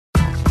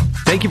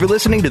Thank you for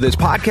listening to this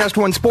Podcast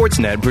One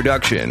Sportsnet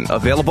production,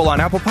 available on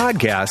Apple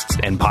Podcasts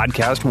and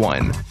Podcast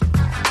One.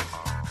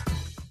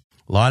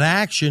 Lot of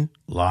action,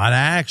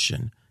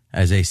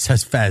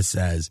 as Fez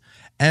says.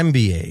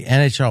 NBA,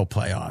 NHL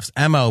playoffs,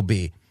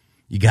 MLB.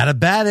 You got to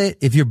bet it.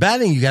 If you're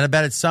betting, you got to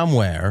bet it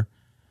somewhere.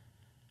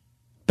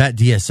 Bet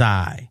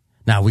DSI.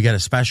 Now, we got a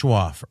special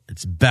offer.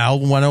 It's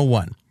Bell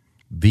 101.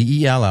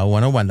 BELL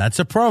 101. That's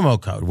a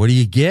promo code. What do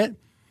you get?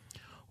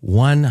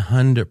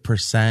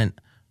 100%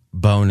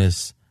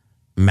 bonus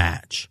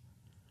match.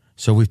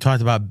 So we've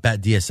talked about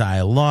Bet DSI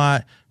a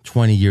lot.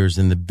 20 years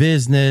in the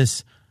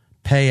business,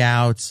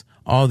 payouts,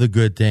 all the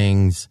good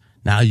things.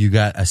 Now you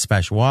got a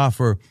special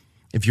offer.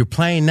 If you're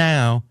playing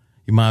now,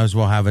 you might as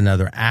well have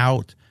another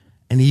out.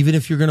 And even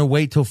if you're going to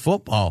wait till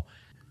football,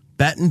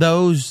 betting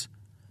those,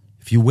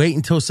 if you wait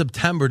until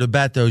September to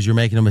bet those, you're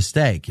making a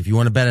mistake. If you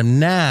want to bet them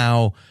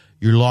now,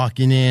 you're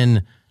locking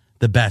in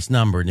the best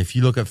number. And if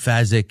you look at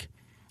Fezzik,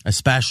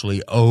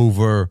 especially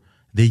over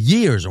the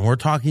years, and we're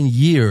talking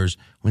years,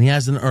 when he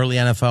has an early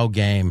NFL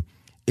game,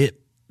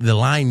 the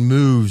line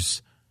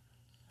moves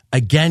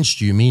against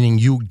you, meaning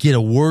you get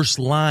a worse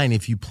line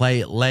if you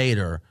play it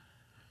later,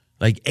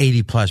 like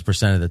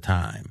 80+% of the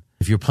time.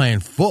 If you're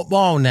playing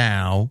football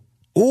now,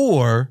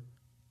 or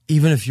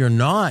even if you're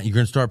not, you're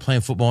going to start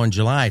playing football in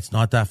July. It's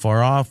not that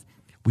far off.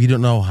 We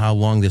don't know how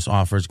long this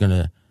offer is going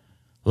to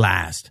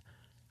last.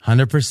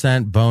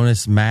 100%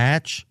 bonus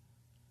match.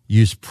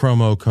 Use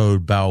promo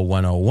code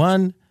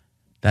BELL101.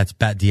 That's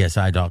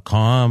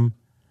betdsi.com.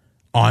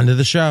 On to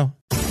the show.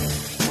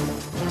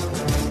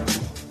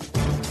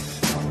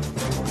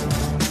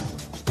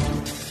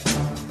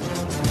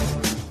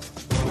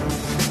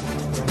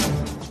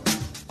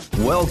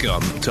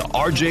 Welcome to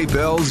RJ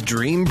Bell's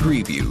Dream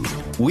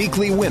Preview.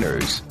 Weekly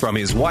winners from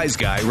his Wise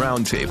Guy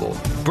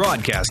Roundtable.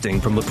 Broadcasting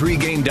from the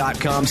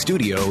pregame.com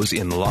studios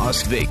in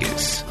Las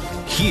Vegas.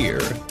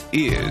 Here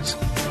is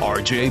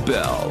RJ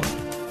Bell.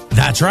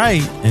 That's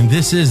right. And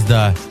this is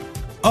the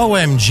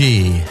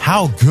OMG,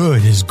 how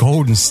good is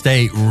Golden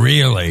State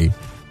really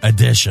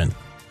edition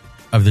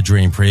of the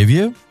Dream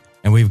Preview.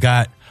 And we've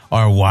got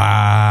our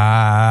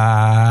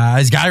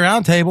Wise Guy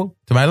Roundtable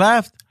to my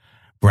left.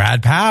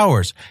 Brad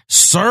Powers,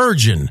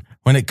 surgeon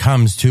when it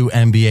comes to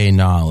NBA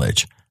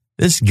knowledge.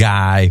 This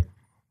guy,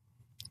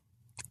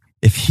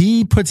 if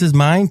he puts his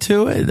mind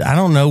to it, I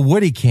don't know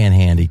what he can't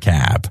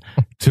handicap.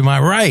 To my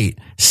right,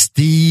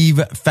 Steve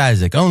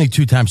Fezzik, only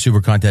two-time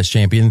Super Contest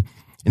champion.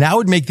 And I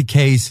would make the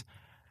case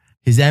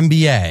his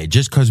NBA,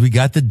 just because we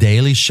got the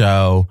Daily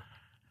Show,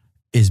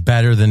 is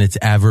better than it's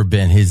ever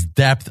been. His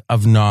depth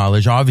of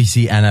knowledge,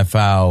 obviously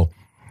NFL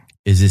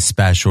is his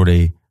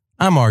specialty.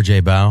 I'm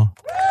RJ Bell.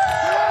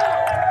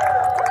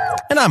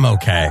 And I'm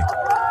okay.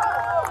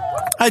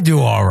 I do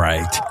all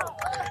right.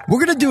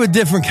 We're going to do a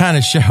different kind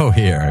of show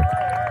here.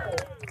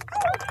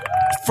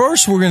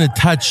 First, we're going to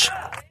touch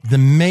the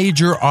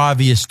major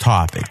obvious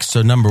topics.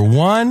 So number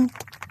one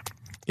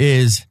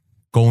is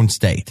Golden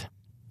State.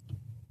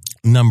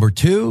 Number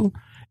two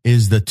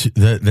is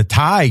the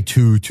tie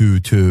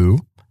 2-2-2.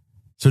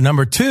 So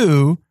number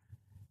two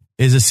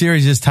is a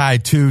series is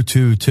tied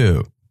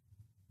 2-2-2.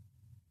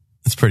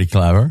 That's pretty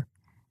clever.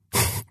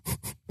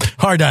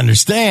 Hard to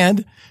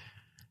understand.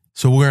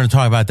 So we're going to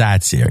talk about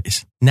that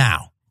series.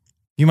 Now,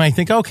 you might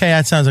think, okay,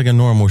 that sounds like a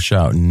normal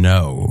show.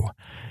 No.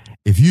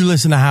 If you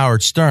listen to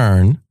Howard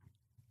Stern,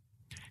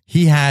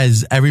 he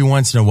has every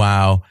once in a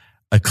while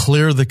a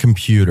Clear the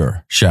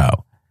Computer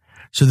show.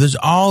 So there's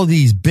all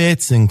these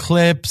bits and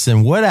clips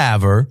and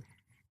whatever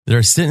that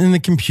are sitting in the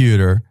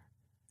computer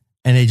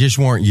and they just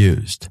weren't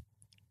used.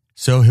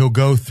 So he'll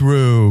go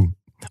through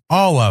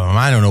all of them.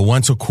 I don't know,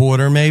 once a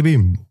quarter maybe.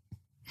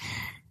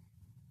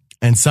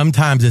 And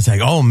sometimes it's like,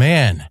 oh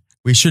man,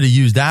 we should have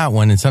used that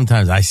one. And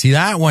sometimes I see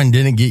that one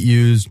didn't get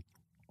used.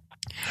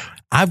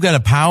 I've got a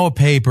pile of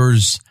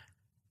papers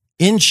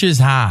inches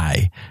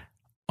high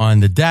on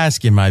the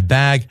desk in my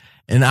bag.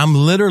 And I'm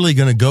literally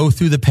going to go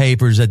through the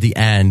papers at the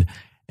end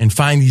and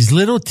find these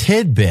little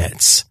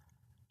tidbits.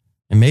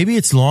 And maybe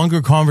it's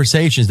longer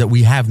conversations that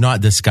we have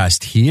not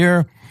discussed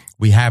here.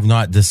 We have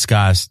not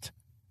discussed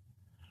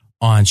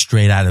on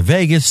Straight Out of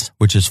Vegas,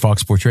 which is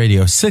Fox Sports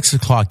Radio, 6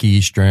 o'clock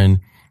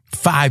Eastern.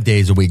 5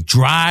 days a week.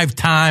 Drive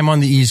time on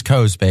the East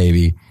Coast,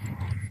 baby.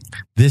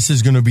 This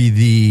is going to be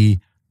the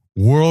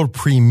world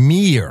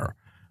premiere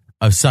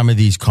of some of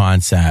these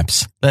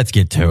concepts. Let's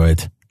get to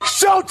it.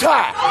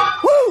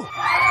 Showtime! Woo!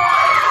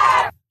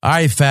 All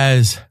right,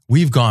 Fez,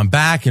 we've gone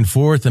back and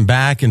forth and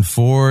back and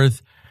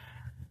forth,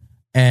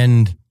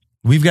 and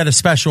we've got a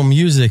special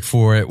music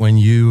for it when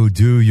you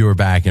do your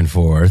back and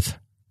forth.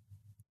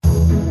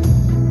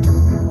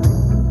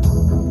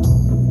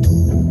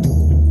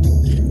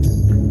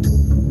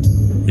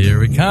 Here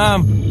we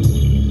come.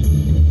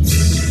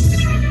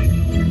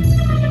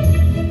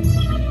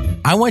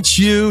 I want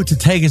you to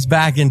take us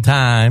back in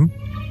time.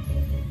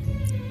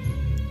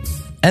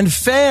 And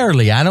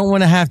fairly, I don't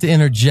want to have to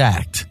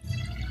interject.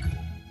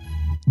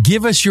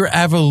 Give us your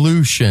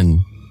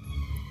evolution.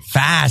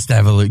 Fast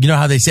evolution. You know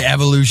how they say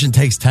evolution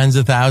takes tens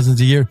of thousands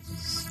a year?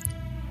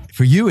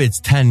 For you, it's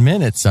 10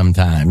 minutes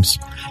sometimes.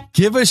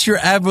 Give us your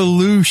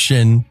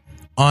evolution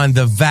on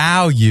the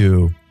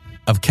value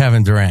of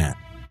Kevin Durant.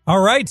 All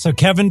right, so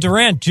Kevin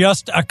Durant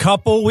just a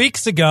couple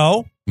weeks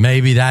ago.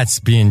 Maybe that's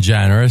being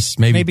generous.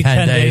 Maybe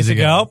 10 days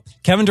ago.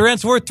 Kevin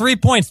Durant's worth 3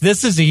 points.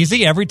 This is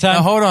easy every time.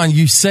 Now, hold on.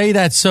 You say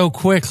that so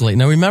quickly.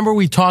 Now, remember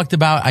we talked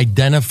about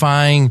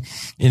identifying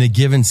in a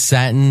given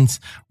sentence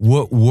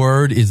what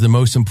word is the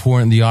most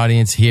important the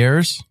audience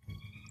hears?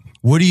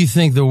 What do you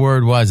think the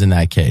word was in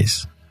that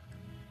case?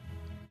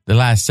 The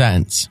last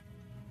sentence.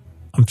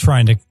 I'm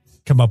trying to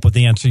come up with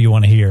the answer you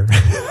want to hear.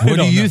 What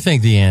do you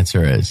think the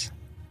answer is?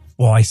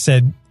 Well, I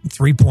said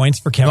 3 points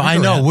for Kevin Durant.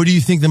 I know. What do you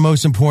think the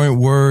most important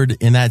word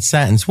in that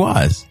sentence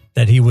was?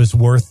 That he was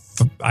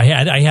worth, I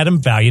had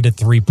him valued at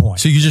 3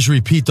 points. So you just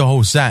repeat the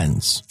whole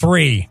sentence?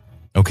 3.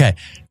 Okay.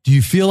 Do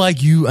you feel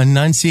like you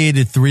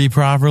enunciated 3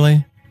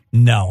 properly?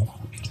 No.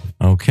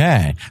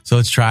 Okay. So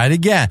let's try it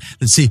again.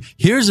 Let's see.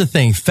 Here's the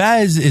thing.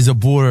 Fez is a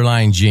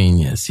borderline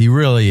genius. He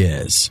really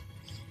is.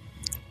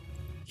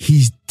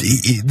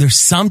 There's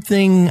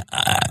something,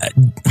 I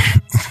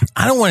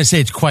don't want to say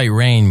it's quite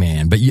Rain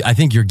Man, but I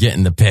think you're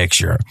getting the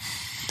picture.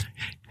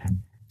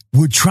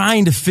 We're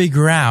trying to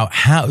figure out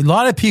how, a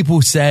lot of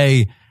people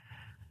say,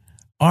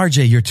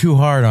 RJ, you're too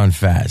hard on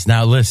Fez.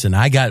 Now listen,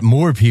 I got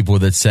more people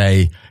that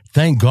say,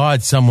 thank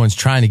God someone's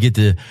trying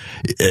to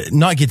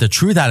not get the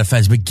truth out of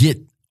Fez, but get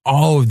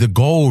all of the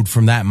gold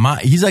from that mine.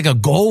 He's like a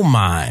gold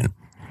mine.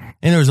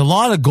 And there's a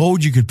lot of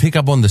gold you could pick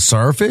up on the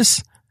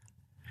surface.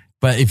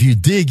 But if you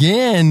dig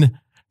in,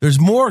 there's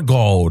more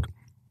gold.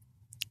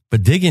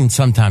 But digging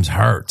sometimes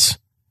hurts.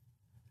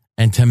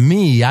 And to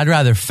me, I'd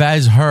rather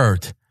Fez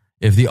hurt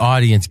if the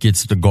audience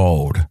gets the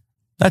gold.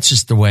 That's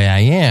just the way I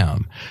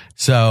am.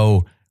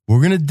 So we're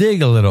going to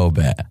dig a little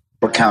bit.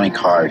 We're counting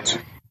cards.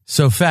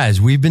 So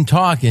Fez, we've been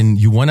talking.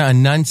 You want to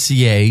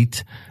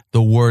enunciate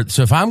the word.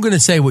 So if I'm going to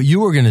say what you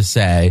were going to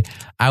say,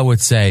 I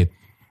would say,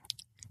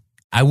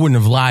 I wouldn't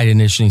have lied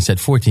initially and said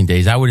 14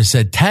 days. I would have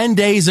said 10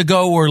 days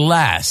ago or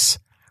less.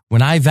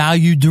 When I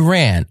valued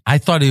Durant, I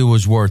thought it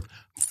was worth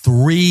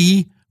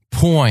 3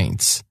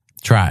 points.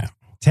 Try it.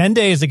 10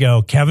 days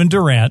ago, Kevin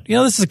Durant,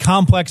 this is a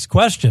complex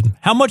question.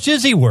 How much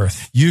is he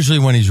worth? Usually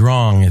when he's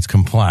wrong, it's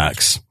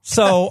complex.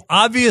 So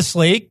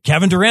obviously,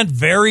 Kevin Durant,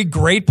 very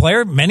great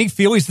player. Many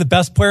feel he's the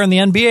best player in the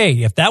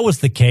NBA. If that was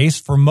the case,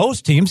 for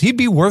most teams, he'd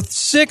be worth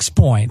 6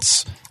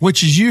 points.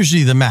 Which is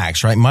usually the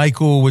max, right?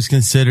 Michael was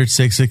considered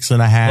 6.5.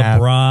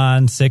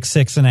 LeBron,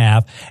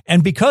 6.5.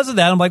 And because of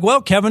that, I'm like,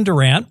 well, Kevin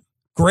Durant,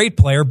 great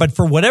player, but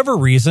for whatever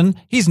reason,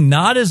 he's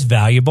not as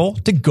valuable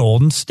to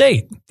Golden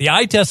State. The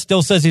eye test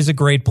still says he's a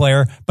great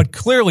player, but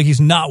clearly he's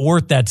not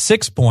worth that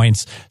 6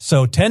 points.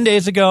 So 10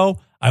 days ago,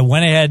 I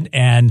went ahead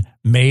and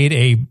made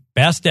a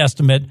best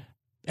estimate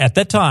at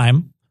that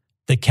time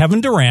that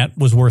Kevin Durant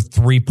was worth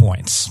 3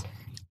 points.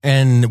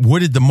 And what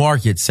did the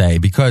market say?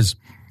 Because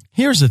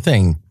here's the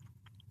thing.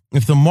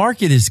 If the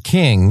market is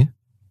king,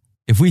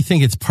 if we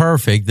think it's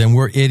perfect, then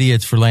we're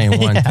idiots for laying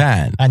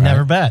 110. I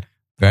never bet.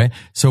 Right.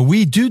 So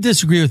we do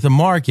disagree with the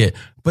market,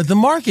 but the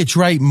market's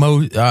right.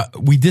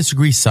 We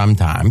disagree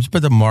sometimes,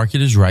 but the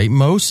market is right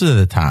most of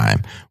the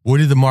time. What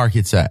did the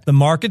market say? The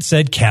market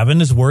said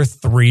Kevin is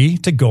worth 3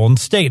 to Golden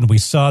State. And we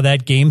saw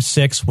that game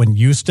 6 when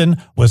Houston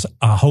was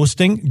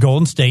hosting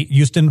Golden State.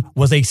 Houston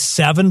was a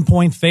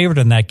 7-point favorite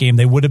in that game.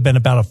 They would have been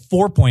about a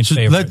 4-point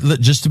favorite.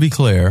 Just to be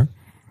clear,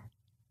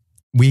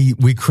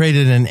 we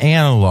created an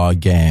analog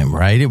game,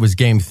 right? It was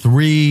game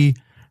 3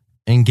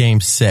 in game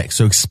 6.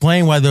 So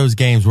explain why those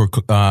games were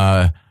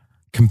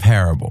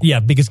comparable. Yeah,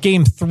 because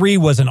game 3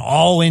 was an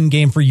all-in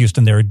game for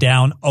Houston. They were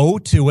down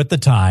 0-2 at the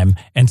time.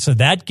 And so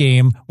that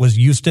game was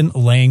Houston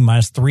laying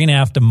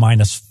 -3.5 to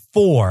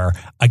 -4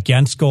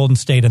 against Golden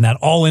State in that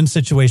all-in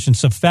situation.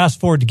 So fast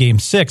forward to game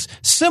 6,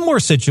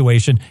 similar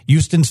situation.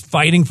 Houston's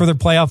fighting for their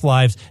playoff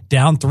lives,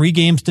 down 3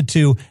 games to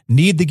 2,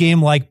 need the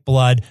game like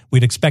blood.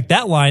 We'd expect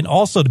that line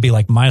also to be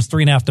like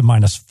 -3.5 to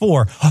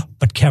 -4,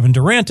 but Kevin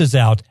Durant is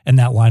out, and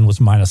that line was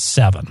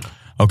 -7.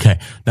 Okay.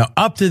 Now,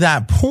 up to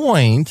that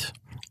point,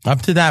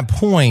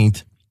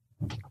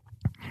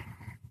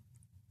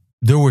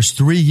 there was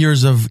 3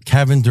 years of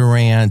Kevin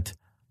Durant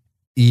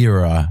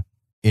era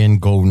in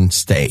Golden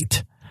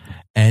State.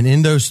 And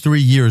in those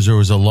 3 years, there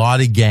was a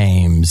lot of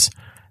games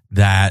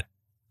that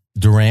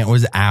Durant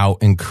was out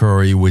and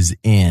Curry was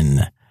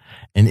in.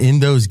 And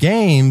in those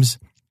games,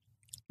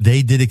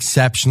 they did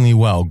exceptionally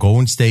well.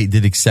 Golden State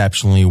did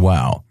exceptionally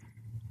well.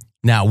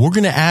 Now, we're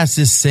going to ask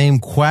this same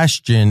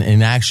question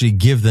and actually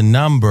give the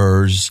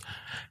numbers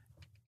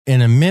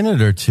in a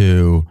minute or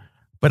two.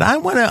 But I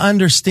want to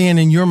understand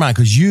in your mind,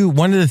 because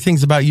one of the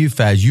things about you,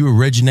 Faz, you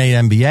originate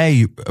NBA,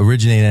 you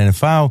originate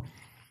NFL,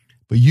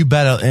 but you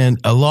bet in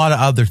a lot of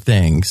other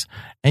things,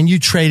 and you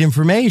trade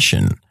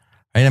information.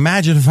 Right?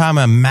 Imagine if I'm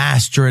a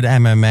master at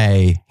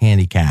MMA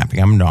handicapping.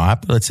 I'm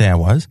not, but let's say I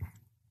was.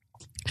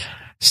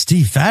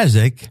 Steve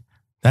Fezzik,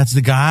 that's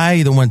the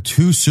guy that won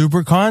 2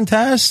 super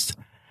contests.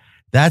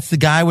 That's the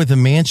guy with a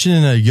mansion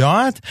and a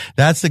yacht.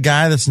 That's the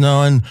guy that's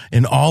known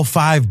in all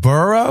 5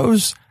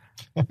 boroughs.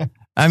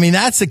 I mean,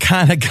 that's the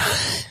kind of guy.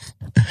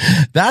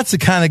 That's the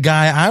kind of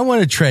guy I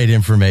want to trade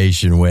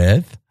information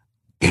with.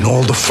 In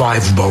all the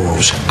 5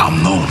 boroughs,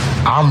 I'm known.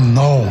 I'm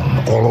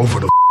known all over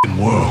the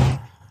world.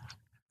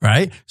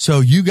 Right?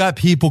 So you got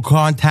people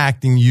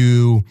contacting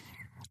you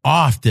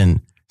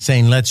often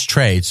saying, let's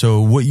trade.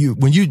 So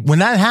when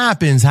that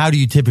happens, how do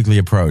you typically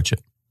approach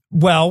it?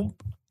 Well,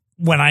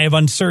 when I have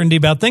uncertainty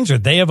about things or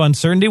they have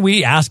uncertainty,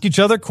 we ask each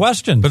other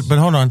questions. But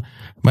hold on.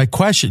 My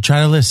question,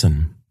 try to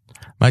listen.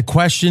 My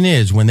question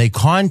is, when they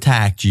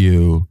contact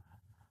you,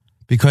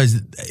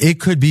 because it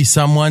could be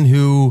someone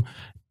who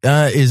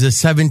is a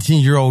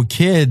 17-year-old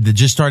kid that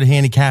just started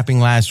handicapping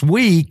last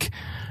week,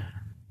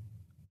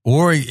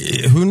 or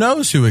who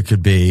knows who it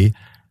could be.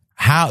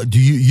 How do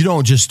you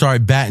don't just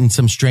start batting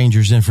some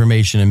stranger's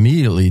information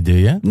immediately, do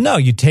you? No,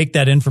 you take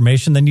that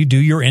information, then you do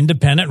your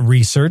independent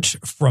research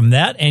from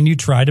that, and you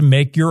try to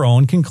make your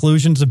own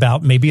conclusions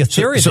about maybe a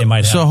theory they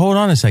might have. So hold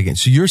on a second.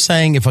 So you're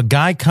saying if a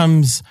guy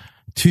comes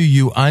to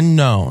you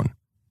unknown,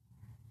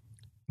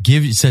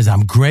 says,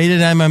 I'm great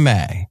at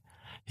MMA.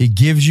 He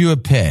gives you a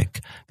pick.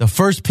 The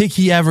first pick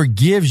he ever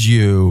gives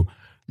you,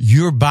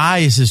 your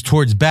bias is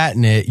towards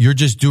betting it. You're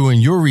just doing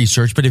your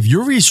research. But if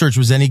your research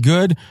was any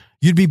good,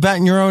 you'd be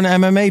betting your own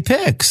MMA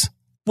picks.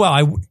 Well,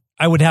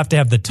 I would have to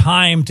have the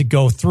time to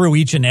go through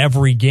each and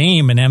every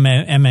game in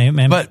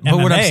MMA. But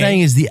what I'm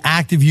saying is the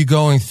act of you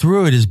going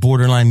through it is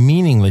borderline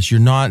meaningless. You're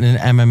not an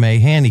MMA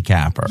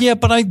handicapper. Yeah,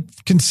 but I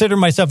consider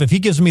myself, if he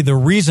gives me the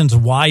reasons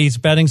why he's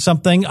betting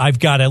something, I've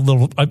got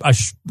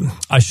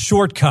a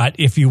shortcut,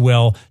 if you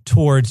will,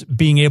 towards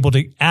being able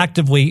to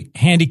actively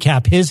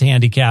handicap his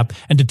handicap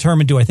and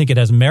determine, do I think it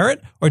has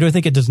merit or do I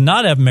think it does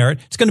not have merit?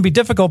 It's going to be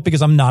difficult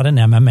because I'm not an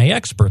MMA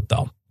expert,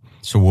 though.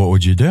 So what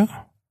would you do?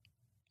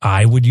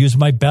 I would use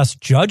my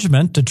best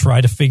judgment to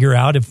try to figure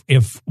out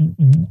if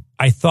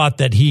I thought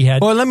that he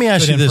had. Well, let me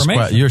ask you this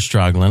question. You're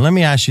struggling. Let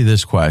me ask you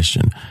this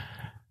question.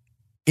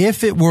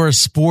 If it were a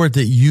sport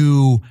that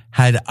you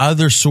had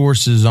other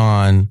sources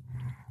on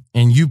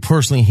and you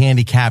personally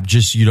handicap,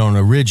 just you don't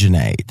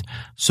originate.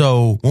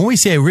 So when we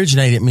say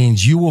originate, it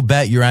means you will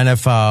bet your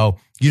NFL.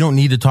 You don't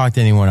need to talk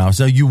to anyone else.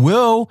 So you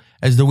will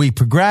as the week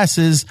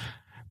progresses,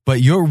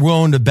 but you're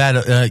willing to bet,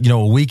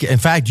 a week. In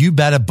fact, you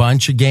bet a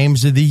bunch of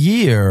games of the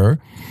year.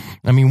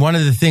 I mean, one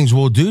of the things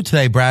we'll do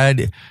today,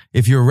 Brad,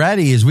 if you're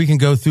ready, is we can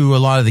go through a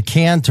lot of the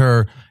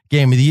Cantor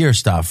game of the year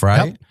stuff,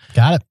 right? Yep,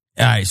 got it.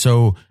 All right.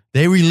 So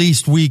they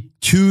released week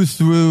 2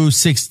 through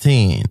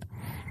 16.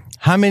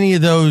 How many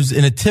of those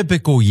in a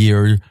typical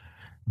year,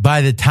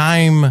 by the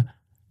time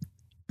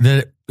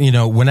that,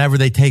 whenever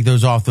they take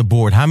those off the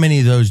board, how many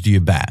of those do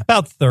you bet?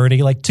 About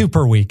 30, like 2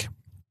 per week.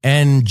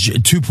 And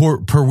 2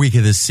 per week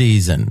of the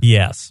season.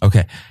 Yes.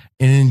 Okay.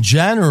 And in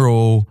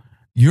general,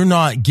 you're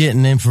not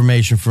getting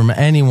information from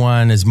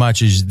anyone as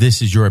much as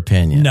this is your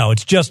opinion. No,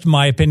 it's just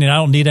my opinion. I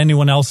don't need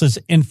anyone else's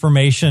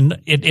information.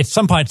 It's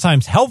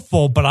sometimes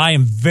helpful, but I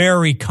am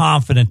very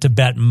confident to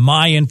bet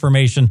my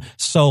information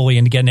solely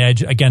and to get an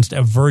edge against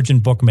a virgin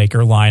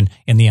bookmaker line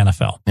in the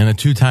NFL. And a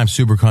 2-time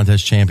Super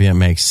Contest champion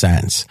makes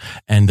sense.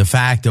 And the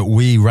fact that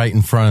we, right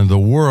in front of the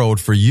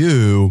world for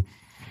you,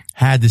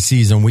 had the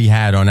season we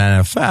had on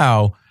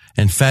NFL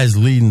and Fez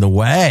leading the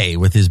way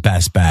with his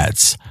best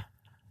bets.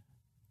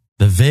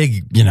 The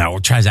Vig,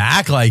 tries to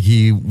act like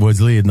he was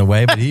leading the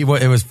way, but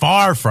it was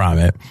far from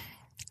it.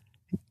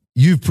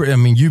 You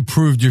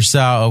proved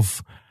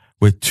yourself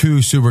with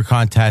 2 Super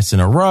Contests in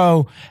a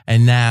row,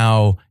 and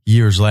now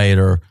years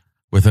later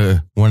with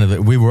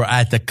we were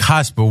at the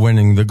cusp of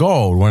winning the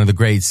gold, one of the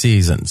great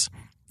seasons.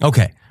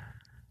 Okay,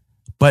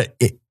 but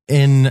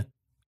in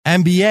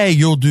NBA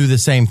you'll do the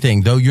same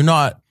thing, though you're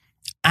not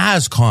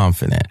as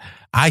confident.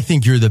 I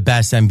think you're the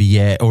best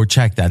NBA, or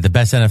check that, the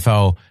best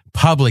NFL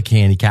public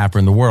handicapper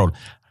in the world.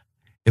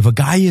 If a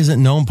guy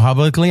isn't known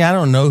publicly, I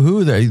don't know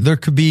who there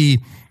could be,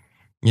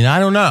 I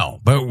don't know.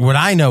 But what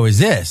I know is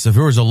this: if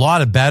there was a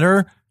lot of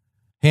better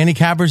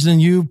handicappers than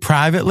you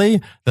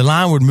privately, the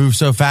line would move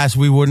so fast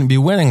we wouldn't be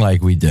winning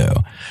like we do.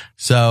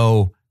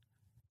 So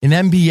in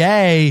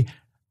NBA,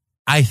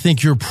 I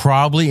think you're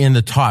probably in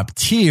the top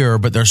tier,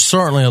 but there's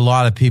certainly a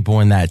lot of people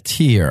in that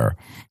tier.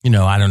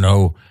 I don't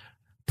know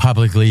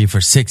publicly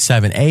for 6,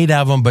 7, 8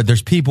 of them, but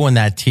there's people in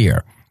that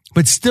tier.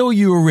 But still,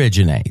 you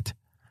originate.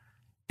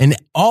 In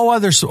all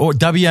other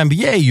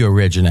WNBA, you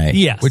originate.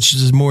 Yes, which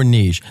is more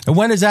niche. And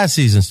when does that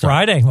season start?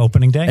 Friday,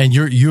 opening day. And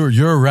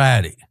you're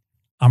ready.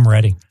 I'm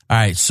ready. All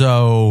right.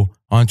 So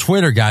on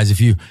Twitter, guys,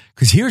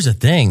 because here's the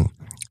thing,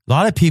 a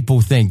lot of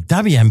people think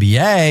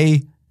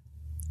WNBA,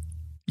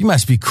 you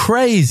must be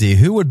crazy.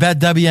 Who would bet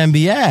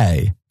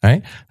WNBA?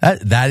 Right?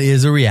 That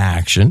is a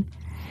reaction.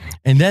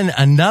 And then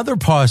another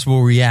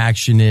possible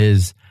reaction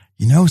is,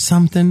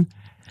 something?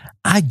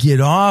 I get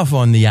off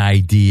on the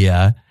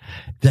idea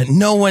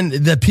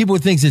that people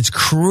thinks it's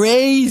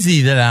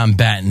crazy that I'm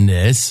betting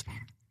this,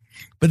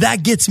 but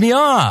that gets me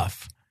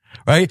off,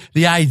 right?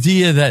 The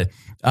idea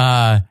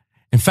that,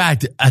 in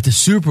fact, at the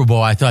Super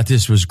Bowl, I thought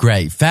this was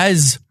great.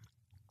 Fez,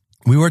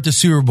 we were at the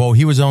Super Bowl.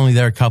 He was only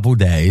there a couple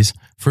days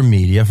for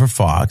media, for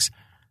Fox.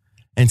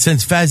 And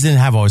since Fez didn't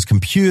have all his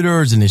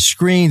computers and his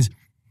screens,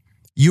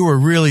 you were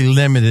really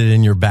limited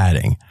in your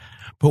betting.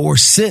 But we're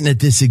sitting at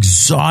this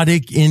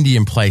exotic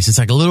Indian place. It's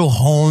like a little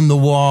hole in the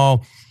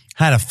wall.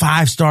 Had a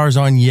 5 stars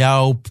on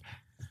Yelp.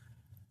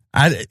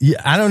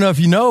 I don't know if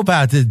you know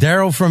about this.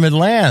 Daryl from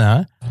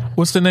Atlanta.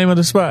 What's the name of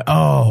the spot?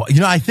 Oh,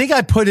 I think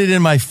I put it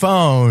in my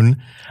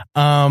phone.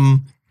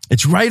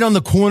 It's right on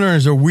the corner.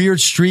 There's a weird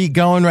street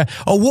going right.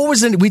 Oh, what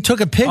was it? We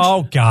took a picture.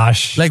 Oh,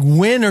 gosh. Like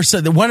Win or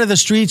something. One of the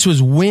streets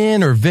was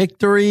Win or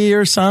Victory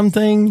or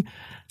something.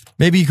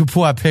 Maybe you could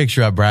pull that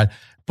picture up, Brad.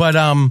 But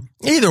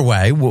either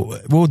way,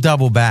 we'll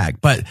double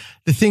back. But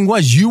the thing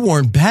was, you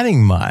weren't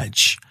betting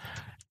much.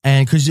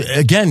 And because,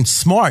 again,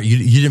 smart. You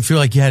didn't feel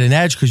like you had an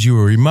edge because you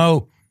were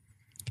remote.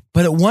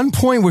 But at one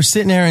point, we're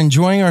sitting there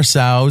enjoying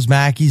ourselves.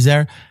 Mackie's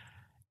there.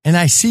 And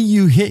I see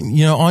you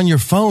hitting, on your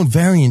phone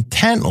very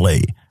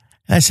intently.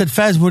 And I said,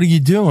 Fez, what are you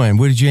doing?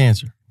 What did you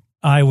answer?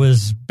 I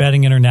was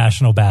betting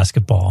international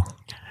basketball.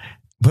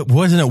 But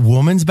wasn't it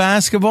women's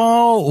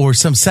basketball or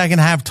some second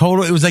half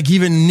total? It was like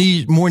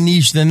even more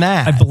niche than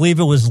that. I believe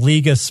it was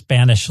Liga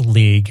Spanish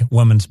League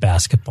women's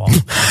basketball.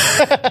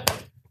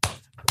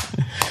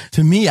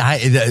 To me,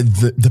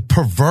 the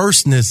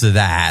perverseness of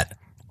that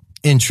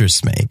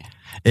interests me.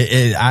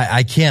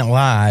 I can't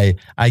lie.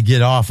 I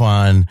get off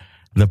on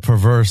the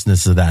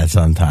perverseness of that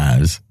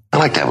sometimes. I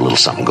like to have a little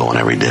something going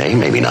every day.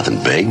 Maybe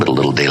nothing big, but a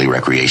little daily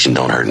recreation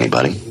don't hurt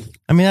anybody.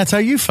 I mean, that's how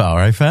you felt,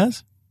 right,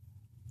 Fez?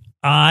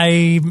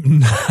 I'm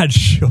not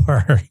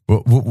sure.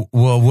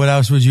 Well, what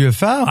else would you have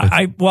felt?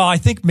 I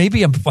think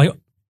maybe I'm like,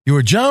 you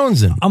were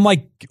jonesing. I'm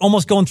like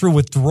almost going through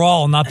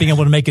withdrawal, not being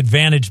able to make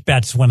advantage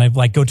bets when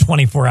I go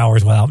 24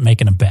 hours without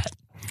making a bet.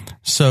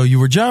 So you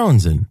were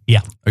jonesing.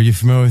 Yeah. Are you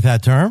familiar with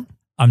that term?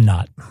 I'm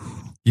not.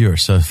 You are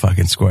so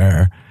fucking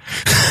square.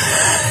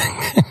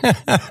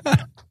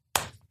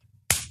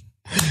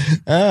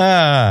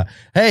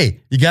 Hey,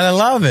 you gotta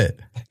love it.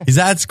 He's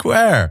that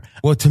square.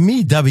 Well, to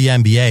me,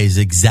 WNBA is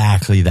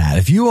exactly that.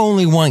 If you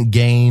only want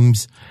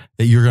games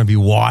that you're going to be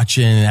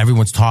watching and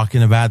everyone's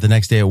talking about the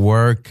next day at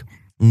work,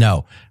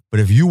 no. But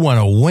if you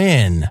want to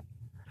win,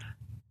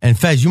 and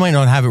Fez, you might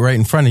not have it right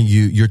in front of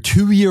you, your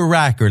 2-year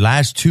record,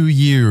 last 2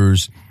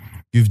 years,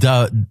 you've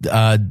done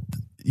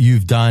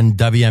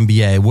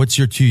WNBA. What's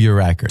your 2-year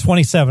record?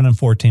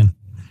 27-14.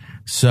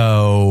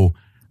 So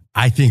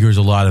I think there's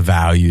a lot of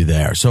value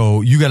there. So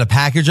you got a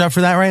package up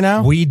for that right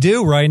now? We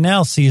do right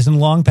now,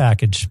 season-long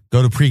package.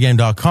 Go to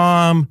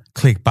pregame.com,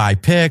 click buy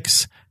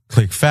picks,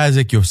 click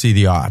Fezzik. You'll see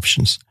the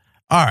options.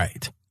 All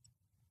right.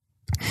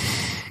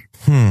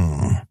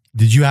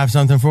 Did you have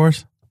something for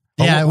us?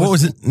 Yeah, what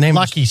was it? Name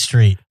Lucky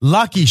Street.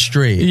 Lucky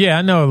Street. Yeah,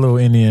 I know a little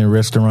Indian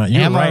restaurant.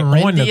 You're right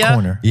on the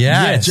corner.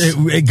 Yeah, yes.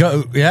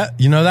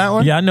 You know that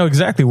one? Yeah, I know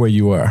exactly where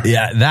you are.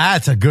 Yeah,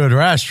 that's a good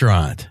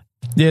restaurant.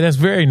 Yeah, that's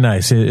very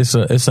nice. It's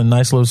a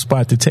nice little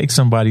spot to take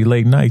somebody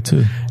late night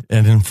too.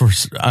 And then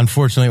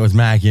unfortunately, it was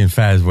Mackie and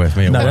Faz with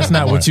me. No, that's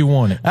not what you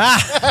wanted.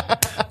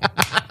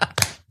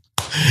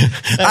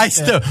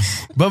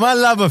 But my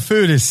love of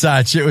food is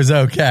such, it was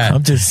okay.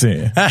 I'm just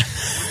saying.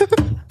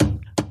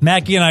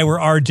 Mackie and I were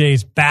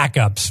RJ's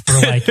backups for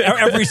like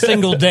every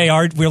single day.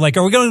 We were like,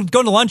 are we going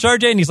to lunch,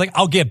 RJ? And he's like,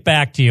 I'll get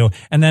back to you.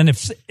 And then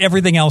if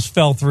everything else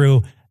fell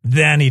through,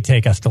 then he'd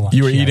take us to lunch.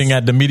 You were eating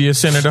at the media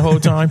center the whole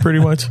time, pretty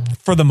much?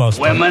 For the most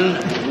part.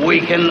 Women,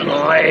 we can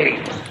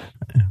lay.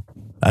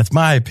 That's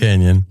my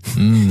opinion.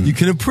 You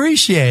can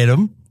appreciate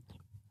them.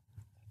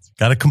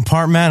 Got to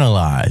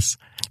compartmentalize.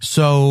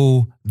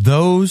 So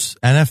those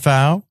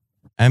NFL,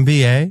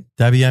 NBA,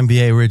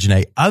 WNBA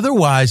originate.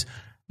 Otherwise,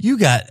 you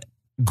got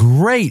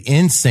great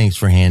instincts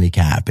for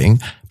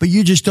handicapping, but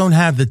you just don't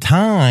have the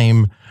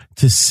time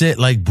to sit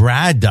like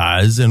Brad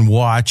does and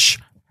watch.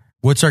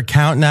 What's our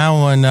count now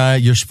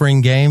on your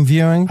spring game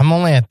viewing? I'm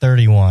only at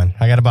 31.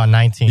 I got about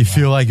 19. You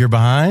feel like you're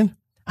behind?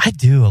 I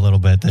do a little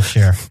bit this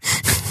year.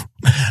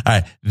 All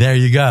right, there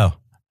you go. All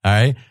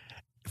right.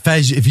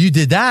 Fez, if you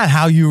did that,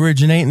 how you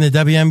originate in the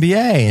WNBA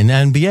and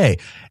NBA.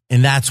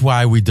 And that's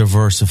why we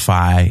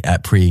diversify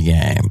at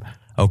pregame.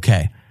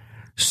 Okay.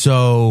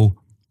 So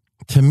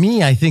to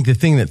me, I think the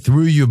thing that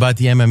threw you about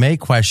the MMA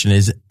question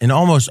is in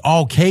almost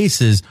all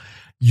cases,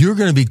 you're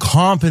going to be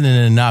competent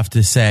enough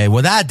to say,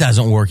 well, that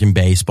doesn't work in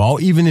baseball,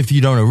 even if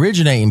you don't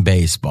originate in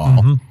baseball.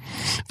 Mm-hmm.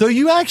 Though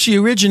you actually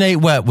originate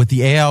with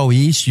the AL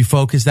East, you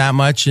focus that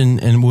much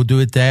and we'll do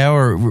it there,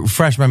 or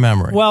refresh my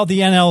memory. Well, the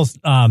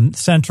NL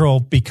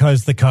Central,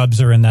 because the Cubs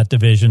are in that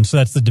division. So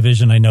that's the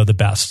division I know the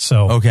best.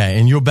 So okay.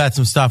 And you'll bet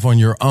some stuff on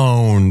your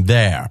own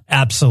there.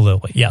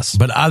 Absolutely. Yes.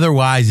 But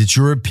otherwise it's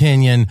your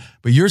opinion.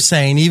 But you're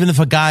saying even if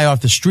a guy off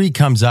the street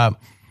comes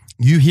up,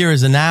 you hear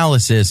his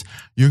analysis,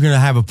 you're going to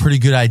have a pretty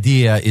good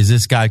idea, is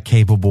this guy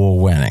capable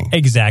of winning?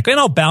 Exactly. And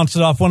I'll bounce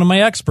it off one of my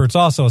experts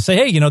also. Say,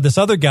 hey, this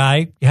other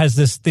guy has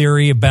this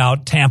theory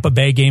about Tampa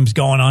Bay games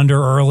going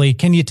under early.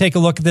 Can you take a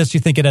look at this? You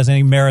think it has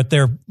any merit?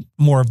 They're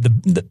more of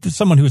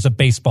someone who's a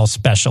baseball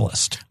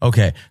specialist.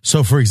 Okay.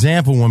 So, for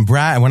example,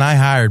 when I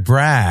hired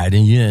Brad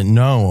and you didn't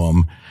know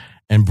him,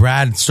 and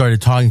Brad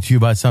started talking to you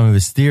about some of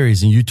his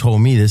theories, and you told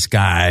me this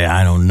guy,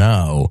 I don't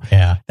know.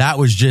 Yeah. That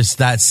was just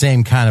that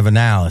same kind of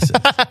analysis.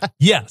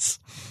 Yes.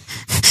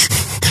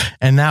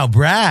 And now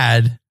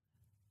Brad,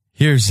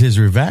 here's his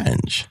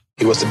revenge.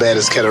 He was the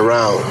baddest kid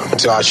around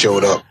until I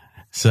showed up.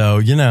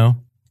 So,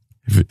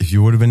 if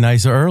you would have been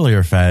nicer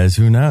earlier, Fez,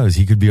 who knows?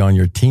 He could be on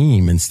your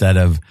team instead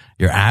of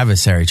your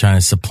adversary trying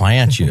to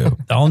supplant you.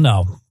 Oh,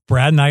 no.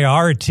 Brad and I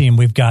are a team.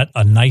 We've got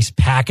a nice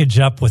package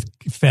up with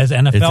Fez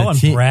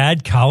NFL and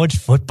Brad college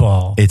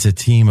football. It's a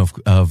team of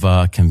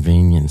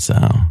convenience,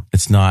 though.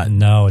 It's not.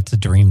 No, it's a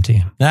dream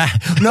team.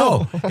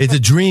 No, it's a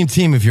dream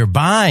team if you're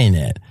buying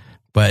it,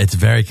 but it's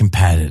very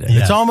competitive.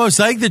 Yeah. It's almost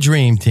like the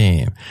dream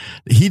team.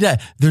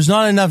 There's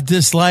not enough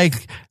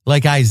dislike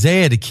like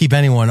Isaiah to keep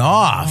anyone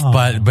off,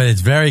 but it's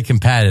very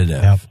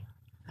competitive. Yep.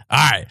 All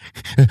right.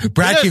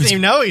 Brad doesn't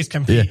even know he's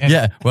competing.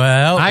 Yeah.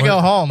 Well, I go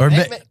home.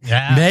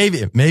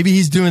 Maybe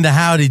he's doing the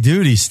howdy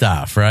doody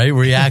stuff, right?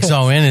 Where he acts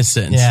all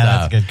innocent and stuff.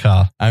 That's a good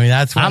call. I mean,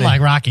 I'm like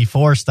Rocky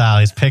IV style.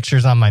 His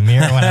pictures on my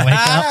mirror when I wake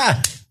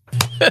up.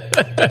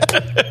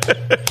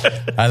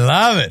 I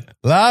love it.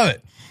 Love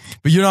it.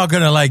 But you're not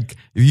going to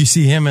if you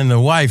see him and the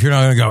wife, you're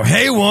not going to go,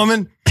 hey,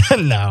 woman.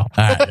 No.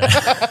 All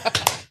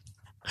right.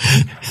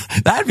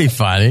 That'd be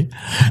funny.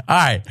 All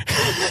right.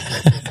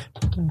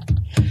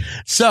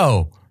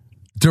 So,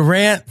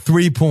 Durant,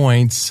 3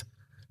 points.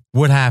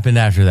 What happened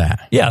after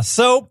that? Yeah,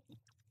 so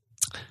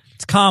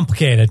it's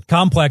complicated,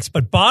 complex,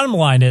 but bottom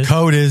line is...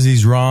 Code is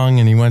he's wrong,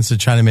 and he wants to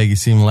try to make it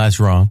seem less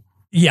wrong.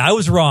 Yeah, I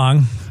was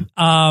wrong.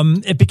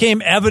 It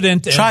became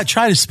evident... Try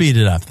to speed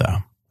it up, though.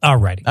 All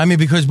righty. I mean,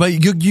 because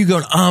you go,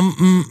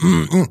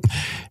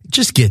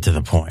 just get to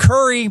the point.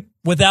 Curry,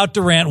 without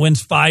Durant,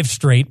 wins 5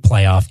 straight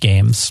playoff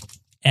games.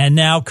 And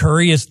now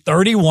Curry is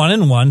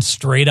 31-1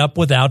 straight up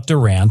without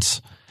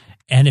Durant.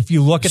 And if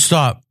you look at...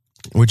 Stop.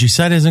 What you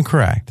said isn't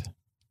correct.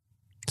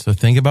 So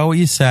think about what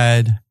you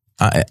said.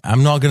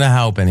 I'm not going to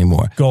help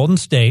anymore. Golden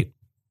State,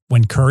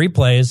 when Curry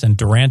plays and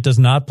Durant does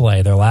not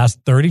play, their last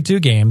 32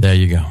 games... There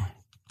you go.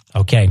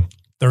 Okay,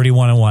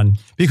 31-1.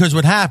 Because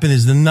what happened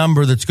is the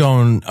number that's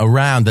going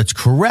around that's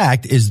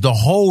correct is the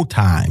whole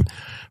time.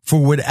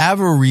 For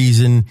whatever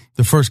reason,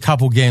 the first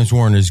couple games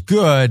weren't as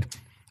good.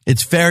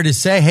 It's fair to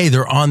say, hey,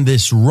 they're on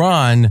this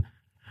run.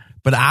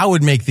 But I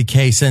would make the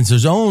case, since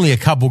there's only a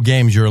couple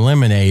games you're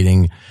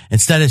eliminating,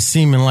 instead of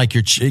seeming like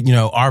you're,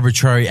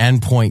 arbitrary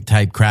endpoint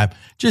type crap,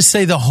 just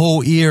say the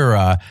whole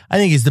era, I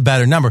think is the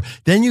better number.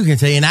 Then you can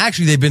say, and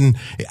actually they've been,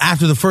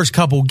 after the first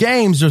couple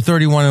games, they're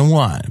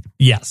 31-1.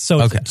 Yes.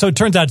 So it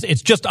turns out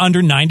it's just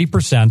under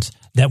 90%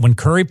 that when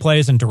Curry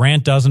plays and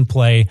Durant doesn't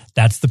play,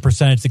 that's the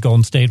percentage that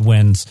Golden State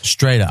wins.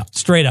 Straight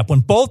up.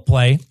 When both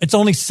play, it's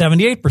only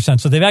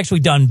 78%. So they've actually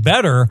done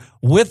better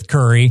with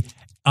Curry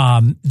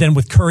than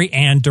with Curry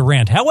and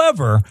Durant.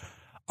 However,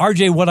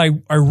 RJ, what I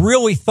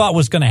really thought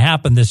was going to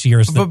happen this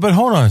year is that... But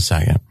hold on a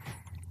second.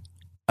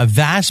 A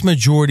vast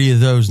majority of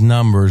those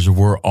numbers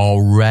were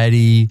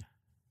already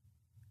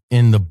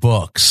in the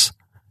books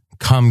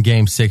come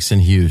Game 6 in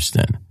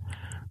Houston.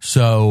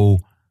 So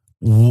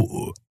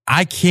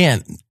I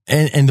can't...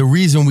 And the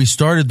reason we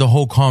started the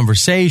whole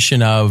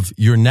conversation of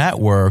your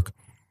network,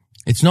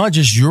 it's not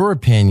just your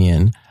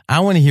opinion.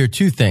 I want to hear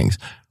 2 things.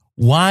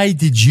 Why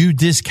did you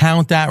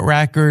discount that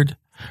record,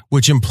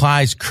 which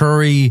implies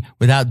Curry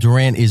without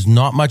Durant is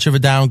not much of a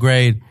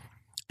downgrade?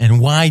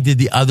 And why did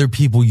the other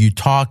people you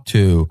talked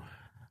to,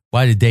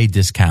 why did they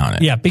discount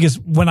it? Yeah, because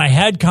when I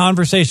had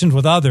conversations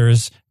with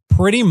others,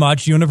 pretty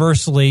much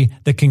universally,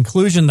 the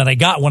conclusion that I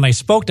got when I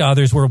spoke to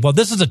others were, well,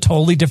 this is a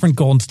totally different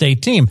Golden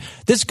State team.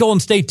 This Golden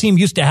State team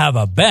used to have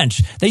a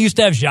bench. They used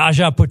to have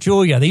Zaza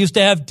Pachulia. They used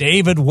to have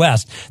David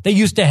West. They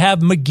used to have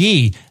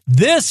McGee.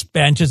 This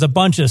bench is a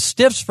bunch of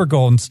stiffs for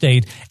Golden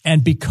State.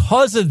 And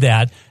because of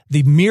that,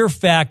 the mere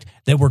fact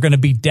that we're going to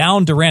be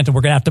down Durant and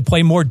we're going to have to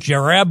play more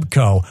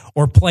Jerebko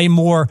or play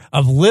more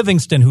of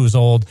Livingston, who's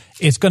old,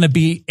 it's going to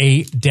be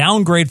a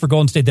downgrade for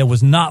Golden State that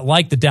was not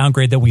like the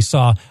downgrade that we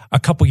saw a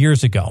couple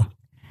years ago.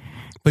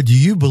 But do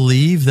you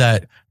believe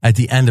that at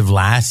the end of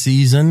last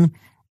season,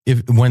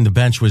 when the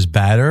bench was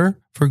better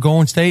for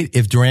Golden State,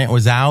 if Durant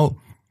was out,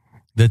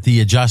 that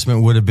the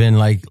adjustment would have been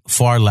like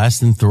far less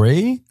than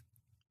 3?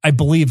 I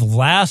believe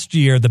last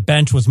year the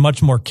bench was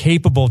much more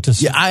capable to...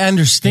 Yeah, I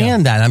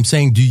understand that. I'm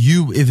saying,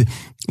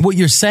 what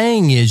you're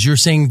saying is you're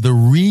saying the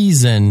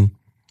reason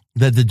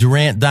that the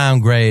Durant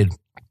downgrade,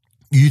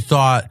 you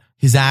thought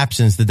his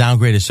absence, the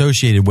downgrade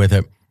associated with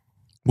it,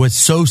 was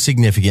so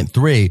significant,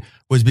 3,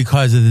 was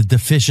because of the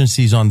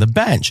deficiencies on the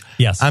bench.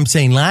 Yes. I'm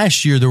saying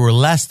last year there were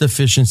less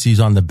deficiencies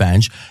on the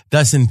bench.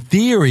 Thus, in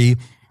theory,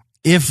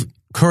 if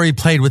Curry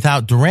played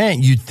without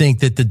Durant, you'd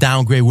think that the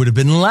downgrade would have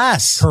been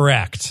less.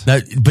 Correct. Now,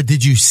 but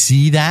did you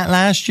see that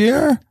last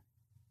year?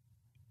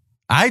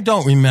 I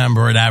don't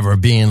remember it ever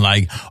being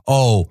like,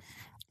 oh,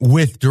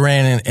 with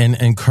Durant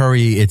and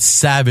Curry, it's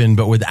 7,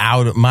 but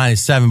without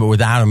 -7, but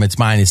without him, it's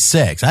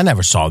 -6. I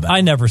never saw that.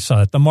 I never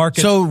saw it. The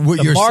market. So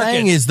what you're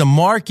saying is the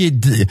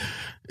market,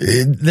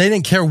 they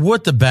didn't care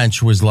what the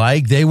bench was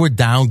like. They were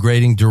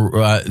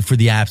downgrading for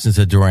the absence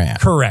of Durant.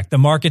 Correct. The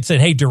market said,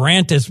 hey,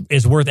 Durant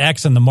is worth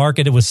X, and the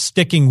market, it was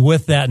sticking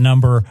with that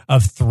number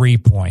of 3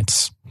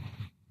 points.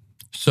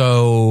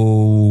 So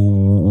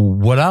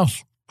what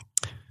else?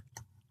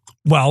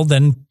 Well,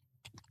 then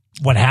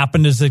what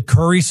happened is that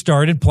Curry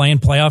started playing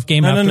playoff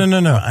game after.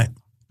 No.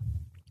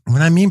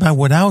 What I mean by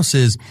what else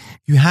is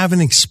you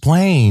haven't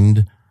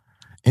explained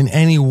in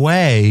any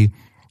way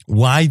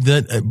why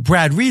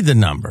Brad, read the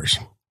numbers.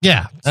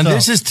 Yeah. And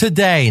this is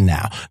today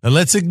now. Now,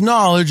 let's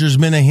acknowledge there's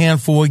been a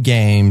handful of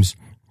games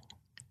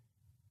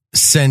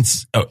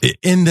since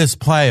in this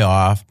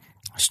playoff,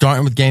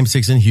 starting with Game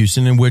 6 in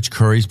Houston, in which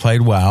Curry's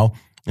played well,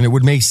 and it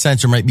would make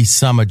sense there might be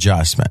some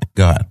adjustment.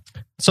 Go ahead.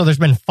 So there's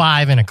been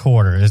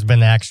 5.25 has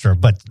been the extra.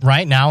 But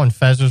right now, and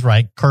Fez was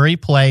right, Curry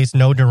plays,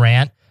 no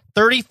Durant,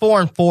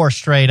 34-4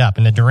 straight up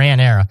in the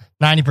Durant era,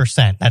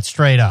 90%. That's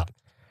straight up.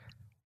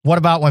 What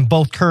about when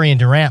both Curry and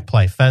Durant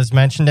play? Fez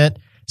mentioned it.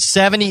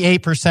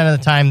 78% of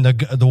the time,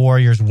 the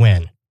Warriors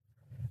win.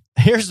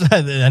 Here's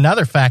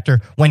another factor.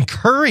 When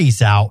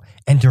Curry's out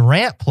and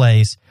Durant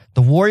plays,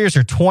 the Warriors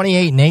are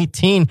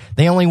 28-18.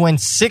 They only win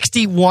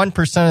 61%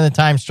 of the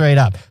time straight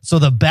up. So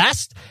the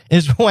best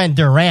is when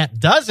Durant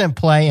doesn't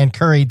play and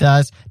Curry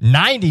does,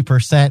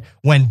 90%.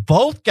 When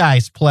both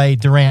guys play,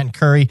 Durant and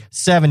Curry,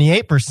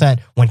 78%.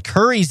 When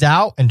Curry's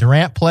out and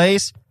Durant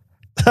plays,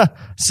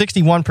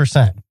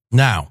 61%.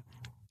 Now,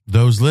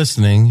 those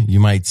listening, you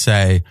might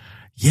say,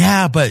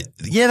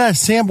 that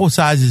sample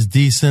size is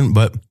decent,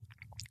 but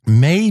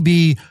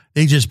maybe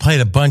they just played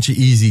a bunch of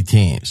easy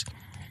teams.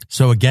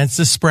 So against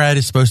the spread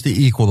is supposed to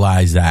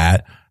equalize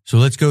that. So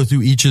let's go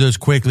through each of those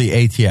quickly.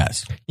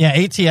 ATS. Yeah,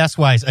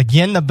 ATS-wise,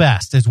 again, the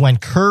best is when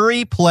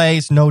Curry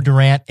plays, no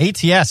Durant.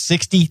 ATS,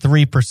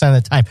 63%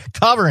 of the time,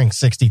 covering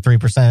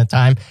 63% of the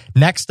time.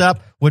 Next up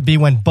would be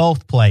when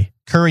both play,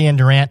 Curry and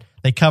Durant.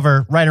 They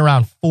cover right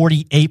around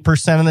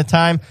 48% of the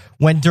time.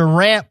 When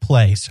Durant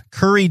plays,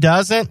 Curry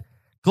doesn't.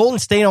 Golden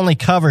State only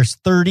covers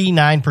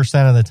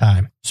 39% of the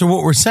time. So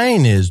what we're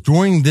saying is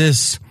during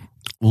this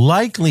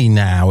likely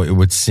now, it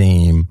would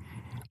seem,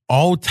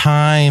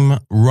 all-time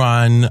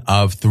run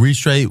of 3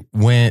 straight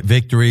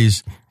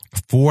victories,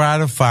 4 out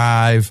of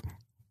 5,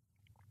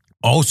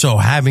 also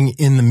having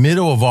in the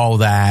middle of all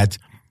that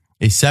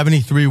a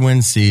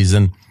 73-win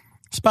season.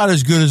 It's about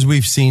as good as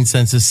we've seen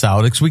since the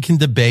Celtics. We can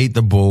debate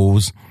the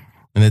Bulls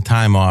and the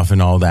time off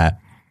and all that.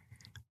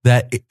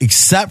 That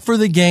except for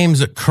the games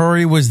that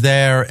Curry was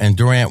there and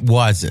Durant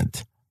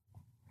wasn't,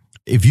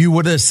 if you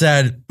would have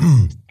said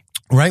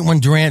right when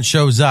Durant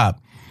shows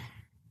up,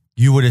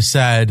 you would have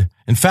said,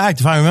 in fact,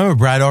 if I remember,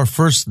 Brad, our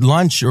first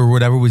lunch or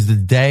whatever was the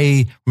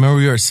day,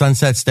 remember we were at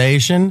Sunset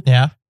Station?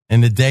 Yeah.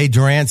 And the day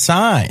Durant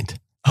signed.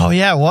 Oh,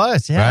 yeah, it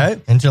was. Yeah.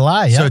 Right? In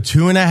July. Yeah. So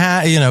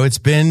 2.5, it's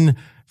been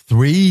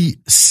 3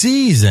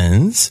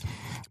 seasons,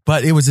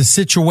 but it was a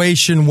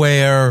situation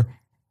where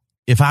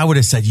if I would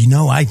have said,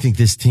 I think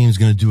this team's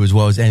going to do as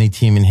well as any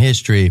team in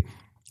history,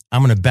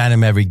 I'm going to bet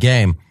him every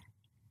game.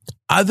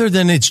 Other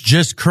than it's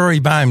just Curry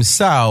by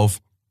himself,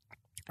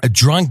 a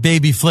drunk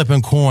baby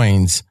flipping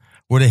coins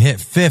would have hit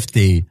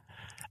 50.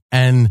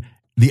 And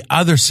the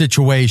other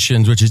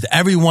situations, which is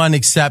everyone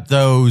except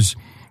those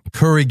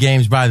Curry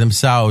games by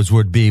themselves,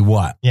 would be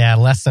what? Yeah,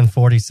 less than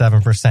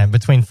 47%,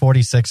 between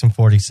 46 and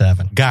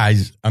 47.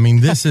 Guys,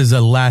 this is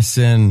a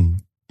lesson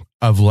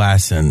of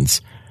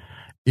lessons.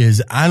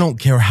 Is I don't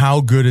care how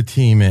good a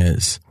team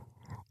is.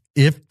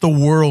 If the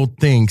world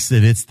thinks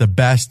that it's the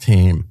best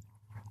team,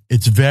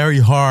 it's very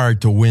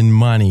hard to win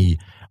money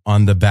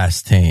on the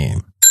best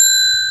team.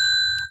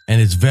 And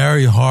it's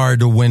very hard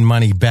to win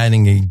money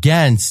betting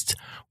against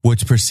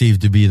what's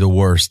perceived to be the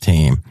worst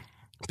team.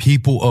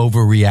 People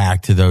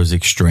overreact to those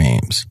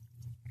extremes.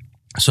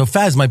 So,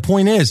 Fez, my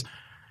point is,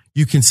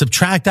 you can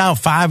subtract out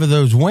 5 of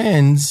those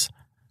wins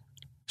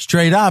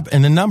straight up,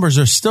 and the numbers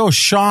are still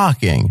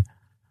shocking.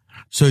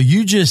 So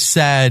you just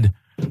said,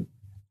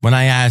 when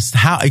I asked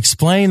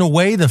explain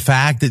away the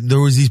fact that there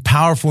was these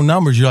powerful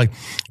numbers, you're like,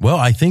 well,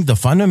 I think the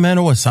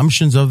fundamental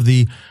assumptions of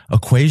the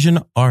equation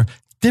are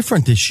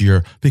different this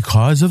year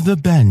because of the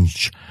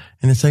bench.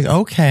 And it's like,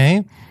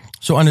 okay.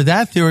 So under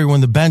that theory,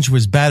 when the bench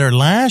was better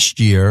last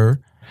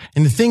year,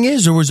 and the thing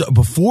is,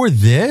 before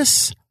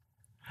this,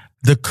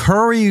 the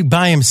Curry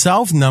by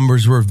himself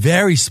numbers were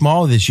very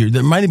small this year.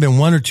 There might have been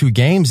 1 or 2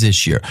 games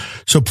this year.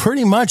 So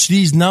pretty much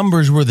these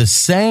numbers were the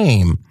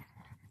same,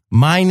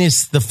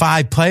 minus the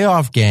 5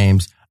 playoff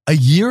games a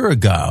year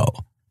ago.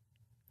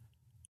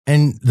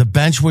 And the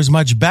bench was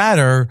much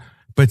better,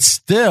 but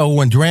still,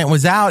 when Durant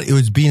was out, it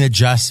was being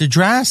adjusted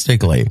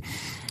drastically.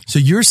 So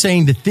you're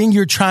saying the thing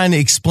you're trying to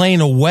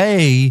explain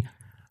away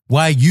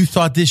why you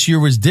thought this year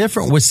was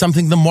different was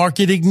something the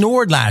market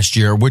ignored last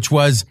year, which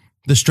was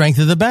the strength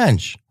of the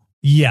bench.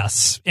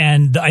 Yes.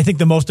 And I think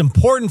the most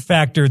important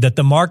factor that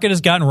the market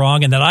has gotten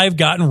wrong and that I've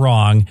gotten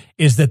wrong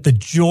is that the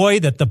joy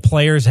that the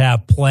players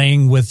have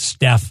playing with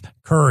Steph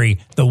Curry,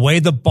 the way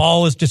the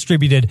ball is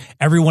distributed,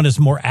 everyone is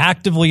more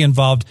actively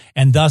involved.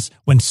 And thus,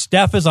 when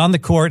Steph is on the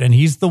court and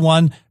he's the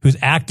one who's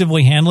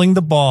actively handling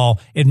the ball,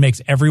 it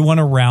makes everyone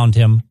around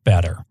him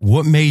better.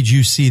 What made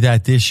you see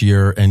that this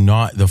year and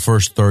not the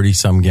first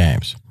 30-some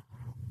games?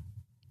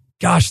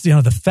 Gosh,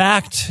 the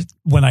fact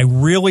when I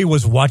really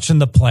was watching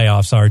the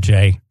playoffs,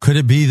 RJ. Could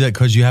it be that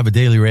because you have a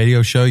daily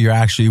radio show, you're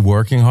actually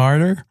working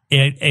harder?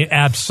 It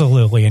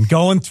absolutely. And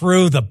going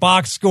through the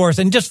box scores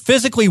and just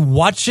physically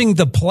watching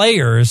the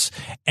players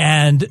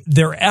and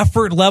their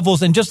effort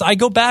levels. And I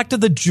go back to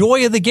the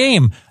joy of the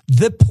game.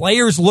 The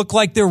players look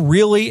like they're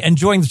really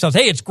enjoying themselves.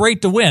 Hey, it's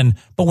great to win.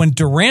 But when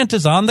Durant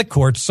is on the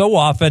court so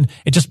often,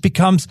 it just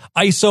becomes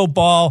ISO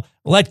ball,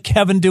 let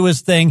Kevin do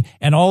his thing,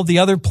 and all the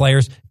other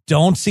players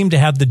don't seem to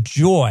have the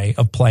joy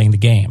of playing the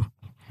game.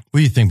 What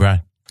do you think,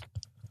 Brad?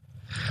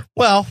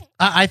 Well,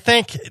 I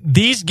think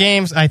these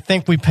games,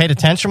 we paid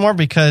attention more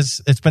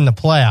because it's been the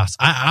playoffs.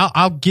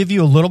 I'll give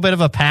you a little bit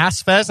of a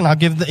pass, Fez, and I'll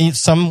give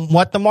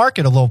the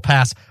market a little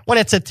pass. When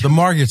it's the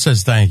market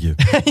says thank you.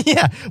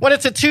 Yeah. When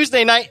it's a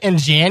Tuesday night in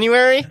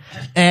January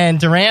and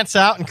Durant's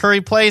out and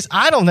Curry plays,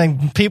 I don't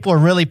think people are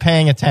really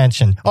paying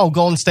attention. Oh,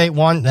 Golden State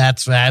won.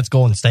 That's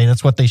Golden State.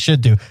 That's what they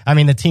should do. I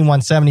mean, the team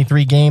won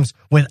 73 games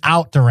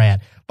without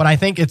Durant. But I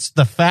think it's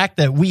the fact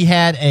that we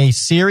had a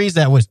series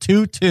that was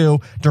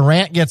 2-2.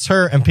 Durant gets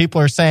hurt, and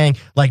people are saying,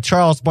 like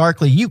Charles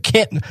Barkley,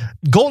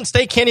 Golden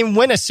State can't even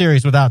win a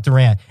series without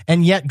Durant.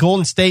 And yet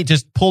Golden State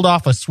just pulled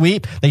off a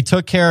sweep. They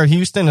took care of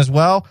Houston as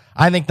well.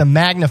 I think the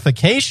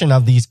magnification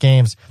of these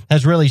games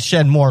has really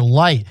shed more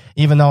light,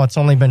 even though it's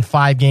only been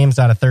 5 games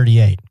out of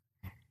 38.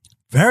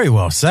 Very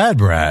well said,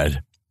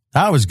 Brad.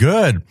 That was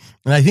good.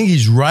 And I think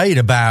he's right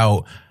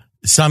about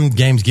some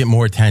games get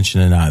more attention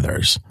than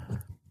others.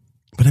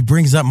 But it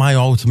brings up my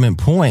ultimate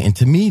point. And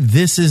to me,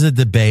 this is a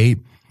debate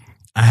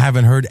I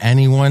haven't heard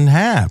anyone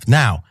have.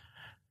 Now,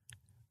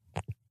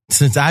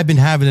 since I've been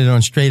having it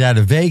on Straight Out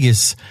of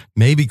Vegas,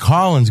 maybe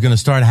Colin's going to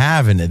start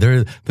having it.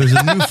 There's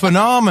a new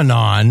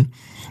phenomenon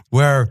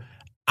where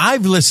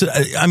I've listened.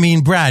 I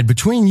mean, Brad,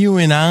 between you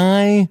and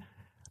I,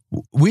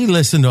 we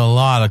listen to a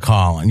lot of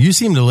Colin. You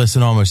seem to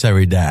listen almost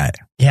every day.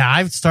 Yeah,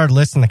 I've started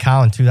listening to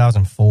Colin in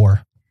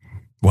 2004.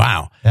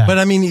 Wow. Yeah. But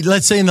I mean,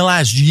 let's say in the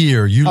last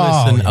year, you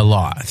listen a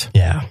lot.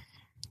 Yeah.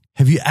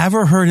 Have you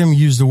ever heard him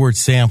use the word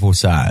sample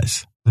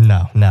size?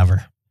 No,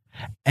 never.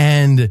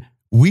 And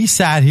we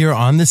sat here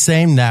on the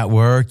same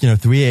network,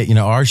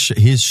 3-8,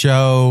 his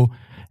show.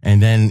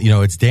 And then,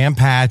 it's Dan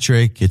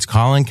Patrick, it's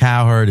Colin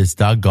Cowherd, it's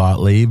Doug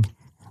Gottlieb,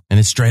 and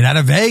it's Straight Out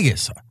of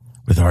Vegas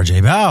with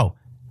RJ Bell.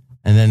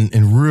 And then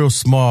in real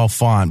small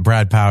font,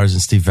 Brad Powers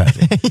and Steve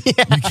Fezzik.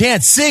 Yeah. You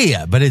can't see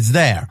it, but it's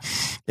there.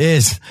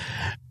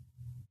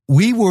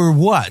 We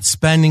were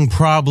spending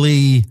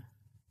probably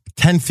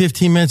 10,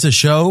 15 minutes a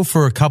show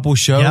for a couple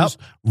shows,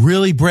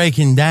 really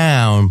breaking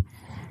down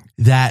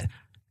that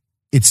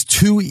it's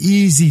too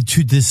easy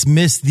to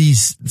dismiss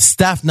these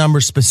staff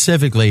numbers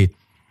specifically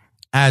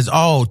as,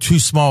 too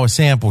small a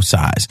sample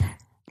size.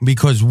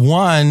 Because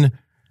one,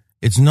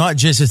 it's not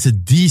just it's a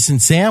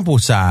decent sample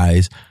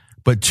size,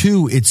 but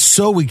two, it's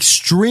so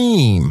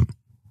extreme.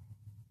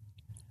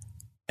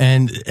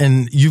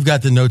 And you've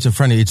got the notes in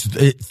front of you. It's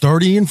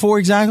 30-4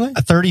 exactly?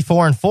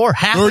 34-4.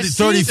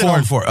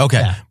 34-4.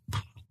 Okay. Yeah.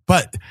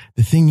 But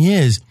the thing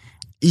is,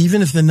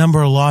 even if the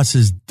number of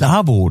losses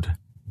doubled,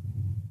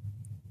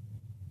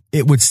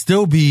 it would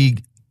still be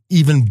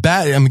even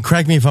better. I mean,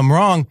 correct me if I'm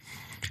wrong.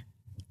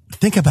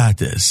 Think about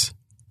this.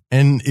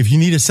 And if you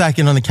need a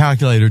second on the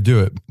calculator, do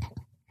it.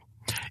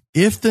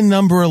 If the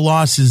number of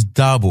losses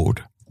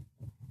doubled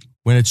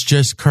when it's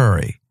just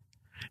Curry,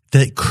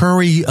 that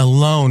Curry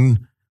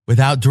alone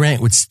without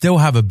Durant would still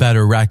have a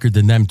better record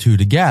than them two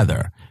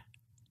together.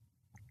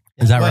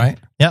 Is that right?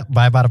 Yep,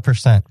 by about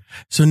 1%.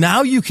 So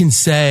now you can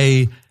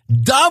say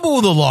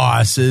double the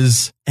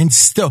losses and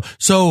still.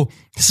 So,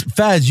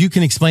 Fez, you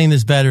can explain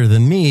this better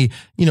than me.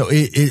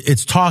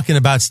 It's talking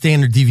about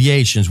standard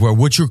deviations where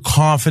what's your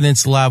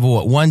confidence level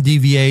at 1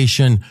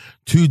 deviation,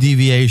 2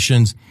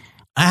 deviations.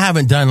 I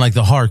haven't done like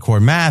the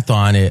hardcore math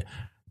on it,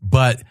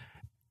 but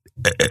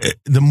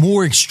the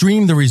more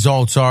extreme the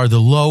results are, the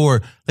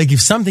lower. Like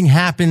if something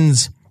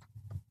happens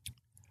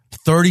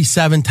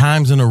 37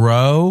 times in a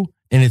row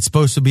and it's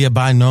supposed to be a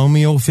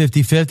binomial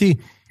 50-50,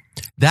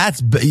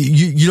 that's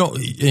you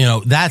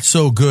don't that's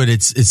so good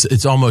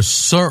it's almost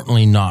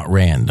certainly not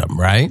random,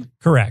 right?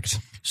 Correct.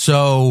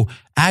 So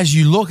as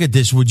you look at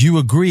this, would you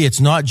agree it's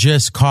not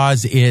just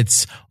cause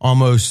it's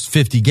almost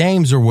 50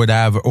 games or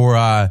whatever,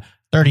 or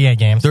 38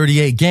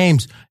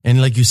 games,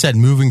 and like you said,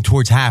 moving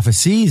towards half a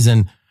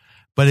season?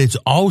 But it's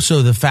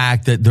also the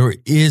fact that there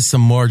is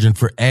some margin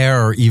for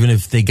error, even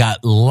if they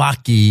got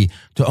lucky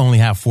to only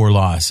have 4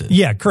 losses.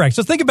 Yeah, correct.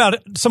 So think about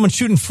it. Someone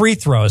shooting free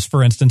throws,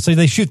 for instance. So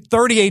they shoot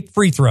 38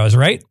 free throws,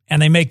 right?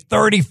 And they make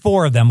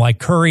 34 of them like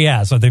Curry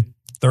has. So they're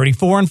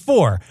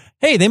 34-4.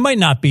 Hey, they might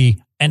not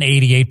be an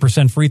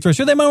 88% free throw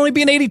shooter. They might only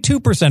be an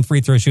 82%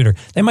 free throw shooter.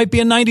 They might be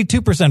a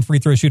 92% free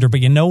throw shooter. But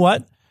you know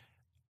what?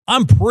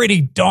 I'm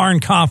pretty darn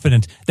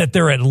confident that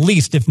they're at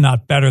least, if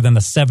not better than the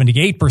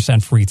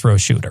 78% free throw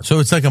shooter. So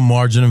it's like a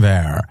margin of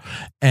error.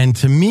 And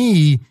to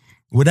me,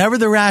 whatever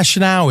the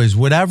rationale is,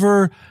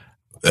 whatever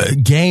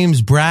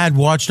games Brad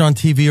watched on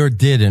TV or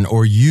didn't,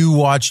 or you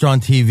watched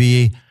on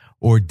TV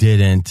or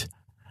didn't,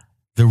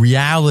 the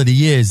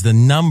reality is the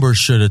number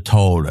should have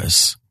told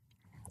us.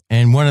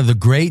 And one of the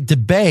great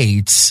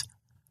debates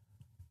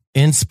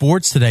in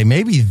sports today,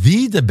 maybe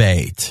the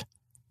debate,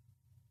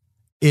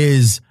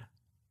 is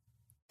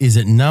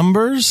it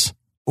numbers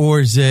or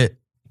is it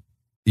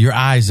your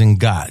eyes and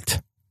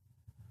gut?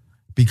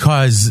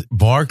 Because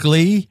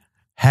Barkley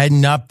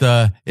heading up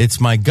it's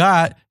my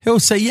gut, he'll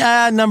say,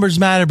 yeah, numbers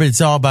matter, but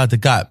it's all about the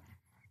gut.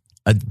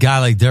 A guy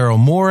like Daryl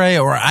Morey,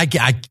 or I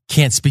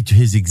can't speak to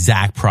his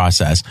exact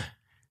process.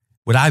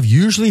 What I've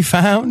usually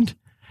found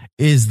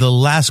is the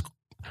less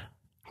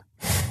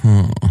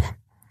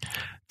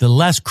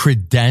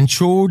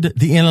credentialed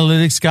the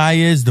analytics guy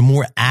is, the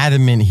more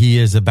adamant he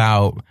is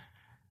about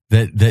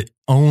that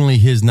only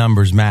his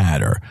numbers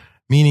matter.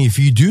 Meaning if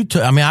you do,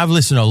 I've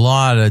listened to a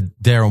lot of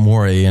Daryl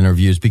Morey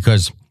interviews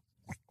because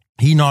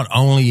he not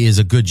only is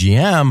a good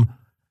GM,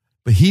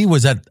 but he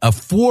was at a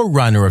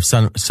forerunner of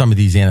some of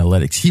these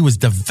analytics. He was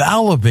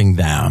developing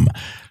them,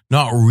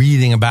 not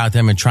reading about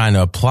them and trying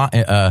to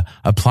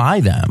apply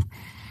them.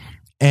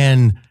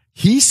 And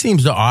he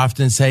seems to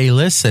often say,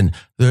 listen,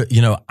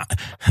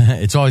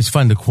 it's always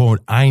fun to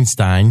quote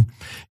Einstein,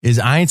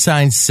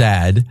 Einstein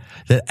said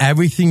that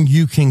everything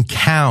you can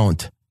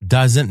count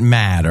doesn't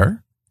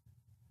matter.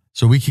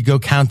 So we could go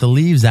count the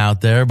leaves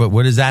out there, but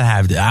what does that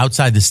have?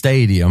 Outside the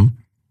stadium,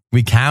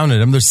 we counted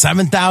them. There's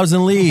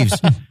 7,000 leaves.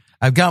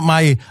 I've got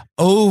my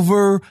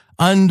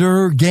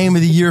over-under game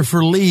of the year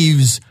for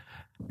leaves,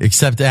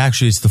 except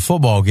actually it's the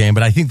football game.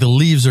 But I think the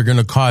leaves are going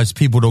to cause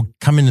people to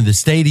come into the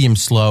stadium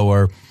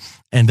slower,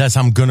 and thus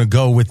I'm going to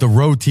go with the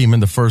road team in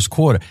the first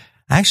quarter.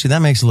 Actually,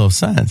 that makes a little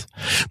sense.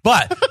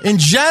 But in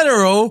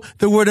general,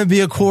 there wouldn't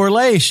be a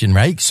correlation,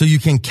 right? So you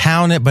can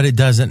count it, but it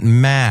doesn't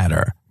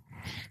matter.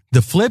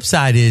 The flip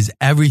side is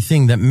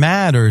everything that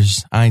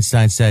matters,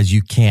 Einstein says,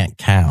 you can't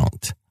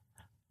count.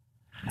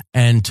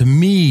 And to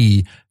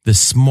me, the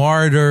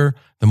smarter,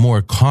 the more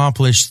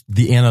accomplished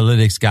the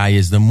analytics guy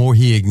is, the more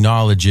he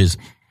acknowledges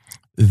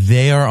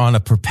they are on a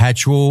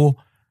perpetual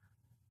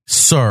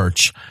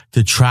search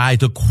to try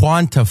to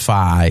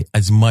quantify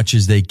as much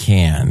as they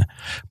can.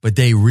 But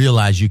they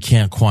realize you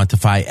can't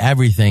quantify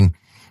everything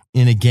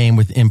in a game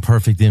with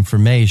imperfect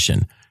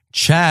information.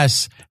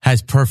 Chess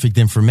has perfect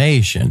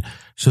information.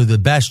 So the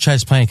best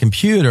chess playing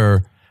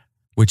computer,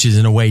 which is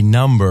in a way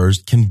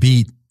numbers, can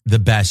beat the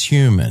best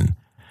human.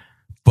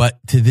 But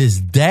to this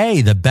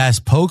day, the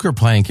best poker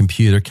playing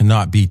computer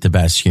cannot beat the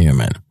best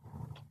human.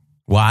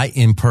 Why?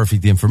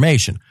 Imperfect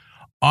information.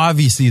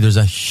 Obviously, there's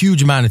a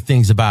huge amount of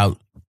things about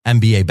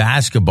NBA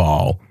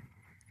basketball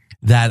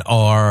that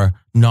are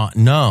not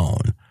known.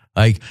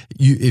 Like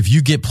if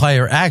you get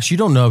player X, you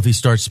don't know if he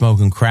starts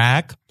smoking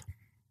crack,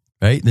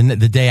 right?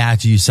 The day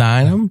after you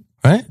sign him,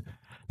 right?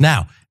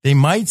 Now, they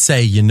might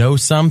say, you know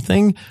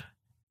something?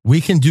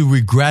 We can do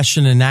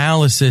regression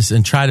analysis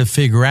and try to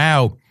figure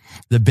out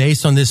that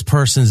based on this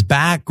person's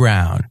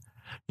background,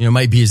 it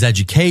might be his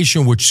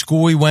education, which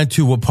school he went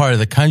to, what part of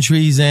the country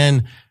he's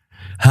in,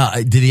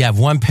 did he have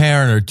one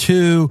parent or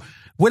two,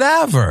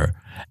 whatever.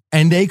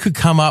 And they could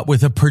come up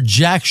with a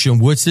projection.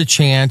 What's the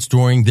chance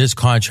during this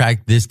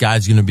contract this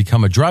guy's going to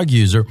become a drug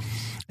user?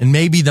 And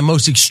maybe the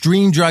most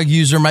extreme drug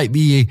user might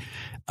be,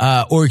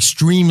 or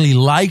extremely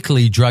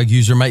likely drug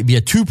user might be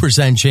a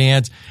 2%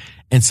 chance,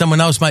 and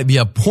someone else might be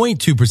a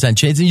 0.2%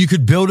 chance, and you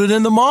could build it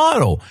in the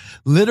model.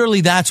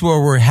 Literally, that's where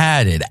we're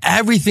headed.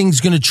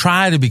 Everything's going to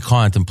try to be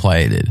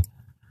contemplated.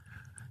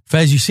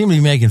 Fez, you seem to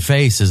be making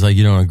faces like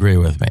you don't agree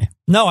with me.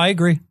 No, I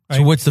agree.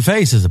 So what's the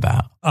faces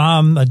about?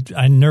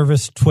 A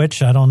nervous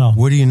twitch. I don't know.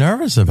 What are you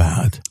nervous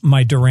about?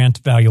 My Durant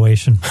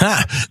valuation.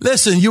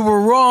 Listen, you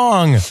were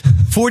wrong.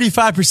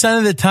 45%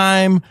 of the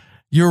time,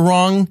 you're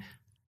wrong.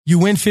 You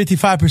win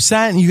 55%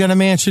 and you got a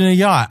mansion and a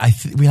yacht.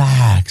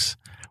 Relax.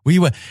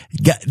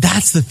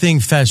 That's the thing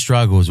Fez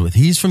struggles with.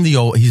 He's from the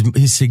old,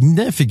 he's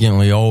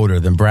significantly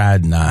older than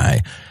Brad and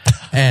I.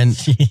 And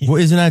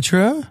isn't that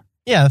true?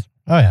 Yeah.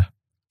 Oh, yeah.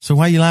 So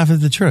why you laugh at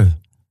the truth?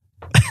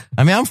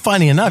 I mean, I'm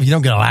funny enough. You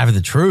don't get to laugh at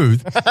the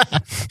truth.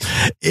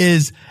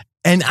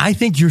 And I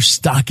think you're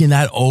stuck in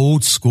that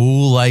old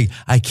school, like,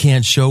 I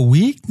can't show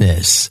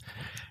weakness.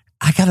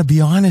 I got to be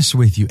honest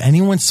with you.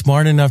 Anyone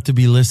smart enough to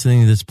be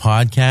listening to this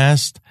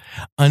podcast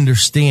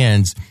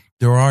understands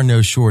there are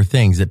no sure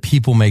things, that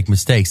people make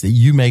mistakes, that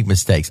you make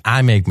mistakes.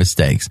 I make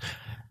mistakes.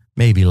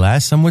 Maybe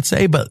less, some would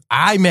say, but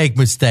I make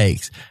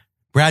mistakes.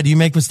 Brad, do you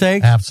make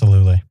mistakes?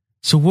 Absolutely.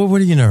 So what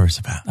are you nervous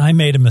about? I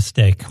made a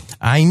mistake.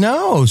 I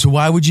know. So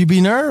why would you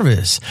be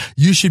nervous?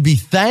 You should be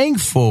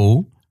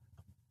thankful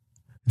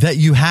that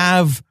you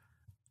have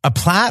a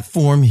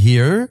platform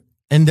here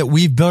and that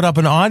we've built up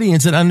an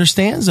audience that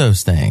understands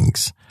those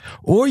things.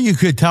 Or you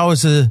could tell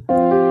us, is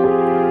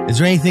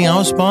there anything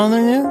else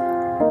bothering you?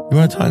 You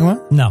want to talk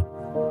about?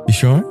 No. You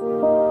sure?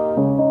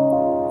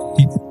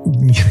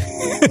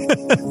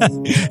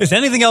 Is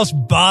anything else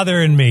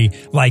bothering me?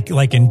 Like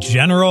in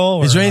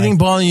general? Is there anything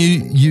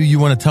bothering you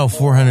want to tell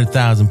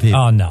 400,000 people?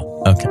 Oh,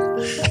 no. Okay.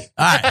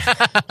 All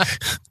right.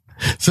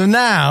 So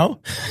now,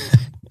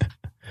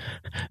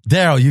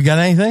 Daryl, you got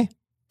anything?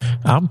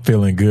 I'm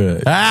feeling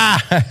good.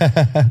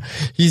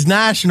 He's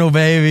national,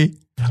 baby.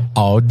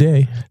 All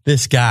day.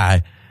 This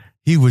guy.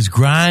 he was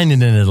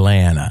grinding in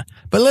Atlanta.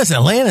 But listen,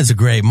 Atlanta's a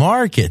great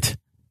market.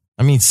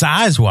 I mean,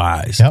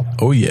 size-wise. Yep.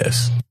 Oh,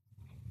 yes.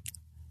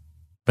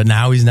 But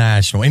now he's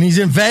national. And he's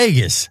in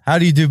Vegas. How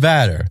do you do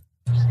better?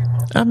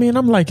 I mean,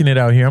 I'm liking it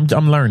out here. I'm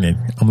learning.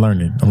 I'm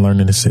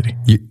learning the city.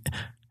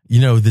 You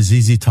know the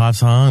ZZ Top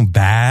song,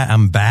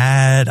 I'm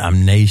bad,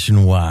 I'm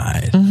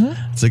nationwide.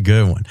 It's a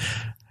good one.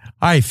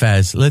 All right,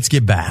 Fez, let's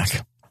get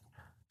back.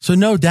 So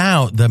no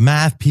doubt the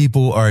math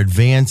people are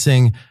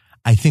advancing.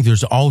 I think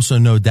there's also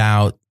no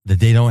doubt that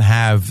they don't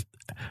have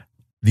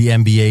the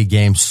NBA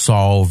game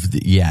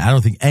solved yet. I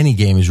don't think any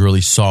game is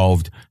really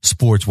solved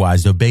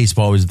sports-wise, though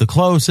baseball is the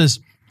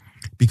closest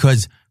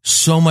because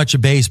so much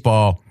of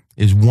baseball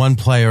is one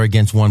player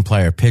against one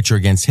player, pitcher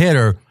against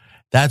hitter.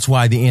 That's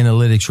why the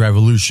analytics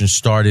revolution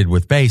started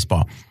with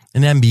baseball.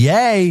 In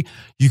NBA,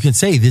 you can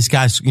say this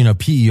guy's,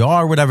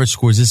 PER, whatever,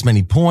 scores this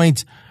many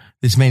points,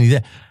 this many,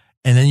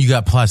 and then you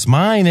got plus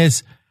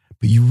minus,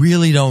 but you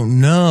really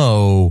don't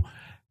know,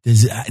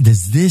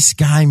 does this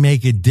guy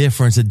make a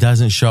difference that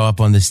doesn't show up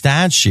on the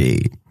stat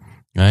sheet,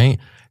 right?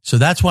 So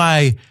that's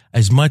why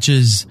as much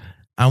as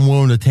I'm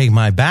willing to take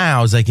my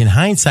bows, like in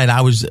hindsight,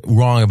 I was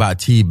wrong about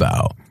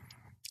Tebow.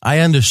 I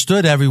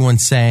understood everyone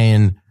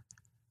saying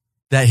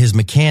that his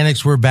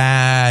mechanics were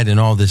bad and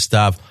all this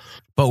stuff.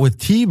 But with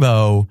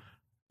Tebow,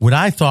 what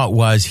I thought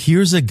was,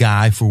 here's a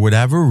guy for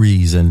whatever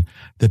reason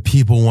that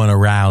people want to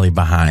rally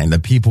behind,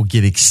 that people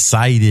get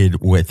excited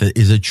with,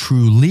 is a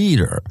true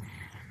leader.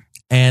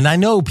 And I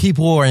know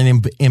people are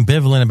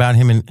ambivalent about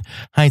him in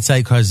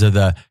hindsight because of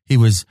he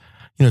was,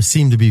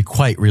 seemed to be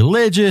quite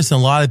religious. And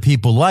a lot of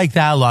people like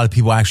that. A lot of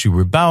people actually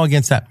rebel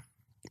against that.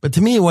 But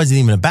to me, it wasn't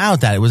even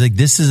about that. It was like,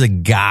 this is a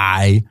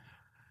guy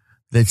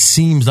that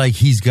seems like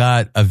he's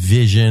got a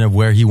vision of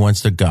where he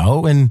wants to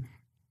go. And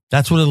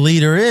that's what a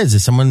leader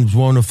is someone who's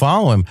willing to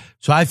follow him.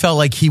 So I felt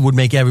like he would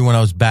make everyone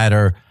else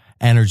better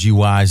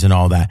energy-wise and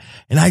all that.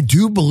 And I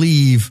do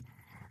believe,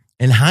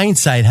 in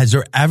hindsight, has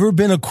there ever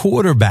been a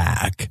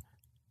quarterback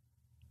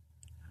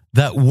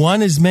that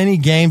won as many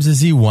games as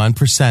he won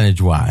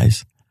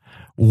percentage-wise,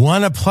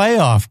 won a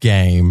playoff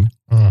game,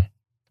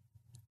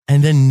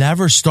 and then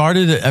never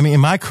started? I mean,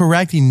 am I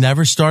correct? He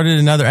never started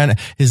another. And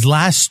his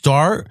last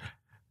start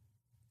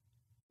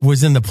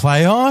was in the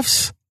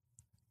playoffs,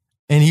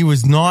 and he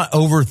was not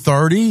over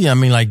 30. I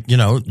mean,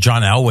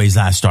 John Elway's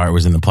last start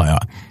was in the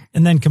playoff.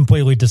 And then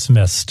completely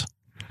dismissed.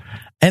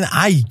 And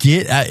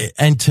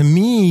and to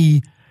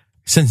me,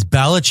 since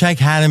Belichick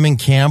had him in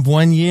camp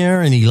one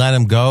year and he let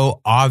him go,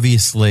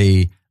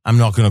 obviously, I'm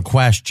not going to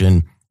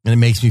question, and it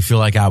makes me feel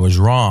like I was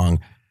wrong.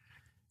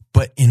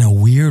 But in a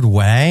weird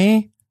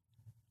way,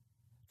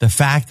 the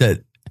fact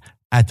that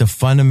at the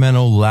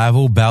fundamental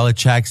level,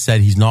 Belichick said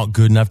he's not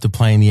good enough to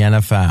play in the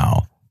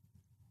NFL,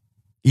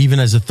 even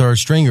as a third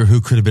stringer who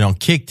could have been on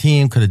kick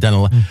team, could have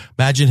done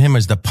imagine him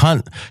as the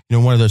punt,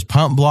 one of those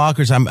punt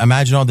blockers.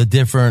 Imagine all the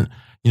different,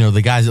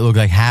 the guys that look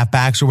like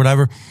halfbacks or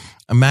whatever.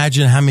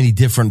 Imagine how many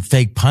different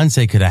fake punts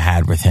they could have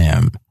had with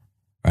him,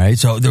 right?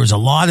 So there was a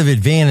lot of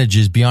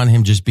advantages beyond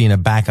him just being a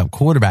backup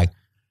quarterback.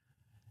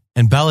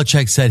 And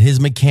Belichick said his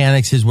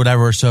mechanics, his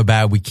whatever are so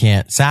bad we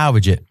can't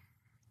salvage it.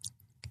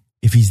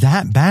 If he's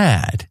that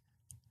bad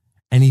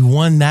and he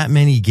won that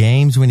many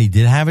games when he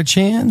did have a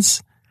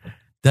chance,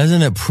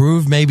 doesn't it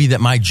prove maybe that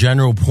my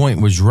general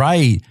point was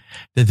right,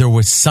 that there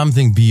was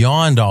something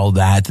beyond all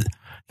that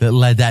that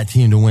led that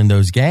team to win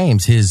those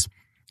games? His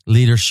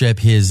leadership,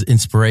 his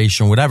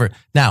inspiration, whatever.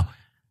 Now,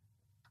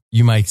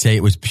 you might say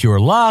it was pure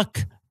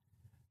luck,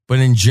 but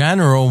in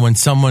general, when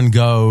someone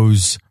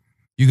goes,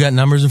 you got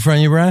numbers in front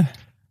of you, Brad?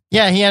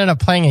 Yeah, he ended up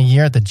playing a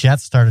year at the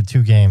Jets, started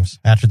 2 games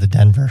after the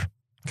Denver,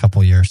 a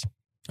couple years.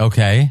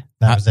 Okay.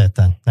 That was it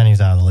then. Then he's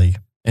out of the league.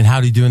 And how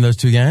did he do in those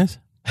 2 games?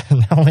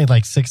 Only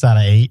like 6 out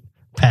of 8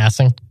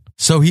 passing.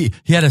 So he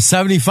had a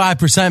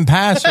 75%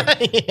 passer.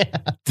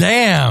 Yeah.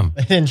 Damn.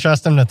 They didn't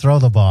trust him to throw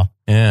the ball.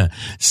 Yeah.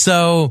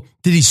 So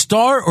did he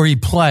start or he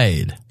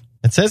played?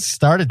 It says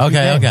started 2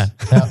 games. Okay.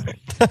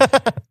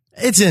 Yep.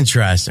 It's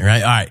interesting,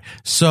 right? All right.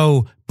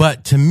 So,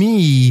 but to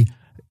me,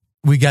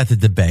 we got the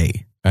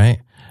debate,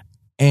 right?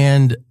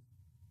 And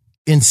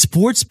in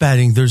sports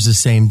betting, there's the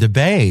same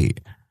debate.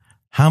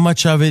 How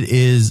much of it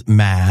is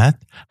math?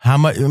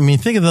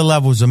 Think of the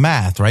levels of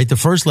math, right? The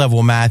first level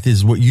of math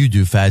is what you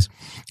do, Fez.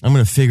 I'm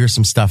going to figure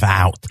some stuff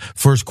out.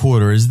 First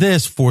quarter is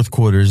this, fourth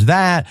quarter is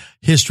that.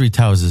 History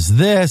tells us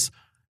this.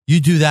 You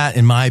do that,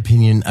 in my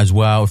opinion, as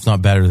well, if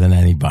not better than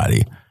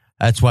anybody.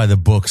 That's why the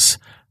books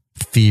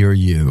fear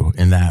you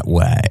in that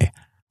way.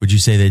 Would you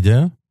say they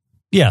do?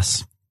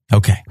 Yes.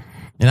 Okay.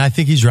 And I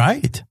think he's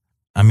right.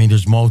 I mean,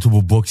 there's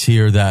multiple books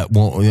here that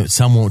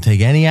some won't take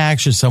any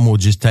action. Some will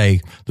just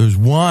there's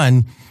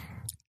one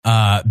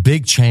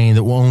big chain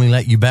that will only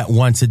let you bet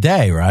once a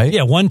day, right?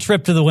 Yeah, 1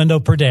 trip to the window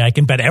per day. I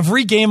can bet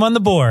every game on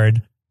the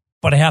board,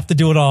 but I have to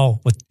do it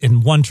all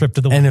in 1 trip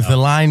to the window. And if the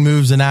line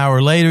moves an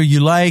hour later,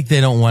 they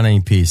don't want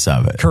any piece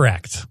of it.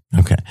 Correct.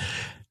 Okay.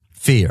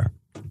 Fear.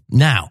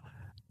 Now,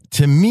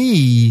 to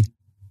me,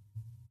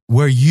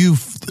 where you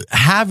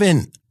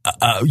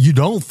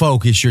don't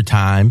focus your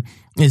time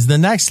is the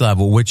next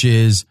level, which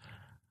is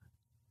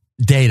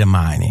data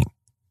mining.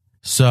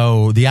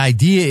 So the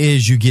idea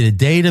is you get a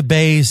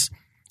database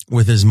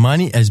with as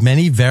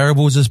many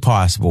variables as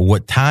possible.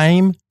 What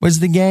time was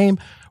the game?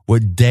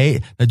 What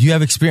day? Now, do you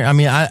have experience? I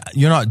mean,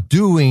 you're not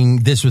doing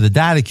this with a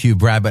data cube,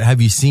 Brad, but have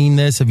you seen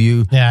this?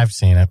 Yeah, I've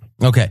seen it.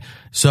 Okay.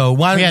 So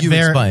why don't you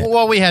explain?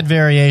 Well, we had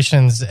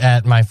variations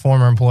at my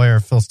former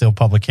employer, Phil Steele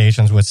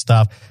Publications, with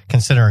stuff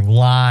considering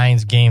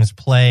lines, games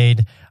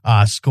played,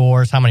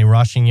 scores, how many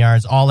rushing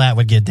yards, all that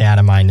would get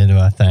data mined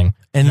into a thing.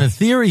 And the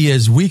theory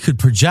is we could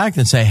project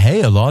and say,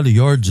 hey, a lot of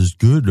yards is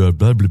good, blah,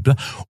 blah, blah.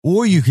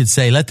 Or you could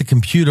say, let the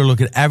computer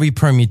look at every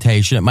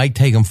permutation. It might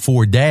take them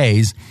 4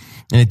 days.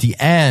 And at the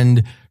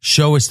end,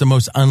 show us the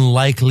most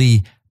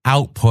unlikely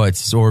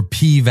outputs, or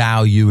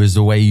p-value is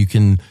the way you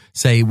can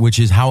say, which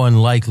is how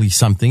unlikely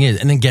something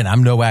is. And again,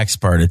 I'm no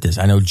expert at this.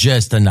 I know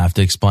just enough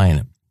to explain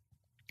it.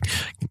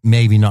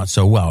 Maybe not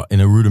so well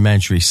in a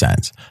rudimentary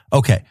sense.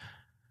 Okay.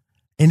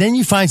 And then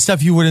you find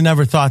stuff you would have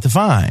never thought to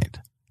find.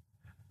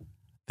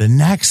 The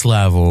next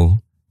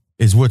level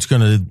is what's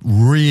going to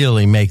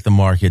really make the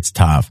markets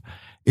tough,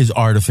 is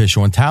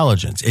artificial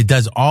intelligence. It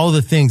does all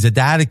the things a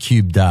data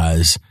cube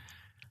does.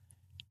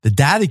 The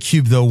data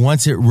cube, though,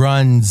 once it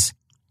runs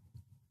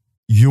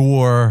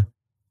your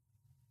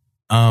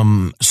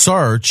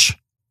search,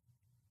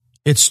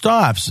 it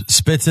stops,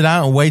 spits it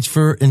out, and waits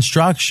for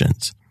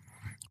instructions.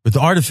 With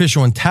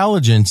artificial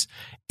intelligence,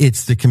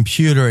 it's the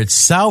computer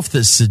itself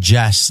that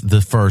suggests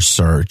the first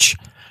search.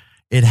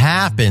 It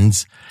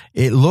happens.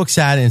 It looks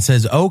at it and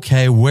says,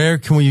 okay, where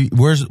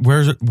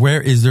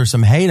is there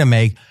some hay to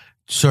make?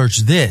 Search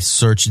this,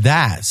 search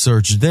that,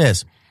 search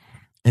this.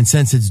 And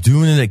since it's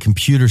doing it at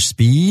computer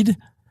speed,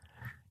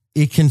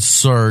 it can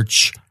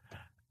search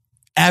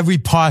every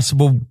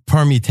possible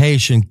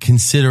permutation,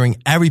 considering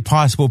every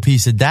possible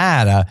piece of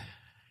data,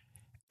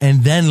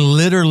 and then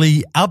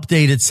literally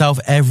update itself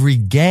every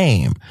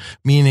game.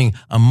 Meaning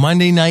a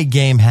Monday night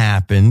game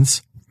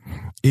happens,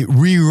 it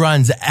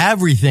reruns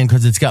everything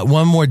because it's got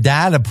one more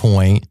data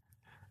point,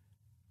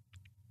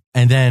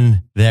 and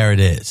then there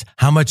it is.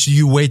 How much do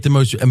you weight the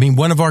most? I mean,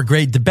 one of our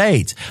great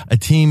debates, a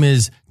team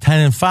is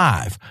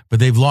 10-5, but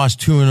they've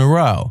lost 2 in a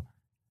row.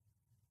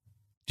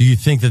 Do you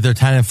think that they're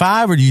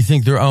 10-5, or do you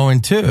think they're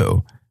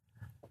 0-2?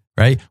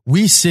 Right?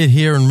 We sit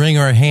here and wring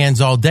our hands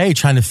all day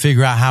trying to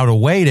figure out how to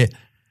weight it.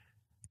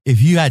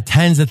 If you had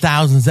tens of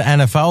thousands of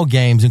NFL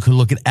games and could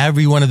look at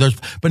every one of those,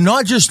 but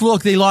not just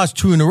look, they lost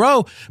 2 in a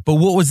row, but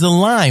what was the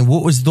line?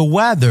 What was the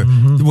weather?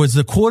 Mm-hmm. Was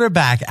the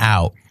quarterback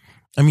out?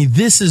 I mean,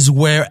 this is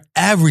where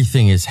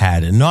everything is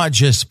headed, not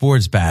just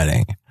sports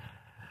betting.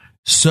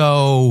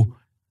 So,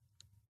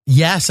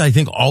 yes, I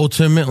think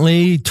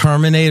ultimately,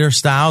 Terminator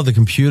style, the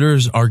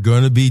computers are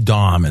going to be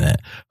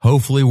dominant.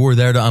 Hopefully, we're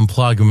there to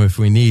unplug them if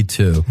we need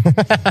to.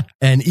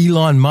 And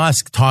Elon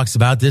Musk talks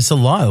about this a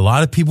lot. A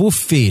lot of people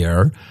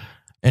fear,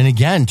 and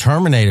again,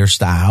 Terminator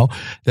style,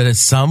 that at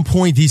some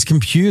point these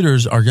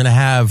computers are going to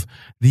have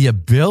the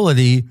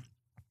ability,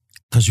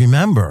 because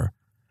remember,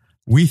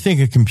 we think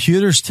of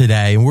computers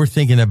today and we're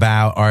thinking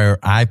about our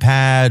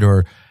iPad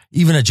or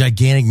even a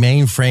gigantic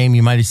mainframe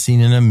you might have seen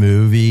in a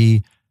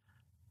movie.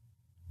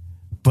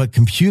 But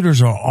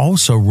computers are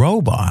also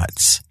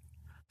robots.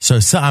 So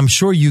I'm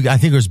sure I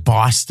think it was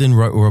Boston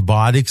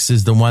Robotics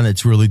is the one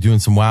that's really doing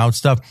some wild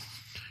stuff.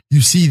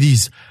 You see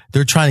these,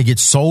 they're trying to get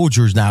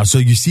soldiers now. So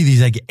you see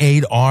these like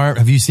 8-arm,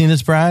 have you seen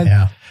this, Brad?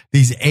 Yeah.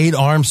 These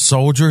 8-armed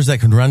soldiers that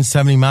can run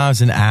 70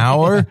 miles an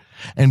hour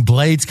and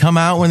blades come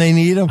out when they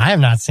need them. I have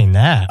not seen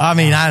that. I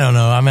mean, I don't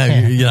know. I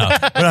mean, you know,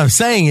 what I'm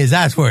saying is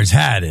that's where it's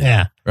headed.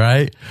 Yeah.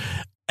 Right.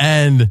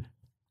 And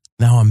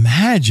now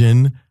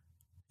imagine,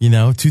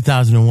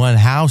 2001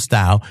 house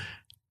style,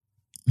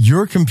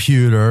 your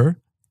computer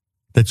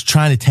that's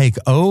trying to take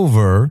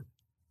over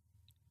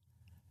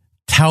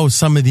tells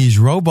some of these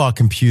robot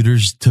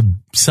computers to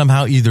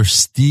somehow either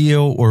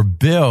steal or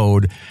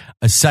build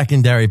a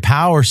secondary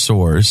power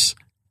source.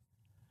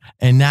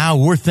 And now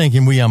we're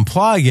thinking we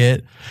unplug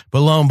it, but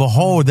lo and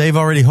behold, they've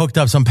already hooked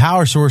up some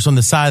power source on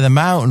the side of the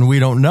mountain we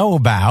don't know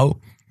about.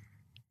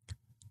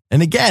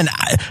 And again,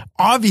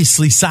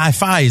 obviously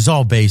sci-fi is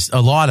all based,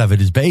 a lot of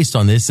it is based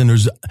on this, and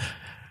there's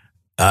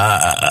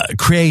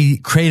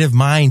creative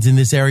minds in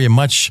this area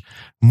much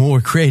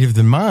more creative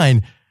than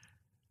mine.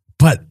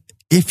 But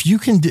if you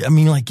can do,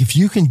 if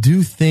you can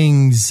do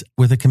things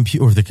with a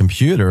computer, or the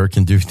computer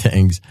can do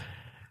things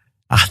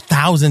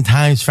 1,000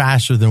 times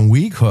faster than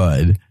we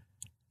could,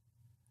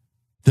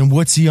 then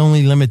what's the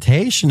only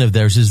limitation of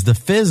theirs is the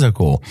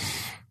physical.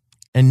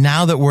 And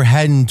now that we're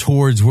heading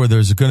towards where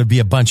there's going to be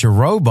a bunch of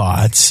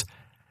robots,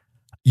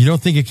 you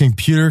don't think a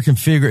computer can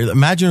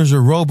imagine there's a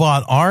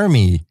robot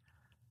army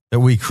that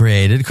we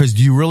created, because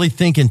do you really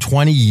think in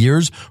 20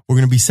 years we're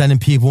going to be sending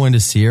people into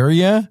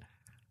Syria?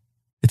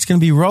 It's going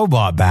to be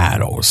robot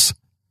battles,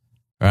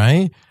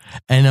 right?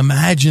 And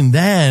imagine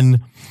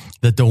then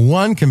that the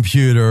one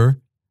computer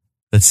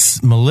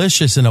that's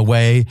malicious in a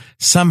way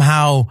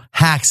somehow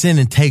hacks in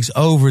and takes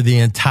over the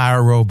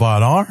entire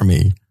robot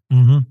army.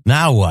 Mm-hmm.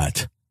 Now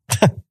what?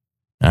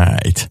 All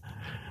right.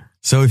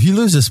 So if you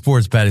lose a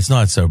sports bet, it's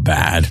not so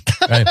bad.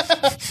 Right?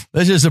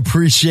 Let's just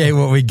appreciate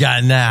what we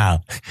got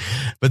now.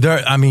 But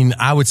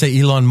I would say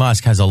Elon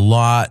Musk has a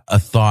lot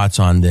of thoughts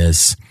on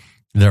this.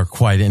 They're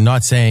and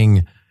not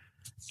saying,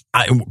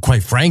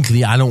 quite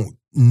frankly, I don't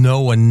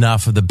know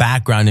enough of the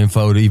background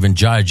info to even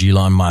judge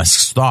Elon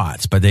Musk's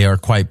thoughts, but they are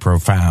quite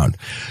profound.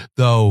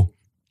 Though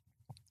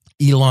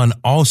Elon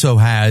also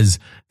has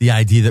the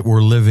idea that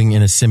we're living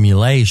in a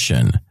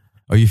simulation.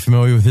 Are you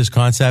familiar with this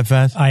concept,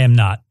 Fez? I am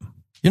not.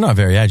 You're not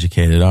very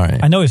educated, are you?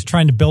 I know he's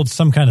trying to build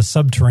some kind of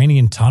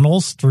subterranean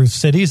tunnels through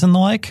cities and the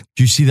like.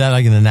 Do you see that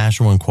like in the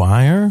National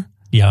Enquirer?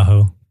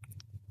 Yahoo.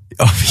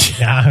 Oh,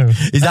 Yahoo.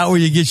 Is that where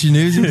you get your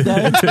news these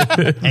days?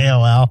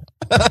 AOL.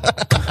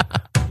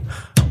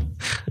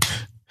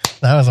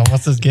 That was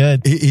almost as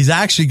good. He's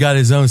actually got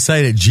his own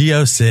site at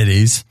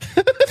GeoCities.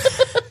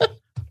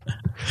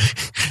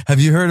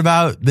 Have you heard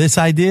about this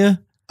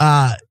idea?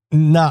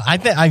 No, I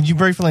think you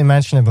briefly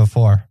mentioned it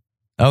before.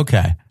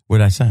 Okay. What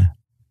did I say?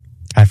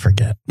 I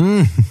forget.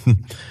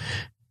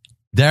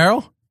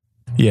 Daryl?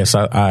 Yes,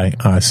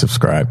 I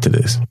subscribe to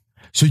this.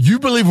 So you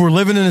believe we're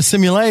living in a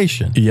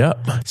simulation?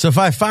 Yep. So if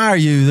I fire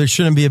you, there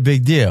shouldn't be a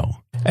big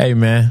deal. Hey,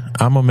 man,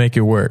 I'm going to make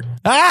it work.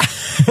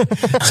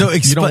 So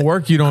you don't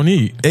work, you don't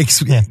eat.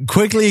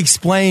 Quickly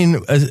explain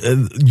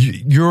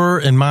your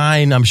and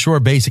mine, I'm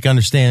sure, basic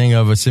understanding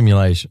of a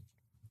simulation.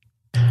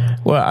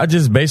 Well, I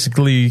just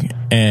basically,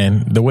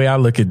 and the way I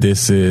look at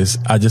this is,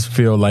 I just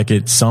feel like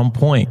at some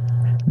point,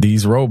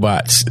 these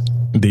robots,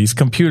 these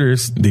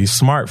computers, these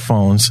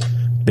smartphones,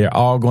 they're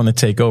all going to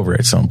take over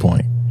at some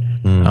point.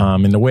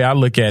 And the way I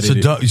look at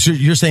it, so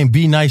you're saying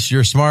be nice to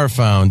your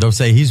smartphone. Don't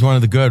say he's one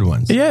of the good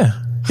ones. Yeah.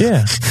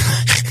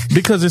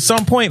 Because at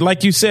some point,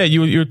 like you said,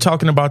 you're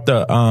talking about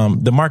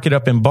the market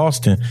up in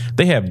Boston.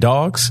 They have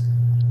dogs,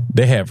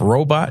 they have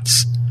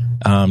robots,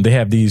 they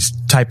have these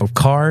type of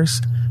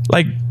cars.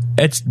 Like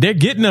they're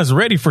getting us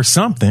ready for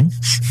something.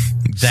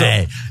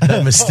 That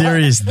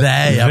mysterious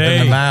they up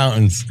in the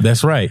mountains.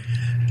 That's right.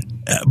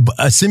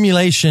 A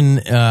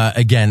simulation,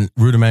 again,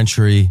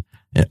 rudimentary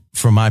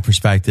from my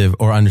perspective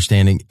or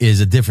understanding,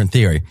 is a different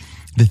theory.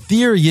 The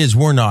theory is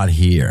we're not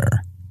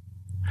here.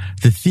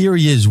 The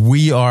theory is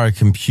we are a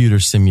computer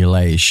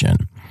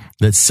simulation,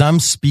 that some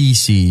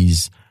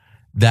species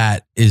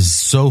that is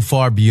so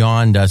far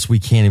beyond us, we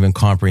can't even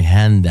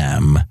comprehend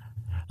them.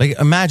 Like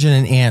imagine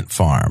an ant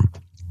farm.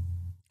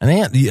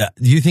 Do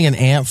you think an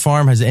ant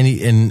farm has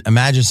any, and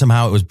imagine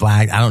somehow it was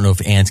black. I don't know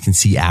if ants can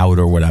see out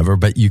or whatever,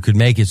 but you could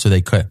make it so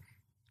they could.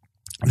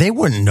 They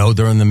wouldn't know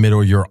they're in the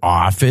middle of your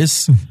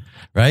office,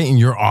 right? And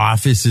your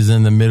office is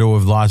in the middle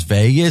of Las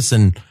Vegas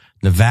and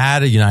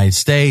Nevada, United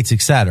States,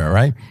 et cetera,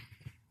 right?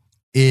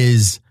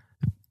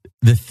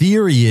 The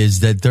theory is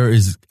that there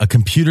is a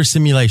computer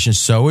simulation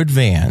so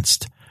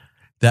advanced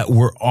that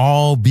we're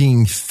all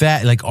being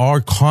fed, like our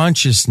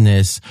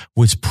consciousness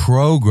was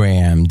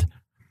programmed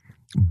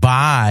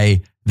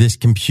by this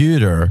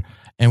computer,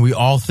 and we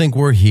all think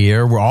we're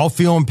here. We're all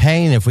feeling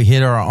pain if we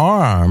hit our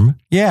arm.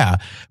 Yeah,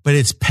 but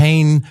it's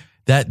pain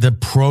that the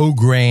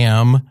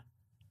program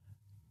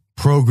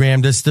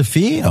programmed us to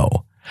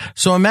feel.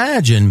 So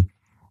imagine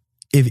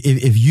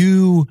if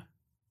you,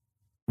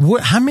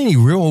 how many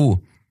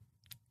real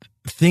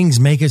things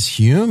make us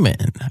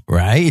human,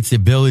 right? It's the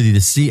ability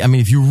to see. I mean,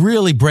 if you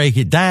really break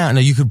it down,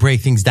 now you could break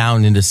things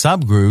down into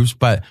subgroups,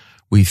 but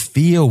we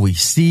feel, we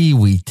see,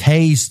 we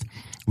taste.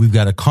 We've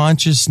got a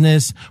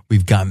consciousness.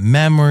 We've got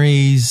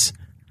memories,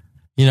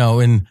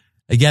 and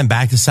again,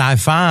 back to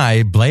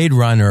sci-fi, Blade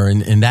Runner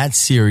and that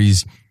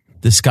series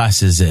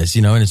discusses this,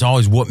 and it's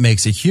always what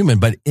makes a human.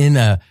 But in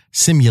a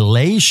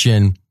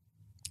simulation,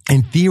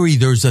 in theory,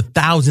 there's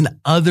 1,000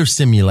 other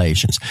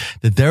simulations.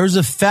 That there's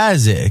a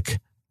Fezzik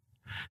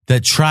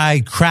that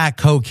tried crack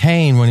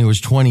cocaine when he was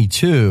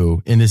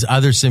 22 in this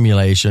other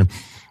simulation,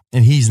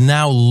 and he's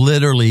now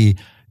literally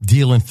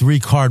dealing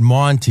 3-card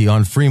Monty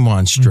on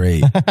Fremont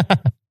Street.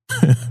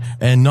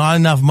 And not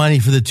enough money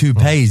for the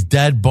toupees.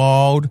 Dead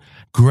bald,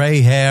 gray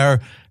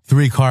hair,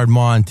 3-card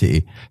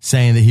Monty,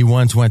 saying that he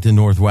once went to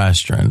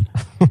Northwestern.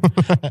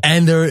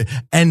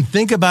 and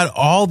think about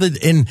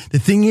and the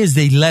thing is,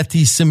 they let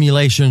these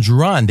simulations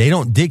run. They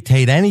don't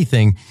dictate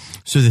anything.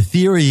 So the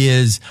theory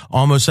is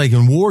almost like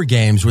in war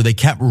games where they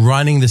kept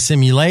running the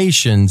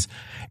simulations.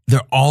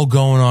 They're all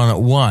going on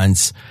at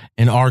once,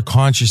 and our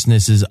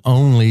consciousness is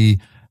only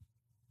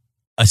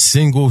a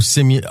single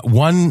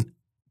one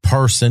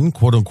person,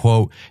 quote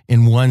unquote,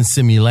 in one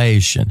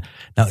simulation.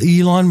 Now,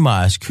 Elon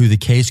Musk, who the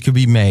case could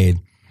be made,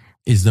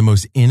 is the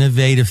most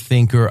innovative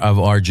thinker of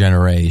our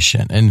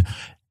generation. And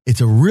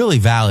it's a really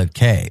valid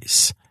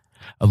case.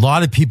 A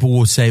lot of people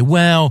will say,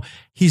 well,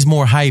 he's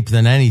more hype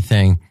than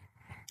anything.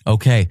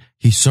 Okay,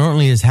 he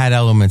certainly has had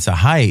elements of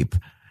hype,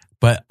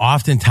 but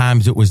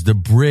oftentimes it was the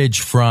bridge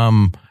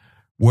from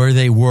where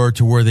they were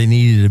to where they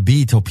needed to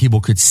be till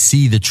people could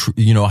see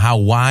how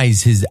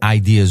wise his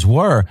ideas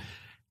were.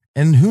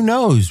 And who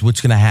knows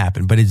what's going to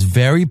happen, but it's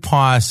very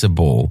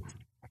possible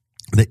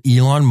that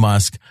Elon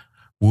Musk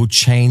will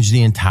change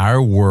the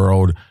entire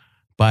world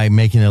by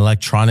making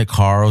electronic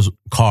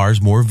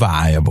cars more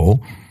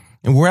viable,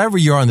 and wherever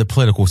you're on the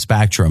political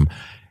spectrum,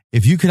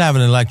 if you could have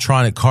an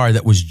electronic car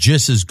that was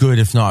just as good,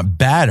 if not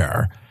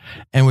better,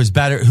 and was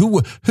better,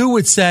 who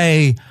would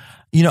say,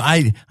 you know,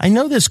 I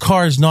know this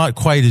car is not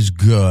quite as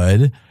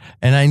good,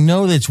 and I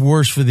know that it's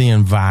worse for the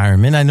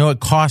environment. I know it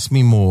costs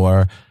me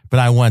more, but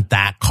I want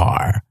that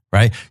car,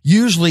 right?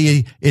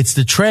 Usually it's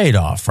the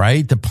trade-off,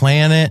 right? The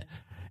planet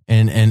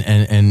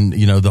and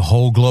you know, the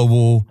whole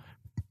global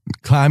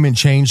climate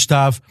change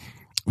stuff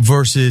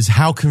versus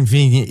how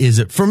convenient is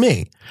it for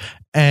me?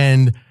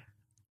 And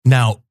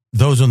now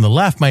those on the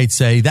left might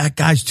say that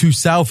guy's too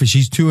selfish.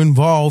 He's too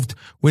involved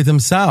with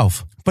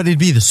himself. But it'd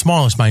be the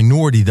smallest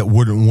minority that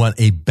wouldn't want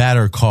a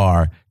better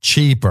car,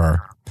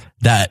 cheaper,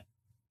 that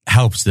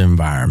helps the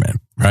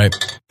environment, right?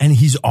 And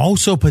he's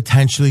also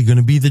potentially going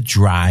to be the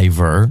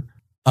driver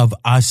of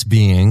us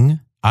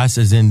being, us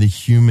as in the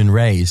human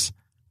race,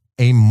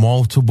 a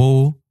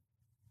multiple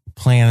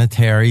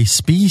planetary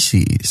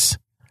species.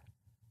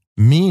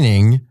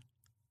 Meaning,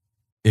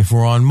 if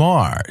we're on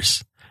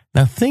Mars.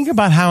 Now think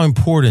about how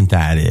important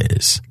that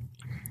is.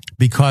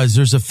 Because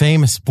there's a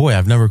famous, boy,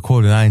 I've never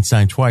quoted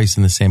Einstein twice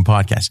in the same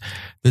podcast.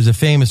 There's a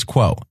famous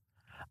quote.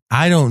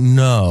 I don't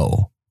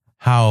know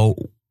how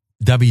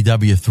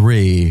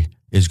WW3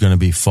 is going to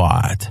be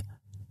fought.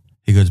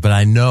 He goes, but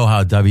I know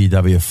how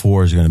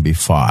WW4 is going to be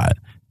fought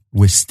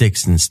with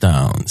sticks and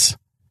stones.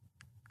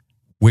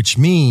 Which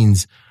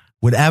means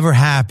whatever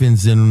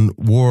happens in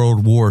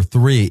World War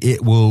III,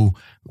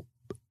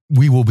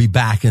 we will be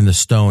back in the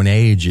Stone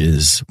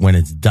Ages when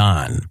it's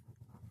done.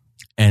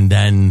 And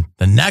then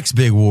the next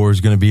big war is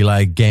going to be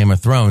like Game of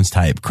Thrones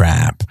type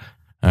crap.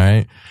 All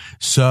right.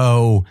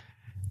 So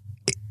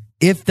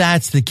if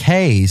that's the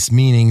case,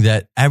 meaning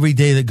that every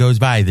day that goes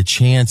by, the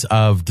chance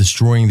of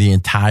destroying the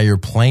entire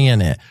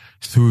planet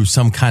through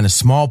some kind of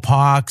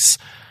smallpox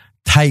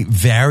type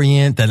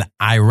variant that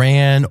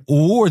Iran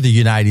or the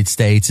United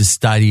States is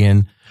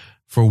studying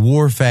for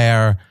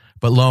warfare,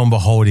 but lo and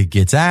behold, it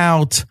gets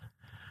out.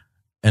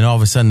 And all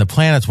of a sudden the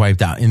planet's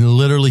wiped out and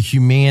literally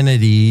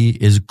humanity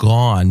is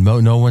gone.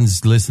 No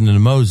one's listening to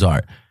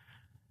Mozart.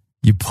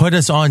 You put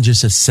us on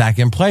just a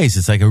second place.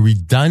 It's like a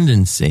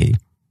redundancy.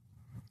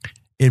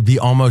 It'd be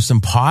almost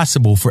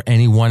impossible for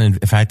anyone. In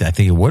fact, I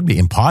think it would be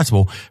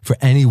impossible for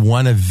any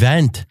one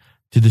event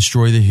to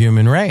destroy the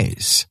human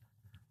race.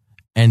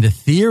 And the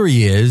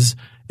theory is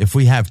if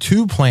we have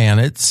two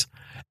planets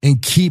and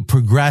keep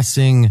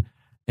progressing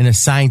in a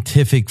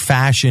scientific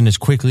fashion as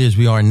quickly as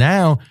we are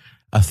now,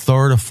 a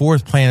third or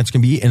fourth planet's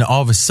going to be, and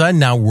all of a sudden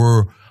now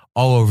we're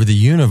all over the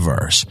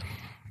universe.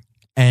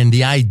 And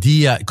the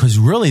idea, because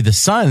really the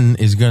sun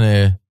is going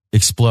to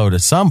explode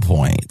at some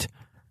point.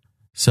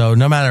 So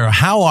no matter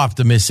how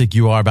optimistic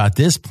you are about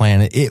this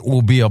planet, it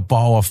will be a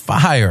ball of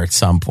fire at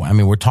some point. I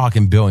mean, we're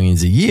talking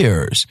billions of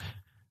years,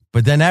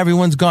 but then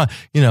everyone's gone,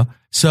 you know.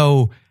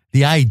 So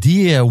the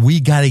idea, we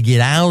got to get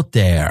out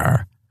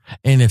there.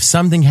 And if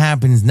something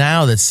happens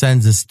now that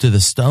sends us to the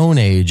Stone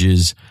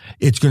Ages,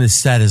 it's going to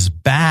set us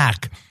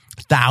back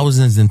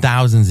thousands and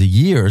thousands of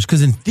years.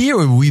 Because in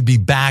theory, we'd be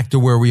back to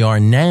where we are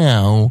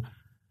now.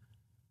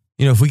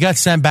 You know, if we got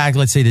sent back,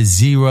 let's say to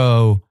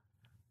 0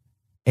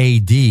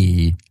 AD,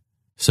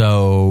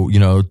 so, you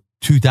know,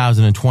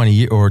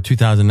 2020 or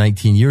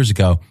 2019 years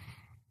ago,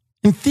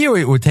 in theory,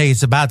 it would take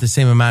us about the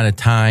same amount of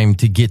time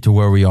to get to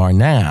where we are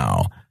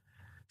now.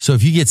 So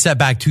if you get set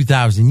back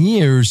 2,000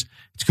 years,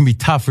 it's going to be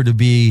tougher to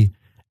be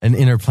an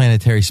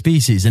interplanetary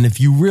species. And if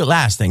you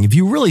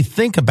really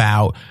think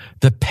about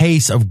the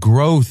pace of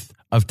growth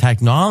of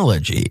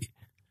technology,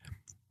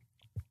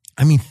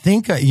 I mean,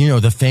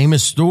 the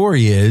famous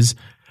story is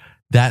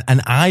that an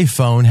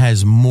iPhone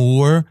has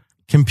more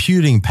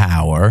computing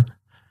power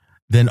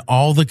than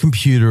all the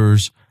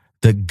computers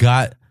that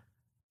got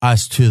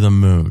us to the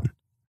moon.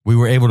 We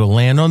were able to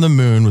land on the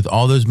moon with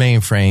all those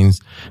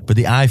mainframes, but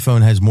the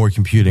iPhone has more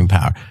computing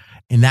power.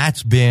 And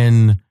that's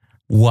been,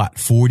 what,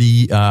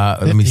 50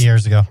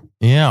 years ago?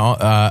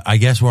 Yeah, I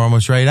guess we're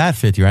almost right at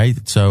 50,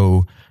 right?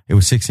 So it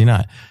was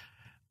 69.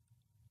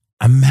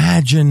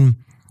 Imagine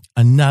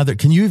another,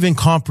 can you even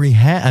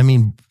comprehend? I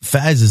mean,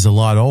 Fez is a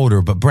lot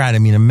older, but Brad, I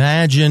mean,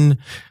 imagine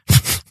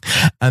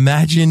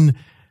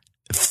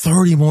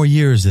 30 more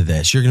years of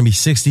this. You're going to be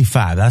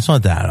 65. That's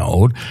not that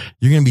old.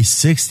 You're going to be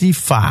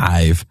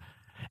 65.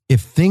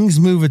 If things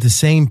move at the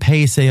same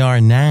pace they are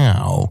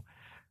now,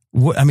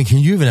 can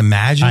you even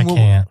imagine? I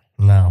can't.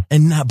 No.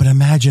 But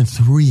imagine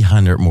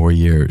 300 more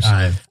years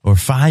or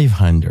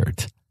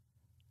 500.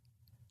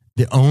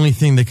 The only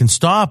thing that can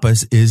stop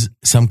us is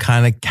some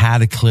kind of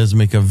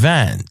cataclysmic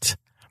event.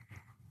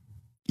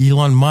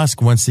 Elon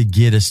Musk wants to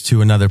get us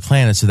to another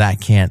planet, so that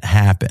can't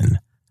happen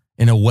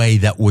in a way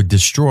that would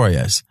destroy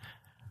us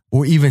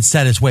or even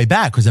set us way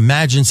back. Because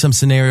imagine some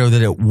scenario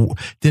that it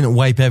didn't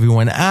wipe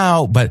everyone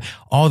out, but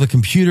all the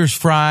computers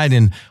fried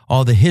and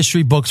all the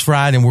history books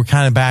fried, and we're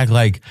kind of back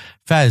like,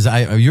 Fez,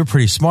 you're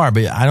pretty smart,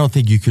 but I don't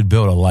think you could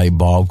build a light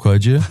bulb,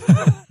 could you?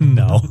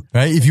 No.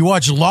 Right? If you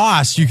watch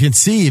Lost, you can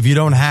see if you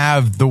don't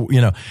have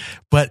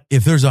but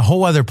if there's a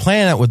whole other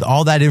planet with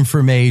all that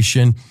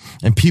information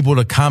and people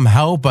to come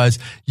help us,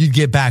 you'd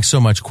get back so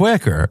much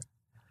quicker.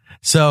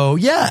 So,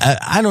 yeah,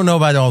 I don't know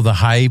about all the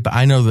hype.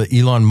 I know that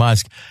Elon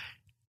Musk,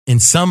 in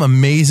some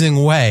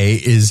amazing way,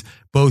 is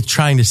both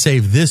trying to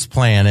save this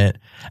planet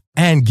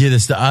and get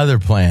us to other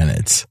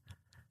planets.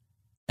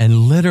 And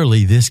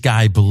literally, this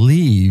guy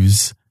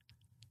believes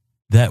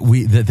that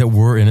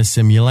we're in a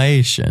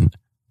simulation.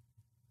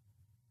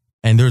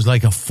 And there's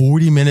like a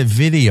 40-minute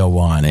video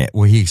on it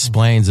where he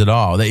explains it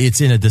all.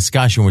 It's in a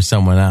discussion with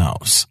someone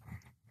else.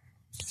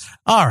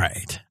 All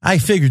right. I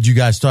figured you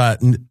guys thought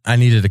I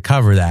needed to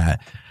cover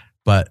that.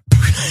 But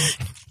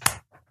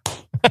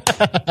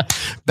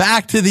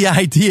back to the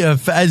idea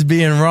of Fez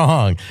being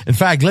wrong. In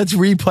fact, let's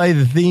replay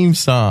the theme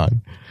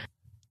song.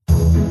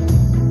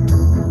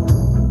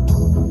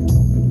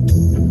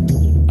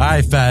 All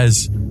right,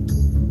 Fez.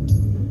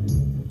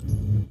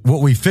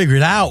 What we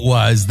figured out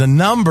was the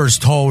numbers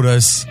told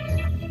us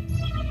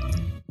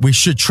we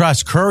should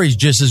trust Curry's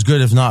just as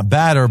good, if not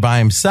better, by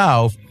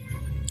himself.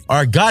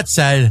 Our gut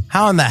said,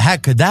 how in the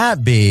heck could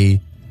that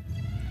be?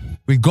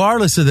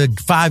 Regardless of the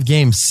 5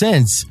 games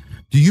since,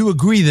 do you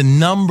agree the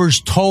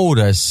numbers told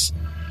us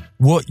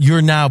what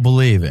you're now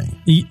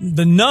believing?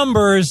 The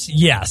numbers,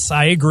 yes,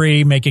 I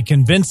agree. Make a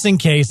convincing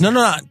case.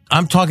 No.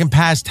 I'm talking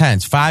past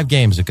tense, 5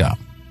 games ago.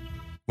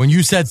 When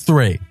you said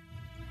 3.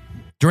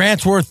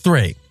 Durant's worth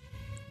 3.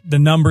 The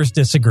numbers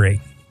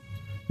disagree.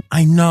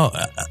 I know.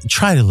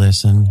 Try to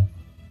listen.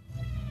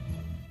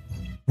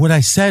 What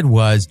I said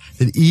was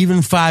that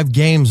even 5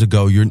 games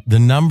ago, the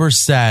numbers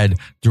said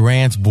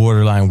Durant's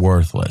borderline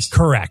worthless.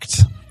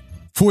 Correct.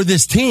 For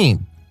this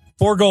team.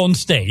 For Golden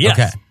State, yes.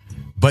 Okay.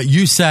 But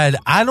you said,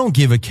 I don't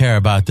give a care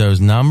about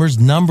those numbers.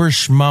 Numbers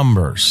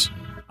schmumbers.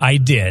 I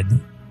did.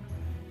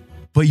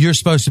 But you're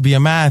supposed to be a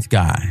math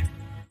guy.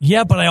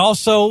 Yeah, but I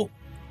also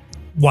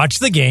watch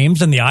the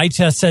games, and the eye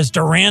test says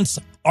Durant's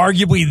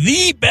arguably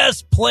the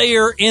best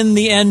player in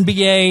the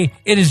NBA.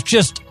 It is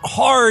just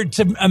hard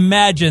to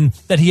imagine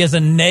that he has a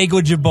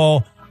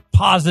negligible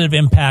positive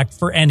impact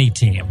for any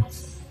team.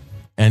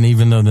 And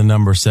even though the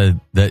number said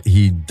that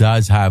he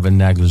does have a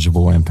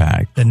negligible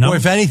impact, or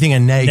if anything, a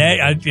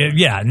negative.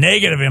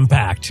 Negative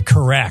impact.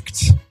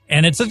 Correct.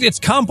 And it's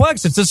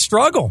complex. It's a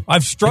struggle.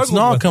 I've struggled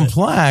with it. It's not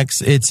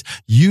complex. It's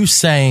you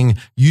saying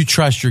you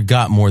trust your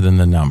gut more than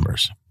the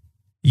numbers.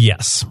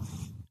 Yes.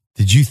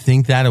 Did you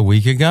think that a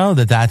week ago,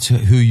 that that's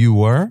who you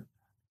were?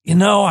 You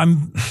know,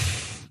 I'm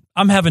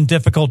having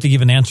difficulty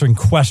even answering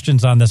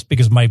questions on this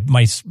because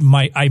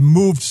I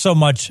moved so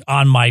much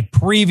on my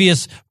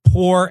previous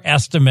poor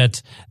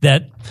estimate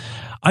that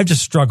I've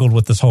just struggled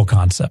with this whole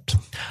concept.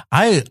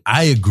 I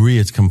agree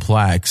it's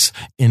complex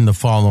in the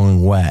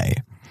following way.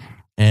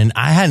 And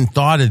I hadn't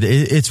thought of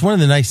it. It's one of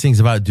the nice things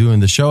about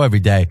doing the show every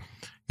day.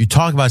 You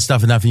talk about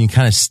stuff enough and you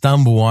kind of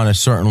stumble on a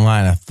certain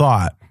line of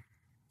thought.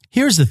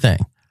 Here's the thing.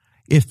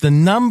 If the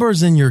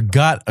numbers in your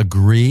gut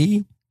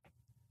agree,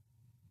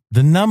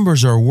 the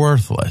numbers are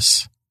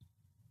worthless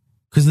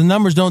because the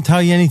numbers don't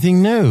tell you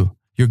anything new.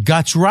 Your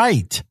gut's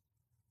right.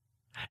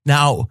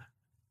 Now,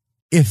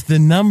 if the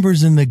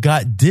numbers in the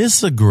gut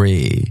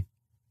disagree,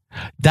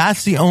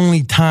 that's the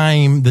only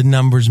time the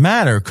numbers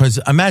matter. Because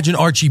imagine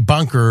Archie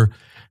Bunker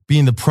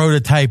being the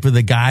prototype of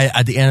the guy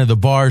at the end of the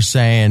bar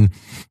saying,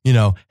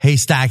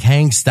 Haystack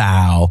Hank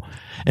style.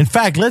 In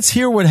fact, let's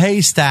hear what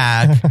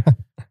Haystack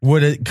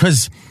would,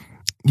 because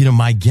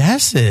my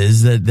guess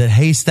is that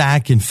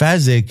Haystack and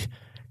Fezzik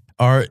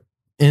are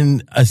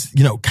in a,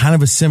 kind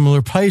of a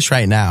similar place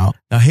right now.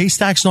 Now,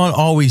 Haystack's not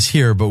always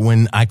here, but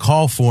when I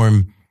call for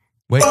him,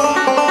 wait.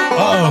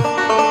 Uh-oh.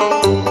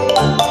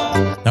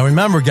 Now,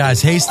 remember,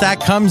 guys, Haystack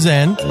comes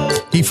in.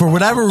 He, for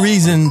whatever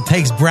reason,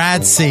 takes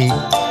Brad's seat,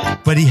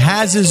 but he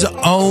has his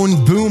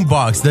own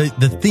boombox.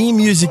 The theme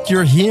music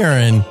you're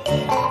hearing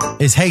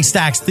is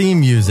Haystack's theme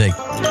music.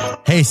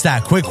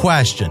 Haystack, quick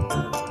question.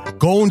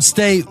 Golden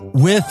State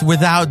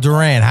without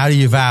Durant, how do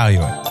you value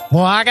it?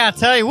 Well, I got to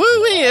tell you,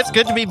 woo-wee, it's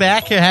good to be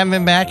back here. Haven't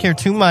been back here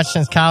too much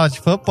since college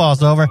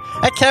football's over.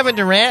 That Kevin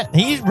Durant,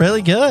 he's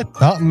really good.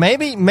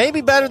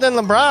 Maybe better than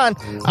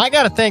LeBron. I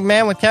got to think,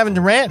 man, with Kevin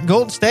Durant,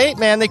 Golden State,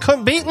 man, they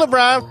couldn't beat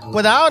LeBron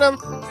without him.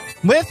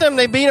 With him,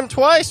 they beat him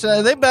twice.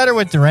 They better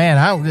with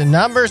Durant. The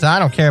numbers, I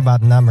don't care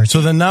about the numbers.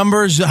 So the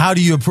numbers, how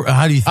do you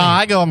think?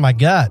 I go with my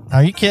gut.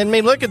 Are you kidding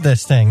me? Look at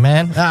this thing,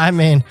 man. I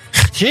mean,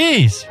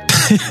 jeez.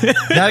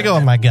 Gotta go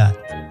with my gut.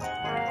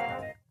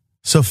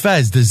 So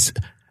Fez, does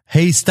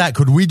Haystack,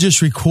 could we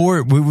just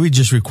record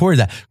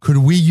that? Could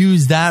we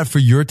use that for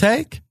your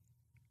take?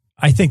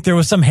 I think there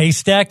was some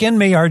Haystack in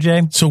me,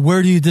 RJ. So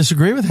where do you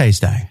disagree with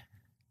Haystack?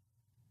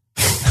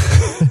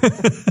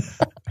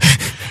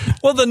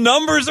 Well, the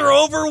numbers are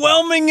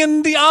overwhelming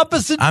in the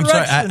opposite direction.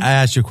 I'm sorry, I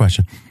asked you a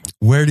question.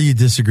 Where do you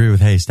disagree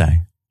with Haystack?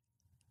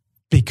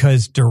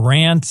 Because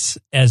Durant's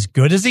as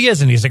good as he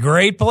is, and he's a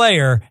great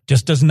player,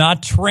 just does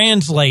not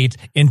translate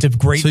into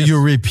greatness. So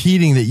you're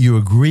repeating that you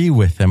agree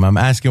with him. I'm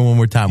asking one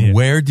more time.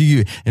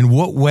 Yeah. In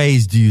what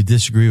ways do you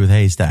disagree with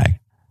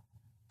Haystack?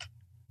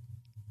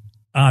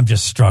 I'm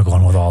just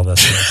struggling with all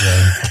this.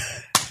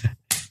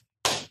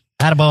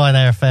 Attaboy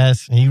there,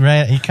 Fez.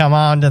 He come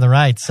on to the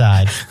right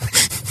side.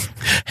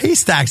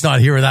 Haystack's not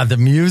here without the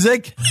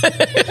music.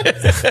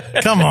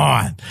 Come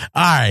on.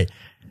 All right.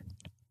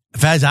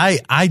 Fez,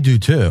 I do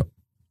too,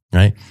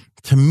 right?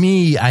 To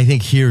me, I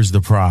think here's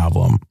the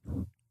problem.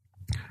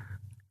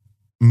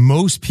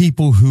 Most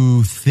people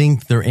who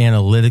think they're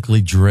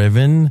analytically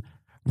driven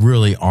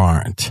really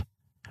aren't.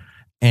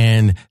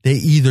 And they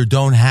either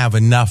don't have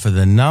enough of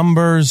the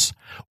numbers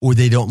or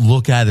they don't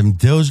look at them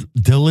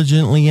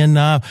diligently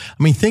enough.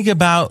 I mean, think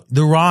about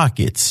the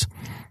Rockets.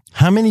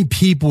 How many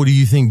people do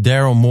you think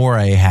Daryl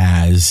Morey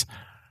has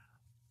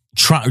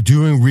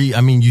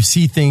you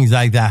see things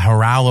like that,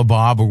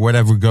 Haralabob or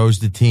whatever goes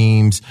to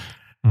teams.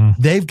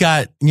 They've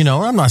got,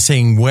 I'm not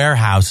saying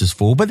warehouses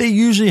full, but they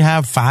usually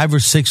have 5 or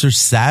 6 or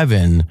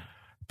 7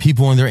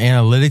 people in their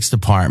analytics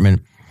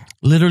department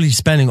literally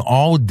spending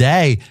all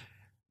day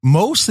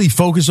mostly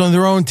focused on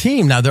their own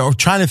team. Now, they're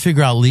trying to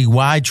figure out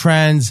league-wide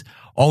trends.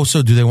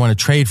 Also, do they want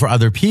to trade for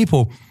other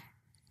people?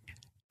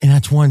 And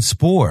that's one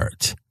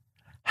sport.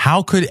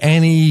 How could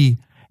any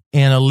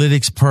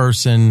analytics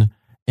person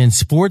in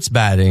sports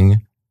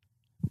betting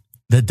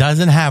that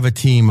doesn't have a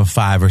team of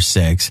 5 or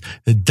 6,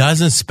 that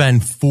doesn't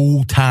spend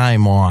full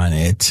time on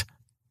it,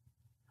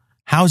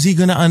 how's he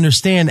going to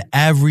understand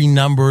every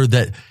number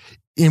that,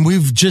 and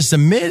we've just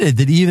admitted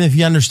that even if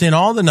you understand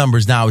all the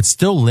numbers now, it's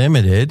still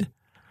limited.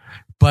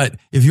 But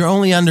if you're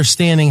only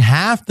understanding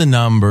half the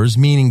numbers,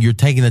 meaning you're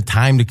taking the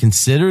time to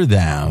consider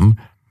them,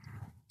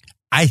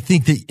 I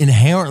think that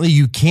inherently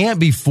you can't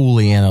be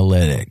fully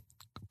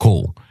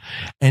analytical.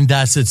 And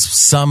thus it's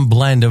some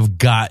blend of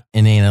gut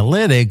and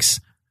analytics.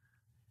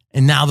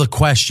 And now the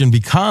question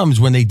becomes,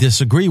 when they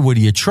disagree, what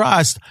do you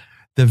trust?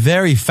 The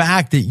very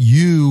fact that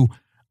you,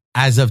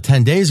 as of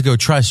 10 days ago,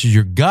 trusted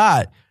your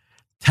gut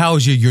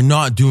tells you you're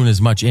not doing as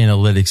much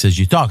analytics as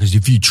you thought. Because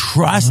if you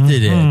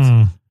trusted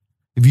it,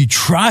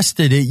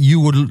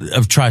 you would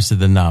have trusted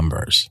the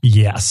numbers.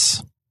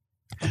 Yes.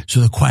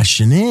 So the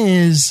question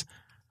is,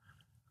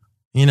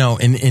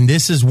 and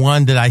this is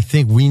one that I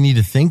think we need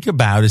to think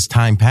about as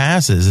time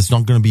passes. It's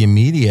not going to be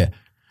immediate.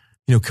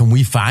 Can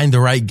we find the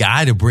right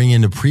guy to bring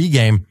into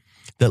pregame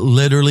that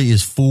literally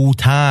is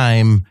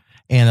full-time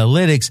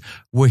analytics,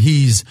 where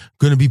he's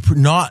going to be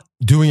not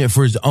doing it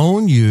for his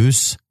own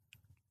use,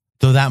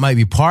 though that might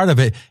be part of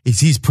it, is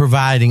he's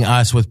providing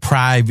us with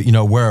private,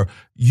 where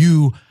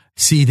you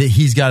see that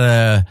he's got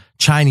a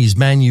Chinese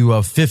menu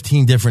of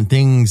 15 different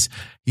things.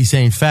 He's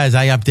saying, Fez,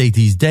 I update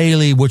these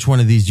daily. Which one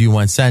of these do you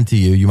want sent to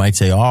you? You might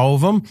say all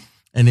of them.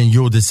 And then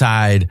you'll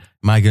decide,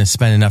 am I going to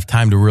spend enough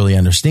time to really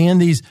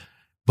understand these?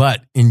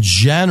 But in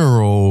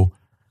general,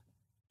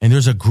 and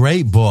there's a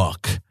great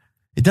book,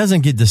 it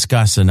doesn't get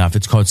discussed enough.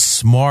 It's called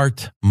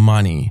Smart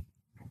Money.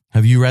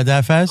 Have you read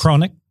that, Fez?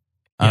 Chronic?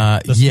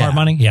 Smart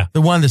Money? Yeah.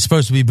 The one that's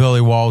supposed to be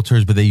Billy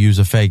Walters, but they use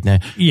a fake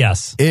name.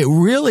 Yes. It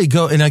really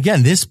and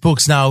again, this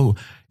book's now,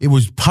 it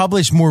was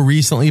published more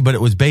recently, but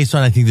it was based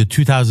on, I think, the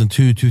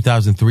 2002,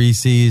 2003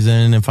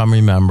 season, if I'm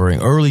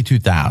remembering, early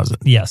 2000.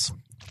 Yes.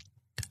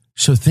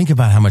 So think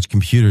about how much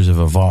computers have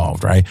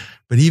evolved, right?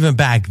 But even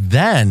back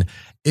then,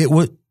 it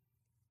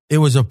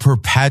was a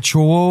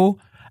perpetual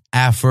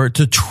effort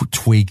to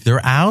tweak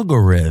their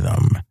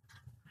algorithm.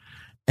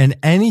 And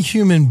any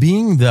human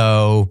being,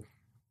 though,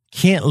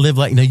 can't live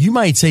like, now you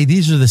might say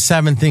these are the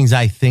 7 things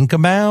I think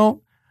about,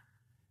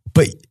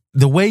 but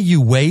the way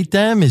you weight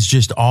them is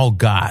just all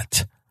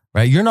gut,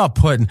 right? You're not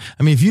putting,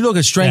 if you look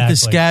at strength of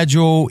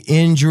schedule,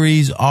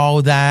 injuries,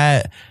 all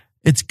that,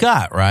 it's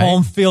gut, right?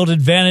 Home field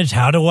advantage.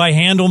 How do I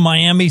handle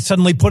Miami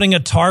suddenly putting a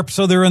tarp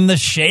so they're in the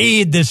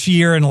shade this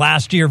year and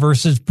last year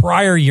versus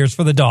prior years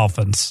for the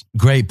Dolphins?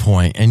 Great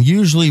point. And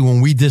usually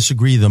when we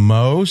disagree the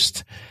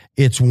most,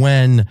 it's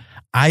when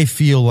I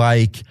feel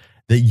like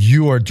that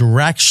you are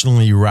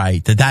directionally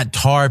right, that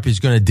tarp is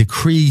going to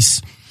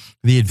decrease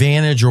the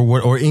advantage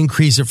or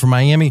increase it for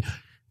Miami,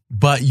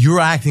 but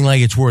you're acting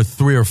like it's worth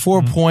 3 or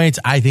 4 points.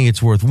 I think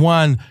it's worth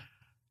 1.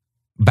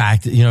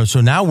 Back to, so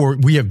now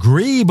we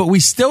agree, but we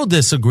still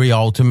disagree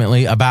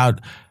ultimately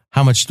about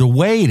how much to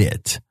weight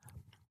it.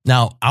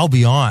 Now, I'll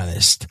be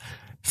honest,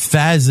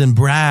 Fez and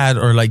Brad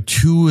are like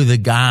 2 of the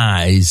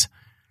guys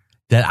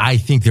that I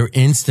think their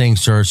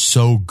instincts are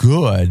so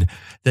good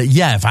that,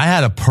 if I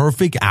had a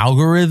perfect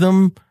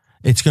algorithm,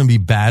 it's going to be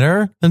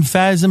better than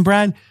Fez and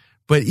Brad.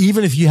 But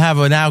even if you have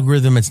an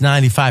algorithm that's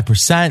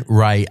 95%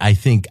 right, I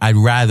think I'd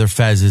rather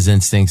Fez's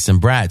instincts than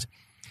Brad's.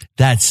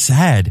 That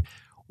said,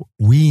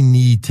 we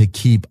need to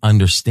keep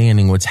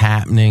understanding what's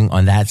happening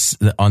on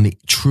the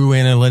true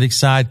analytics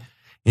side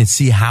and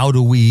see how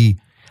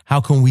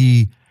can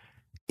we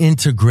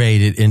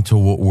integrate it into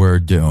what we're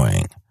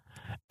doing.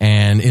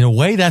 And in a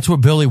way, that's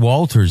what Billy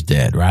Walters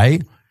did,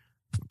 right?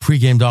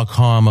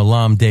 Pregame.com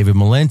alum David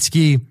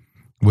Malinsky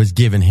was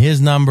given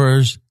his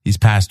numbers. He's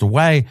passed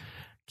away,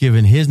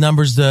 given his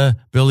numbers to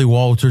Billy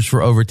Walters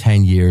for over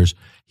 10 years.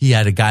 He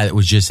had a guy that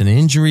was just an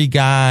injury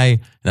guy,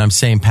 and I'm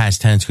saying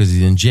past tense because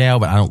he's in jail,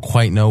 but I don't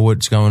quite know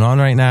what's going on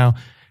right now.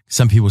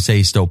 Some people say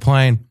he's still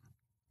playing.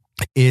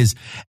 And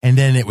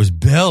then it was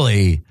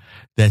Billy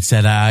that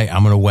said,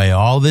 I'm going to weigh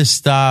all this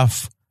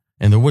stuff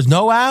And there was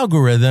no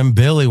algorithm.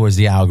 Billy was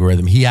the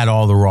algorithm. He had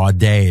all the raw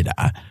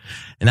data.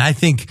 And I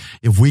think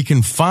if we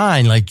can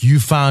find, like you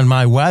found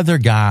my weather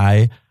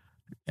guy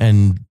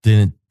and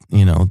didn't,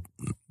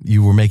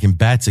 you were making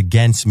bets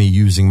against me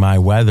using my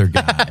weather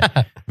guy.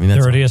 I mean,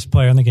 that's dirtiest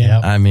player in the game.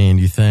 I mean,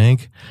 you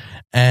think?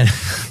 And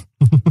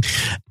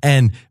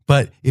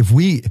but if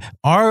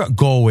our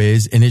goal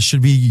is, and it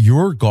should be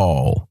your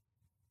goal,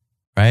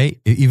 right?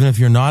 Even if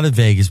you're not a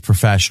Vegas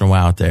professional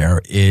out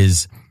there,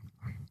 is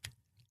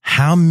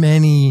how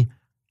many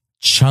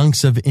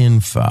chunks of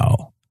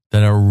info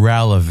that are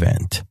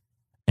relevant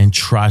and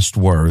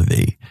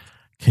trustworthy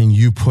can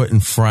you put in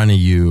front of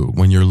you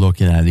when you're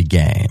looking at a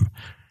game?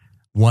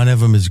 One of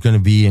them is going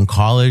to be in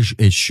college.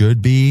 It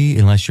should be,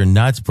 unless you're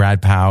nuts,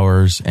 Brad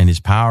Powers and his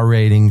power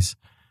ratings,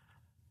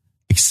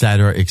 et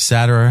cetera, et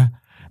cetera.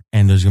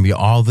 And there's going to be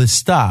all this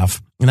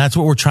stuff. And that's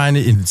what we're trying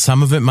to, and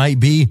some of it might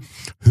be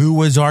who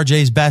was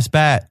RJ's best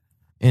bet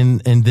in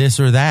this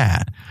or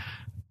that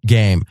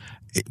game.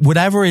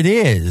 Whatever it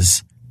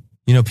is,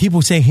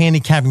 people say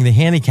handicapping the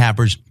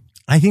handicappers.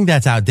 I think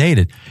that's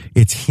outdated.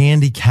 It's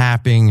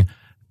handicapping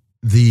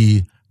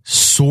the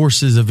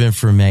sources of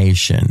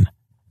information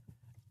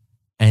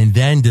and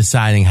then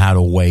deciding how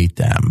to weight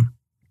them.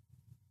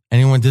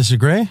 Anyone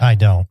disagree? I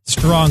don't.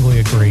 Strongly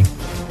agree.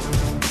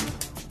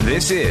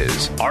 This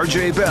is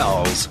RJ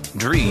Bell's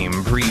Dream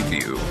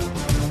Preview.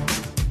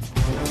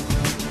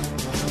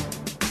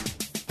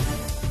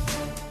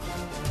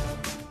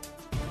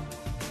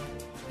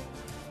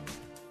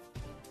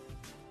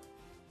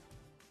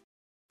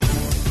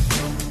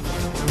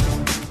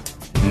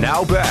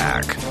 Now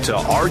back to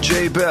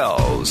RJ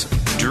Bell's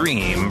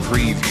Dream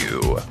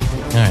Preview. All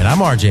right, I'm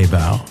RJ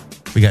Bell.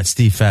 We got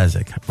Steve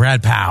Fezzik,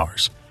 Brad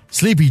Powers,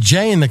 Sleepy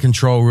J in the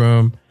control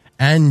room,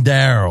 and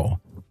Daryl.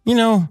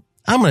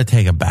 I'm going to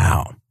take a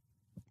bow.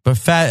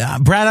 But Brad,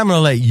 I'm going to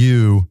let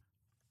you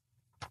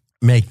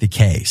make the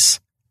case.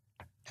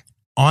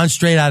 On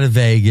Straight Out of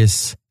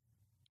Vegas,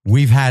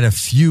 we've had a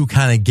few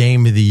kind of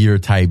game of the year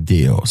type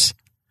deals.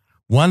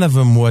 One of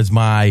them was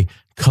my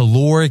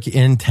caloric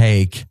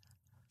intake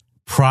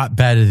prop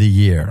bet of the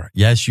year.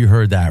 Yes, you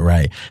heard that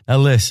right. Now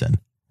listen,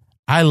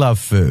 I love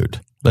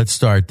food. Let's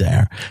start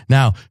there.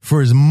 Now,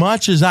 for as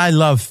much as I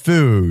love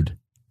food,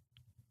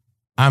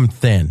 I'm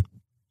thin,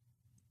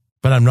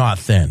 but I'm not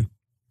thin.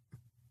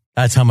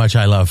 That's how much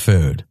I love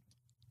food.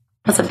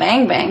 That's a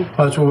bang bang.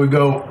 Well, that's where we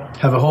go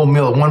have a whole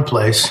meal at one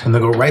place and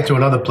then go right to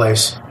another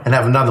place and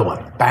have another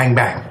one. Bang,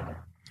 bang.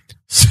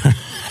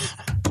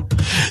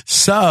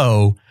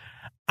 So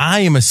I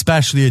am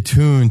especially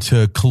attuned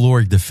to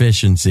caloric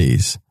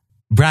deficiencies.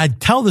 Brad,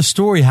 tell the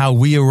story how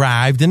we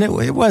arrived. And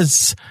it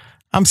was,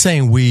 I'm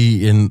saying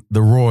we in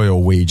the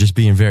royal we, just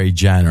being very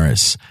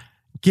generous.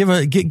 Give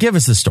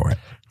us the story.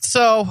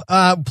 So,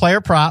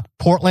 player prop,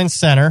 Portland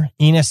center,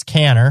 Enes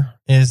Kanter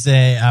is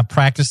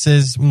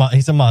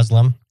he's a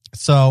Muslim.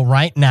 So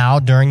right now,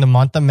 during the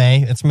month of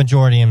May, it's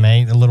majority in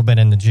May, a little bit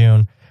into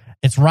June.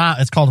 It's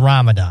called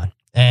Ramadan.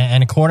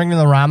 And according to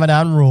the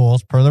Ramadan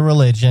rules, per the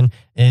religion,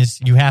 is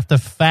you have to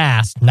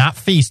fast, not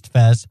feast,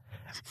 Fez.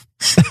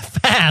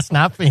 Fast,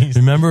 not feast.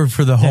 Remember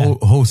for the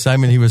whole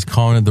segment, he was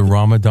calling it the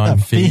Ramadan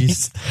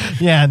feast.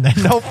 Yeah,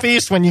 no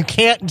feast when you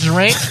can't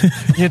drink,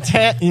 you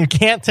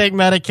can't take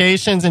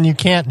medications, and you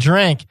can't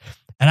drink.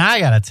 And I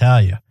got to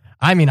tell you,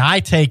 I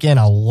take in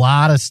a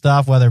lot of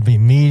stuff, whether it be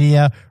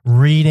media,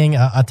 reading,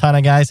 a ton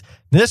of guys.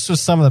 This was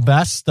some of the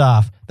best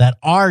stuff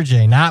that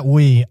RJ, not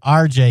we,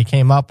 RJ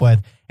came up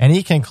with. And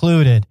he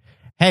concluded,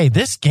 hey,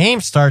 this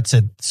game starts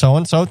at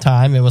so-and-so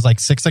time. It was like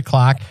 6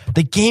 o'clock.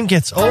 The game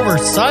gets over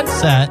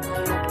sunset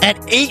at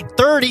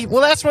 8:30.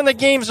 Well, that's when the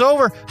game's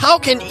over. How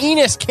can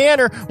Enes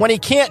Kanter, when he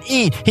can't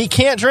eat, he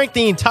can't drink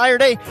the entire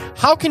day,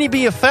 how can he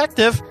be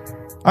effective?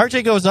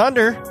 RJ goes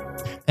under.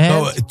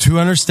 And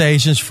 200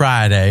 stations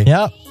Friday.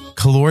 Yep.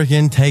 Caloric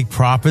intake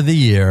prop of the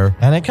year.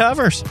 And it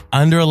covers.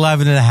 Under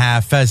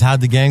 11.5. Fez,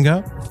 how'd the game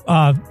go?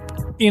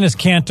 Enes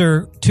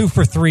Kanter, 2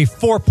 for 3,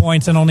 4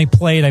 points, and only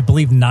played, I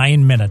believe,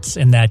 9 minutes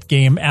in that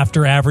game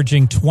after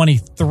averaging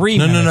 23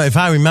 minutes. No. If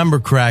I remember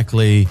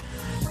correctly,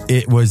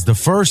 it was the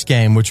first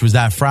game, which was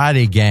that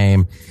Friday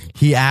game.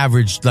 He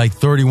averaged like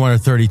 31 or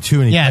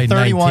 32, and he played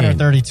 31 19. or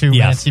 32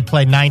 minutes. He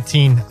played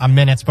 19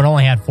 minutes, but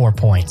only had 4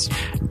 points.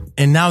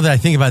 And now that I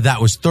think about it,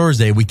 that was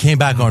Thursday. We came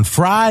back on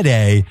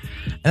Friday,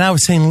 and I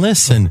was saying,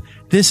 listen,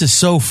 this is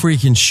so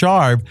freaking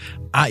sharp.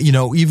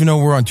 Even though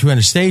we're on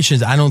 200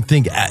 stations, I don't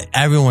think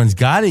everyone's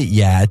got it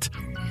yet.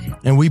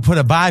 And we put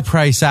a buy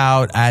price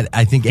out at,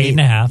 I think,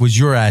 8.5 was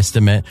your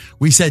estimate.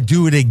 We said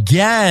do it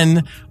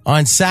again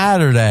on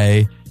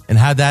Saturday. And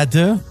how'd that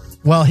do?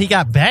 Well, he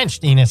got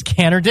benched, Enes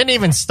Kanter. Didn't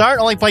even start,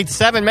 only played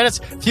 7 minutes.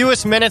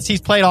 Fewest minutes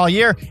he's played all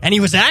year. And he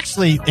was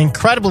actually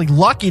incredibly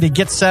lucky to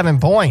get 7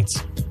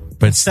 points.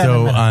 But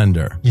still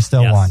under. You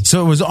still won.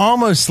 So it was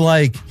almost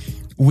like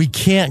we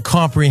can't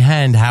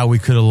comprehend how we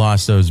could have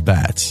lost those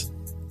bets.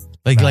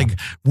 Like,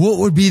 what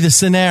would be the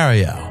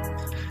scenario?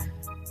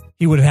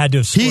 He would have had to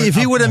have scored. If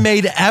he would have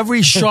made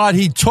every shot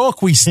he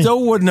took, we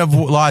still wouldn't have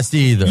lost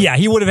either. Yeah,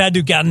 he would have had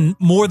to have gotten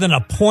more than a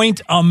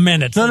point a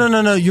minute.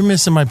 No. You're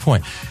missing my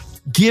point.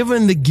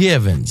 Given the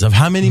givens of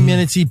how many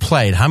minutes he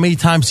played, how many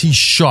times he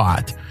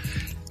shot,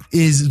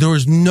 there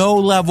was no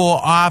level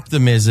of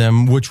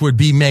optimism which would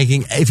be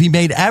making, if he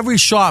made every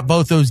shot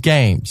both those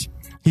games,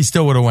 he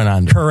still would have went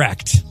under.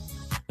 Correct.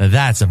 Now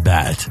that's a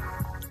bet.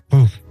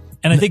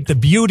 And I think the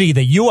beauty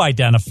that you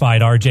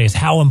identified, RJ, is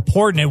how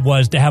important it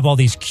was to have all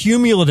these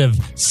cumulative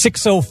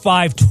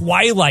 6:05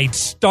 twilight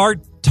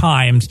start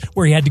times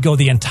where he had to go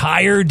the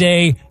entire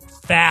day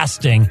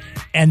fasting,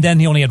 and then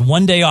he only had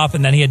one day off,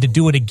 and then he had to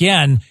do it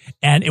again.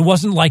 And it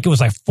wasn't like it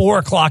was like 4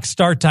 o'clock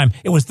start time.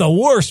 It was the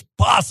worst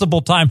possible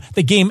time.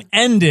 The game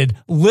ended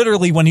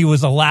literally when he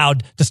was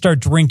allowed to start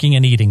drinking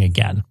and eating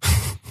again.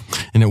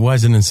 And it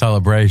wasn't in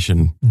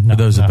celebration for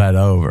those that bet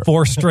over.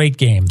 4 straight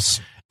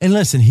games. And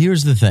listen,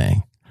 here's the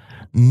thing.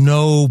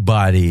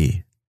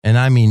 Nobody, and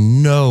I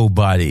mean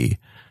nobody,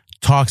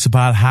 talks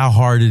about how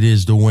hard it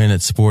is to win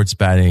at sports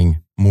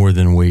betting more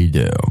than we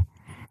do.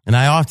 And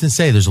I often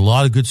say there's a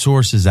lot of good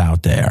sources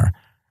out there.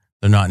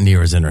 They're not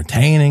near as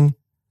entertaining.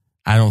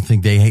 I don't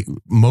think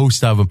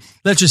most of them.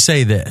 Let's just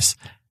say this.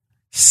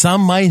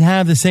 Some might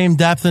have the same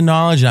depth of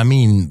knowledge. I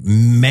mean,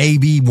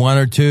 maybe one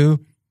or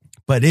two,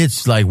 but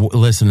it's like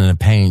listening to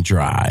paint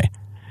dry.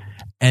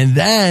 And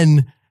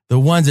then the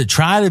ones that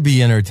try to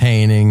be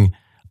entertaining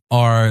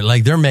are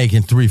like they're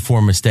making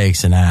 3-4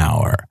 mistakes an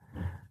hour.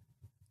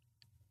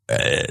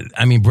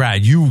 I mean,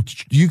 Brad, you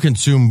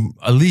consume,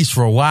 at least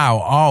for a while,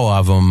 all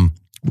of them.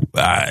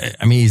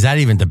 I mean, is that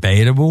even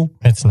debatable?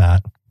 It's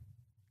not.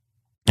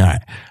 All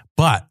right.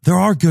 But there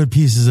are good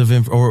pieces of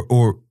info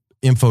or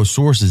info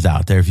sources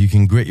out there if you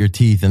can grit your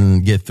teeth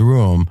and get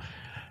through them.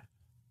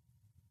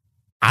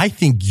 I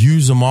think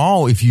use them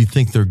all if you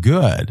think they're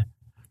good.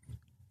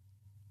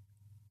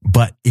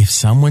 But if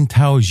someone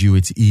tells you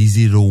it's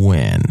easy to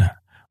win,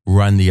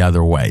 run the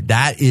other way.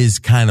 That is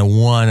kind of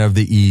one of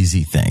the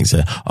easy things.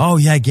 Oh,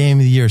 yeah, game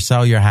of the year,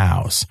 sell your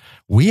house.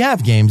 We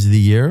have games of the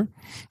year,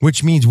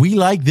 which means we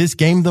like this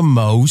game the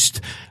most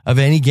of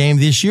any game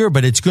this year,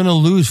 but it's going to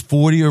lose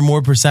 40 or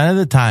more % of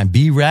the time.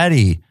 Be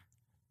ready.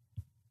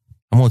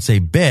 I won't say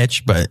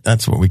bitch, but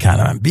that's what we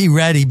kind of, be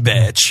ready,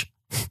 bitch.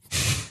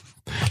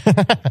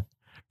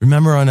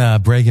 Remember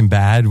on Breaking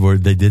Bad where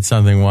they did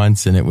something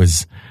once and it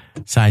was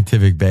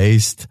scientific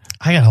based?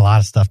 I got a lot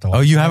of stuff to watch.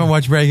 Oh, you haven't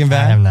watched Breaking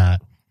Bad? I have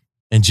not.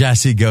 And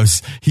Jesse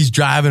goes, he's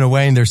driving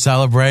away and they're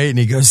celebrating.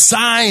 He goes,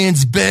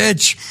 science,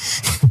 bitch.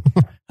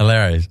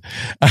 Hilarious.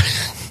 All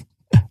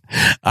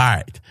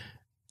right.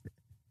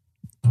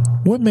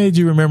 What made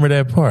you remember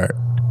that part?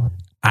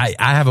 I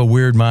have a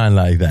weird mind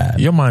like that.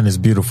 Your mind is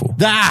beautiful.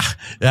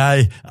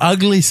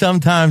 Ugly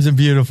sometimes and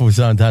beautiful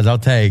sometimes. I'll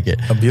take it.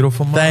 A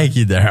beautiful mind. Thank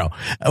you, Daryl.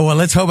 Well,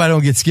 let's hope I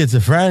don't get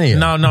schizophrenia.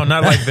 No,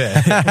 not like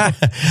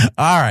that.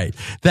 All right.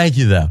 Thank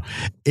you, though.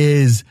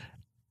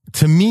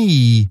 To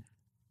me,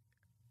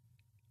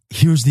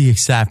 here's the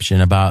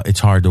exception about it's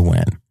hard to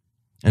win.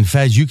 And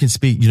Fez, you can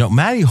speak,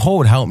 Matty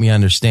Holt helped me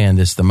understand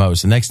this the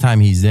most. The next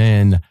time he's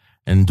in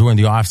and during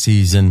the off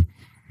season,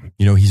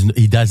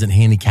 he doesn't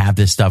handicap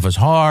this stuff as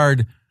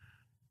hard.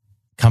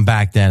 Come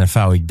back to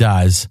NFL, he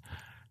does.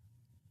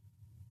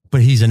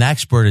 But he's an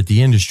expert at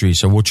the industry,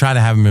 so we'll try to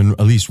have him in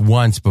at least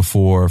once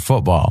before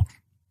football.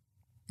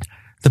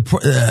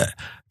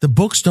 The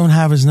books don't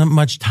have as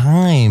much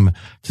time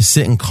to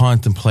sit and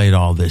contemplate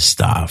all this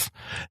stuff.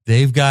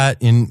 They've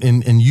got, and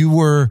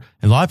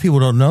a lot of people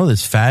don't know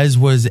this, Fez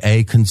was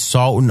a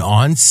consultant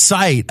on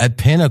site at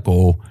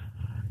Pinnacle.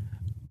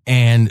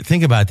 And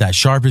think about that.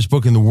 Sharpest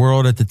book in the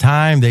world at the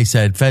time. They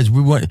said, Fez,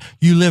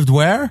 you lived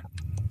where?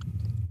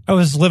 I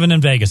was living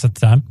in Vegas at the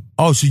time.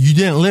 Oh, so you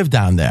didn't live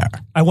down there?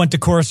 I went to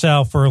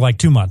Curacao for like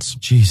 2 months.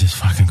 Jesus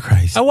fucking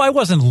Christ. Oh, I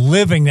wasn't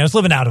living there. I was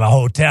living out of a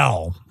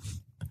hotel.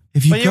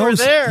 If you were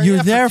there,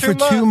 you're there for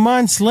 2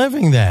 months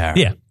living there.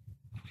 Yeah.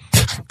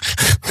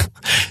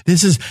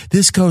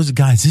 This goes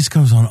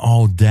on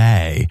all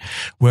day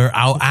where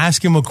I'll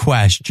ask him a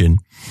question.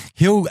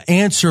 He'll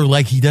answer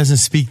like he doesn't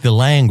speak the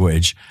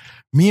language.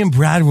 Me and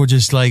Brad will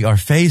just our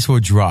face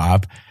will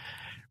drop.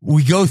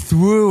 We go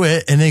through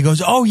it and then he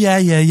goes, oh,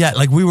 yeah.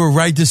 Like we were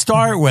right to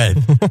start with.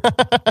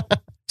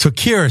 So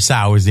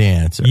Curacao was the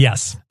answer.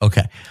 Yes.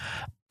 Okay.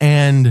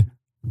 And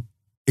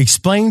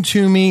explain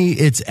to me,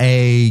 it's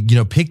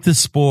pick the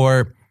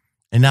sport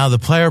and now the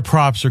player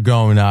props are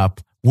going up.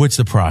 What's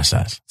the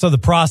process? So the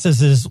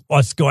process is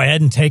let's go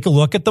ahead and take a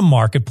look at the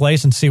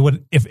marketplace and see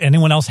if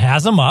anyone else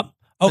has them up.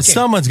 Okay. But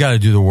someone's got to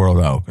do the World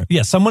Open.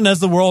 Yeah, someone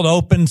has the World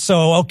Open.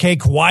 So, okay,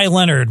 Kawhi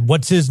Leonard,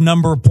 what's his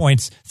number of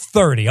points?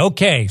 30.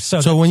 Okay.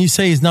 So when you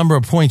say his number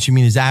of points, you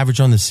mean his average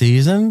on the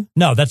season?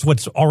 No, that's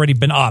what's already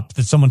been up,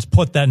 that someone's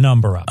put that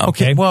number up.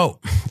 Okay. Well,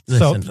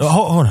 listen,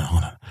 hold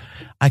on.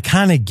 I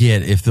kind of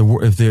get if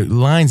the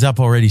line's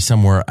up already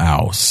somewhere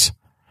else,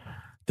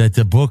 that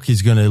the book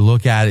is going to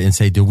look at it and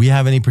say, do we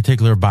have any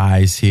particular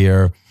buys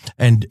here?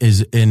 And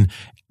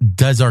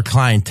does our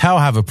clientele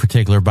have a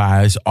particular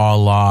bias? A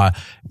la,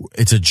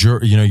 it's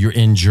you're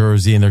in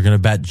Jersey and they're going to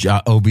bet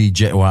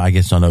OBJ. Well, I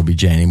guess not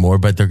OBJ anymore,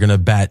 but they're going to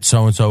bet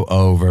so and so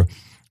over.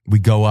 We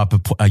go up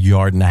a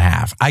yard and a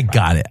half. I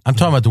got it. I'm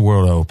talking about the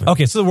World Open.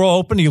 Okay, so the World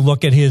Open, you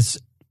look at his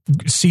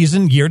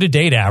season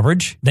year-to-date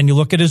average, then you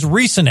look at his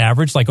recent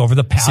average, like over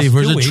the past 2 weeks. See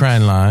if there's a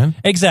trend line.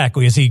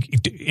 Exactly. Is he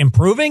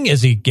improving?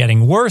 Is he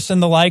getting worse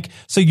and the like?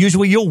 So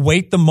usually you'll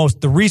weight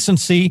the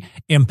recency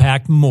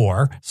impact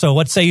more. So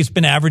let's say he's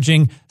been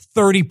averaging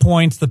 30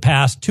 points the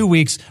past 2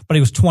 weeks, but he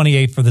was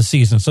 28 for the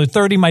season. So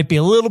 30 might be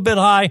a little bit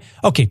high.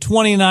 Okay,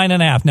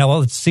 29.5. Now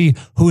let's see,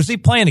 who's he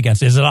playing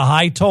against? Is it a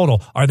high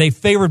total? Are they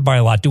favored by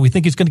a lot? Do we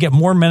think he's going to get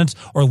more minutes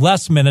or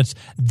less minutes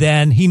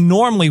than he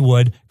normally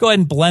would? Go ahead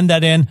and blend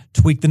that in,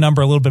 tweak the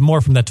number a little bit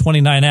more from that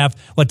 29.5.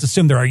 Let's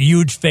assume they're a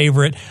huge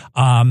favorite,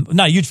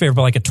 not a huge favorite,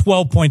 but like a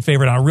 12-point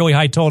favorite on a really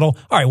high total.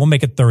 All right, we'll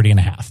make it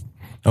 30.5.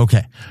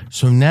 Okay,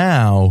 so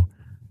now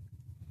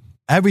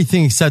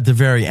everything except the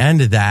very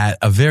end of that,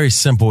 a very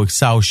simple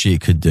Excel sheet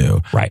could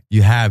do. Right.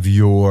 You have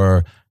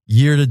your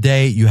year to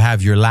date, you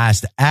have your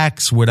last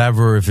X,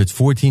 whatever, if it's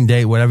 14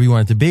 day, whatever you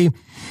want it to be.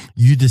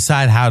 You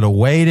decide how to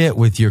weight it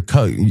with your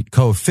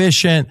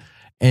coefficient,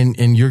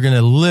 and you're going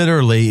to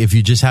literally, if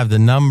you just have the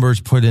numbers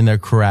put in there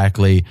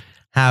correctly,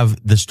 have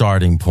the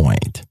starting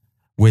point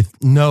with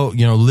no,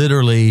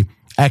 literally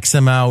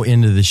XML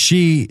into the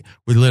sheet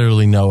with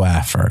literally no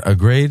effort.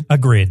 Agreed?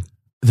 Agreed.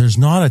 There's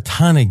not a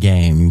ton of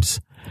games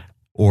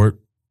or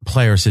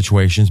player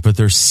situations, but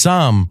there's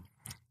some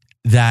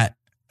that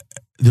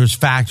there's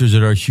factors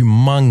that are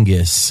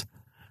humongous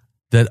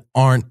that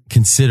aren't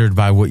considered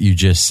by what you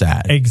just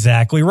said.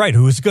 Exactly right.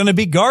 Who's going to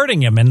be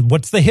guarding him, and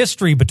what's the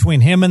history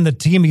between him and the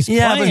team he's playing?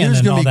 Yeah, but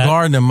who's going to be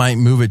guarding him might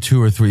move it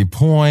 2 or 3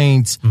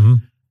 points. Mm-hmm.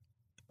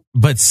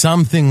 But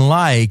something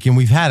like, and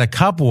we've had a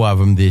couple of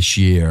them this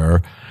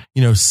year,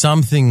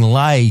 something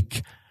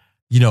like,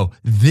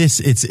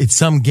 it's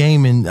some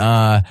game in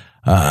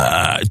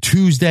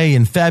Tuesday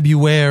in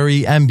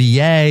February,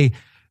 NBA,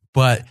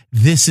 but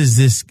this is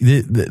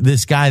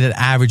this guy that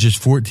averages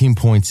 14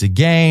 points a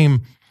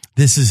game.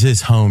 This is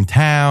his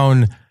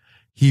hometown.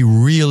 He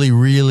really,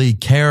 really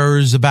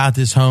cares about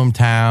this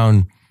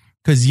hometown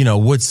because,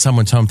 what's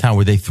someone's hometown?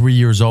 Were they 3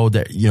 years old?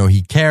 That,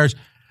 he cares.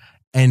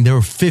 And they're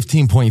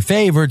 15-point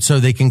favored,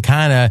 so they can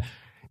kind of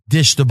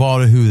dish the ball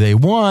to who they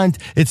want.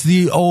 It's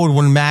the old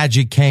when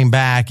Magic came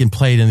back and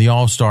played in the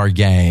All-Star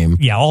game.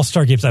 Yeah,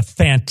 All-Star game's a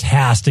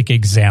fantastic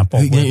example.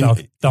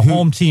 The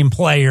home team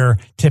player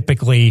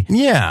typically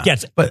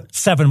gets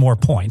 7 more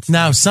points.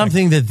 Now,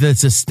 something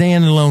that's a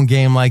standalone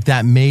game like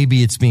that,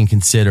 maybe it's being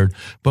considered.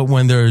 But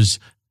when there's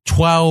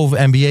 12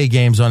 NBA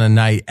games on a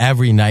night,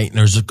 every night, and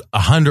there's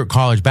 100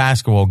 college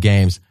basketball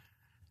games,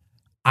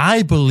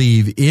 I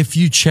believe if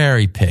you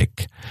cherry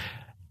pick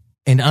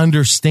and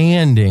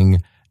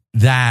understanding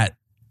that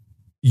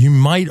you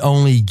might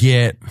only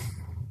get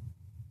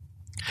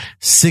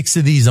 6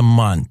 of these a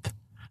month.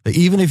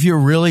 Even if you're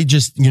really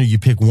just, you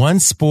pick one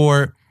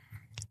sport,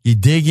 you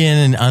dig in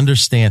and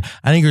understand.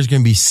 I think there's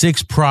going to be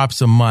 6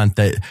 props a month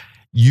that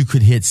you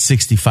could hit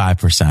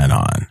 65%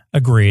 on.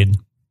 Agreed.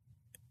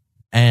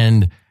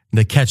 And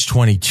the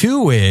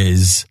catch-22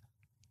 is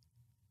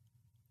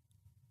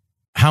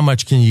how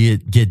much can you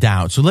get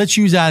down? So let's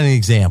use that as an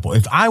example.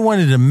 If I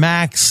wanted to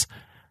max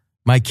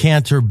my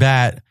Cantor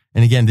bet,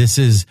 and again, this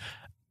is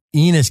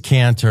Enos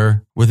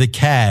Cantor with a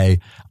K,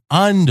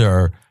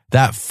 under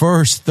that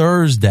first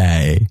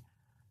Thursday.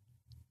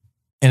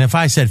 And if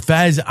I said,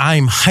 Fez,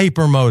 I'm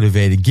hyper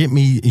motivated. Get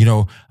me,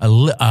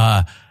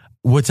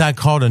 what's that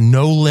called? A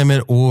no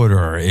limit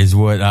order is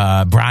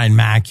what Brian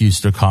Mack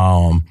used to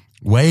call them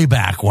way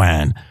back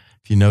when.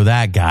 If you know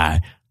that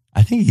guy,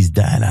 I think he's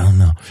dead. I don't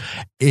know.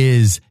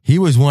 He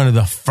was one of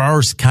the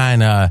first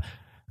kind of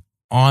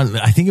on,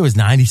 I think it was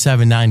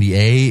 97,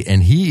 98,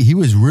 and he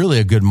was really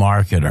a good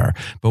marketer.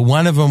 But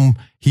one of them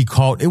he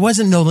called, it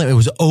wasn't no limit, it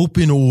was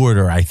open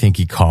order, I think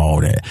he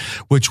called it,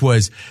 which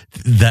was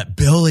that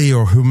Billy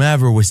or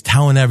whomever was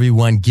telling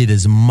everyone, get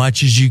as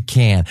much as you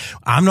can.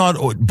 I'm not,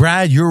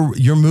 Brad,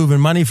 you're moving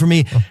money for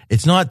me.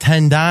 It's not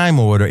 10 dime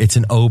order, it's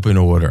an open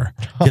order.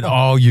 Get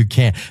all you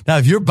can. Now,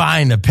 if you're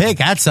buying the pick,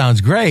 that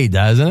sounds great,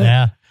 doesn't it?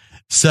 Yeah.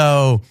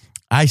 So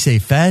I say,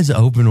 Fez,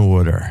 open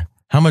order.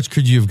 How much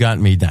could you have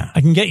gotten me down?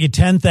 I can get you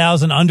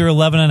 10,000 under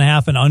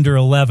 11.5 and under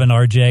 11,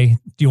 RJ.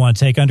 Do you want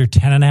to take under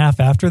 10.5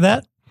 after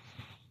that?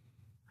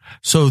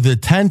 So the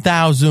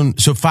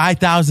 10,000, so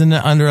 5,000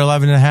 under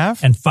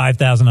 11.5? And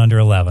 5,000 under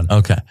 11.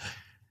 Okay.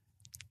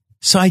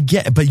 So I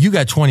get, but you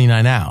got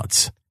 29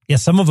 outs. Yeah,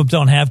 some of them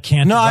don't have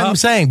Cantor. No, I'm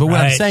saying, but what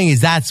I'm saying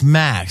is that's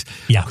max.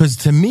 Yeah. Because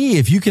to me,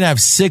 if you can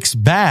have 6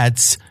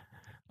 bets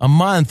a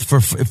month for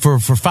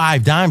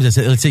 5 dimes,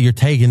 let's say you're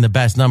taking the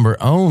best number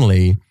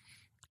only,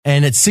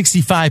 and at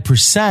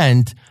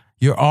 65%,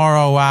 your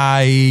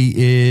ROI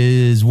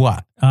is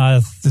what?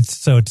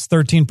 So it's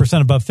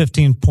 13% above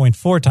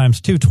 15.4 times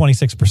 2,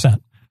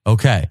 26%.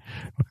 Okay.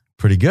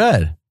 Pretty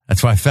good.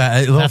 That's why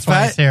That's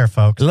why it's here,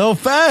 folks. Little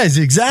Fez,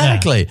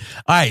 exactly.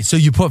 Yeah. All right, so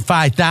you put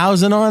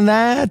 5,000 on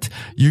that,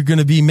 you're going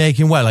to be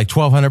making what, like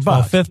 $1,200?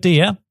 $1,250,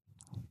 yeah.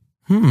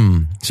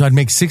 So I'd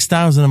make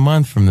 $6,000 a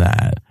month from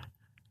that.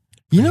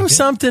 You know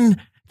something?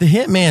 The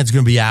Hitman's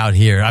going to be out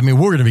here. I mean,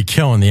 we're going to be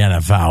killing the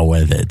NFL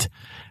with it.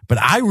 But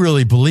I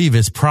really believe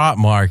it's prop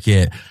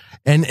market.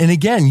 And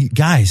again,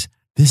 guys,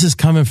 this is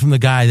coming from the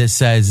guy that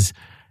says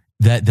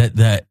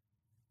that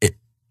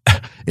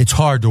it's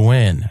hard to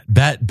win.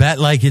 Bet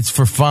like it's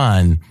for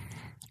fun.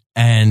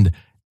 And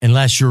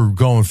unless you're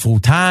going full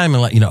time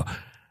and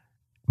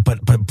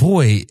but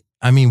boy,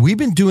 I mean, we've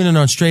been doing it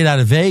on Straight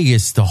Out of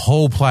Vegas the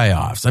whole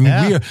playoffs. I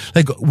mean,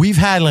 we've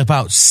had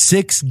about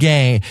 6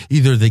 games,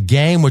 either the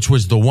game, which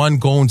was the one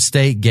Golden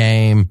State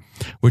game,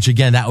 which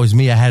again, that was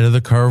me ahead of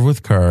the curve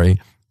with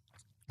Curry.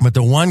 But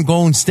the one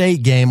Golden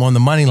State game on the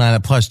money line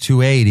at plus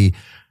 280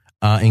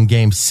 in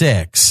game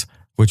 6,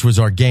 which was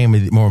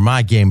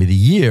my game of the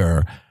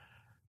year.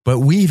 But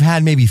we've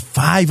had maybe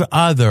 5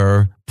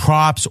 other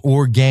props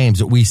or games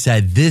that we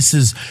said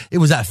it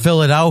was at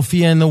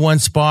Philadelphia in the one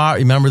spot.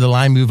 Remember the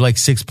line moved like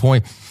 6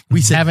 points.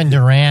 We said Kevin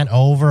Durant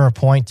over a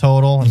point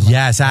total.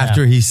 Yes,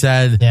 after he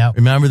said,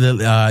 remember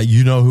that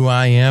you know who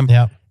I am?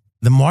 Yep.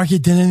 The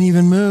market didn't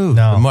even move.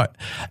 No.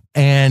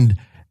 And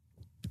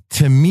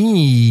to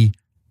me,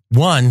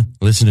 one,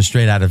 listen to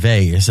Straight Out of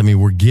Vegas. I mean,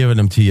 we're giving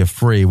them to you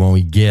free when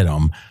we get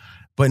them.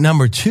 But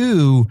number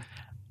 2,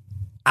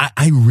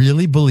 I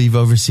really believe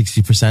over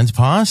 60% is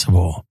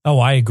possible. Oh,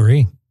 I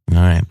agree. All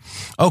right.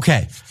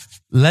 Okay.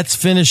 Let's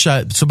finish.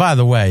 So, by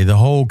the way, the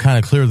whole kind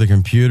of clear the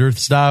computer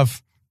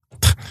stuff,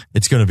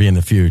 it's going to be in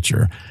the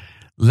future.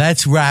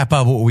 Let's wrap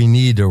up what we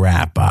need to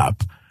wrap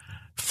up.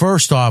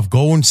 First off,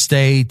 Golden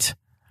State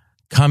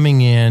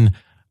coming in.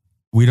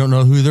 We don't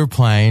know who they're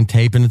playing.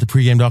 Taping at the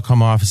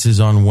pregame.com offices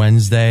on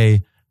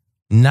Wednesday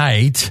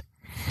night.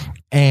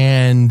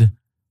 And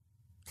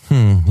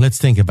let's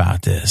think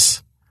about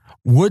this.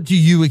 What do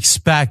you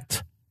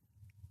expect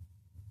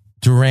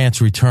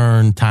Durant's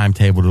return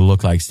timetable to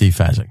look like, Steve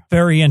Fezzik?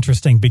 Very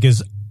interesting,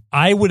 because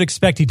I would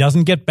expect he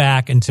doesn't get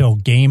back until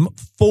game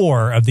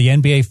 4 of the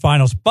NBA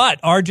Finals.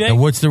 But, RJ...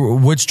 Now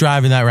what's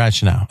driving that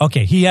rationale?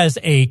 Okay, he has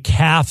a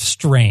calf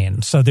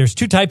strain. So there's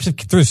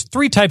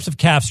 3 types of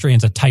calf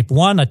strains, a type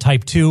 1, a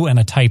type 2, and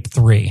a type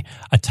 3.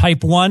 A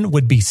type 1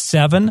 would be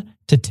 7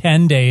 to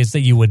 10 days that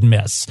you would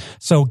miss.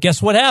 So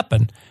guess what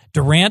happened?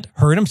 Durant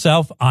hurt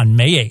himself on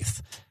May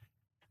 8th.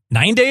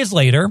 9 days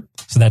later,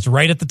 so that's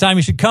right at the time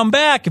he should come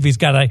back if he's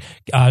got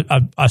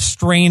a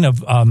strain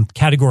of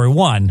category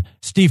 1.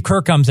 Steve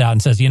Kerr comes out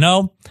and says,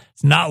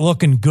 it's not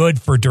looking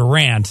good for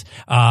Durant.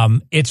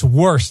 It's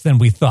worse than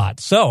we thought.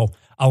 So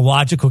a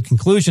logical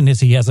conclusion is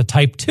he has a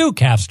type 2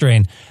 calf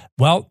strain.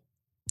 Well,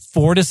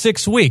 4 to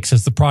 6 weeks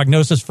is the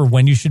prognosis for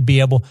when you should be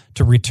able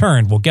to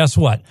return. Well, guess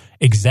what?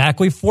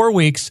 Exactly 4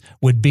 weeks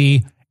would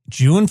be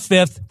June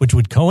 5th, which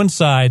would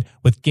coincide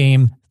with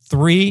game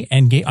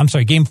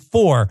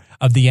 4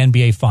 of the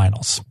NBA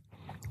Finals.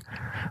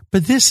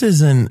 But this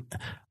isn't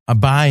a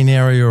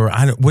binary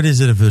what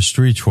is it if there's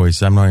 3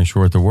 choices? I'm not even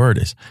sure what the word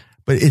is.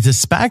 But it's a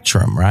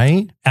spectrum,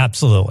 right?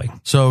 Absolutely.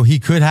 So he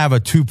could have a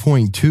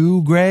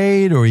 2.2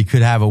 grade or he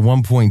could have a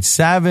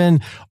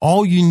 1.7.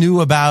 All you knew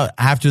about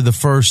after the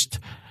first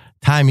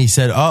time he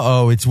said,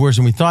 it's worse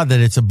than we thought, that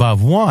it's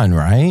above 1,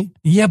 right?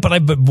 Yeah, but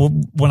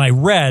when I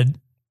read,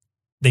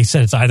 they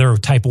said it's either a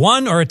type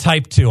 1 or a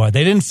type 2.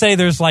 They didn't say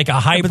there's like a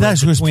hybrid. But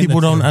that's because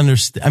people don't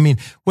understand. I mean,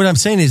 what I'm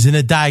saying is in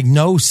a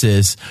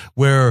diagnosis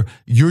where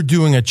you're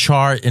doing a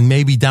chart and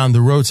maybe down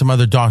the road some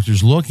other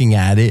doctor's looking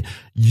at it,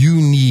 you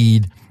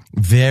need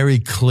very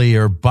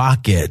clear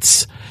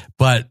buckets.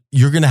 But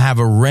you're going to have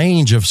a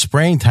range of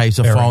sprain types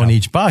that fall in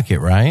each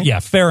bucket, right?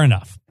 Yeah, fair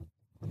enough.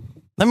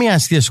 Let me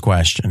ask this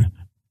question.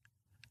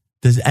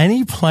 Does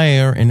any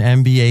player in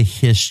NBA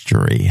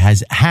history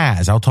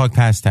I'll talk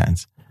past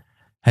tense,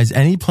 has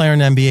any player in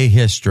NBA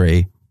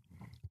history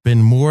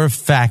been more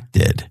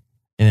affected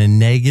in a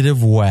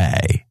negative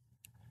way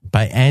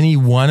by any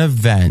one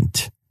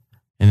event?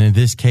 And in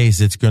this case,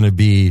 it's going to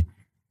be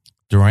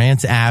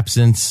Durant's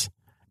absence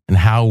and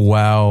how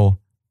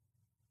well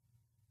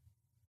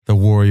the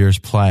Warriors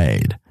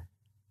played.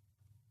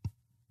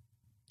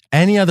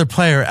 Any other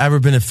player ever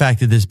been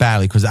affected this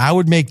badly? Because I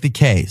would make the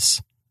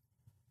case,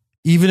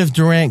 even if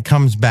Durant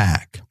comes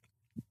back,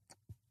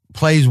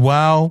 plays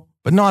well,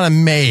 but not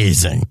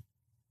amazing,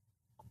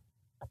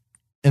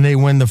 and they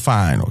win the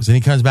finals, and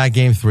he comes back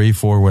game 3,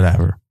 4,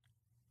 whatever.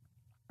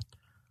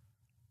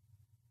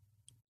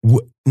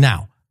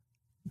 Now,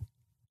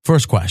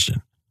 first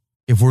question.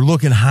 If we're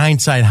looking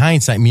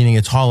hindsight, meaning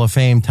it's Hall of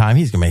Fame time,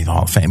 he's going to make the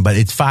Hall of Fame, but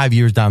it's 5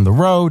 years down the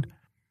road.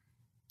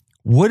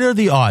 What are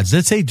the odds?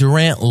 Let's say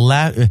Durant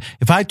left.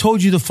 If I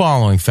told you the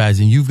following, Fez,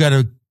 and you've got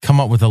to come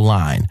up with a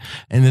line,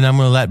 and then I'm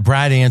going to let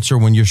Brad answer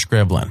when you're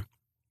scribbling.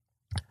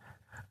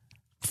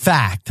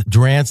 Fact,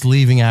 Durant's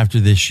leaving after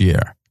this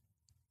year.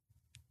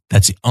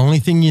 That's the only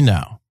thing you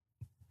know.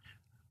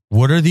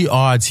 What are the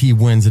odds he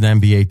wins an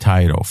NBA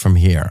title from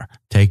here?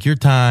 Take your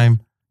time.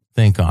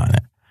 Think on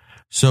it.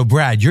 So,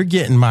 Brad, you're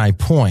getting my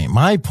point.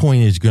 My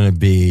point is going to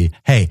be,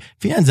 hey,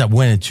 if he ends up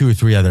winning 2 or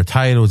 3 other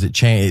titles,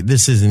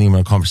 this isn't even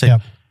a conversation.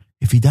 Yep.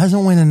 If he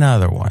doesn't win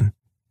another one,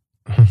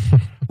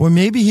 or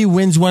maybe he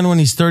wins one when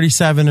he's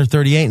 37 or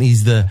 38 and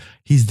he's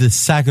the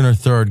second or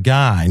third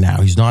guy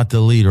now. He's not the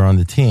leader on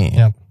the team.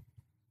 Yep.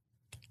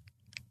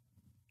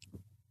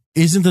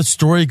 Isn't the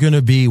story going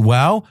to be,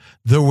 well,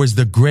 there was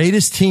the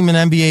greatest team in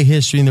NBA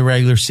history in the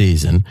regular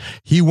season.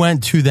 He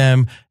went to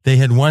them. They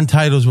had won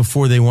titles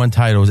before, they won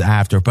titles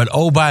after. But,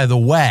 oh, by the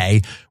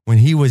way, when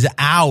he was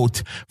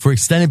out for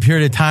extended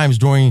period of times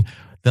during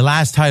the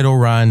last title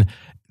run,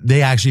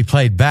 they actually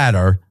played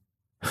better.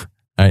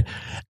 Right.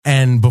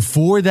 And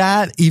before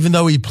that, even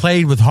though he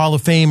played with Hall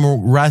of Famer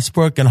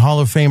Westbrook and Hall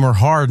of Famer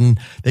Harden,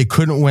 they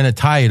couldn't win a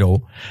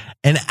title.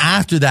 And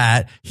after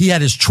that, he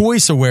had his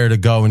choice of where to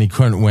go and he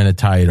couldn't win a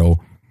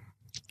title.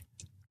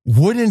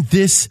 Wouldn't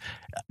this,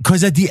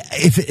 because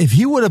if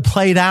he would have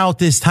played out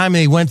this time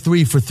and he went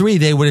 3 for 3,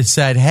 they would have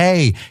said,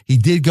 hey, he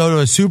did go to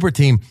a super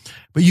team,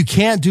 but you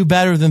can't do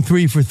better than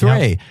 3 for 3.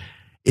 Yep.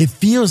 It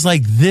feels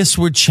like this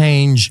would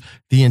change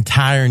the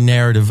entire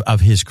narrative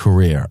of his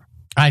career.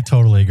 I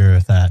totally agree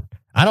with that.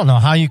 I don't know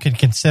how you could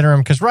consider him,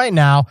 because right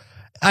now,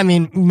 I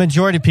mean,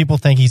 majority of people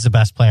think he's the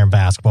best player in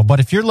basketball. But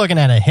if you're looking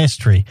at a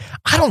history,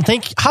 I don't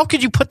think, how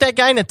could you put that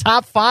guy in the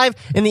top 5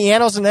 in the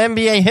annals of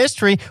NBA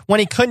history when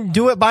he couldn't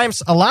do it by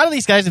himself? A lot of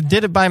these guys have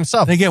did it by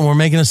himself. And again, we're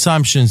making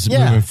assumptions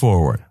moving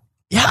forward.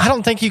 Yeah, I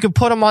don't think you could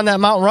put him on that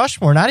Mount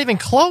Rushmore. Not even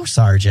close,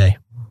 RJ.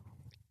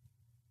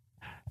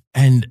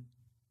 And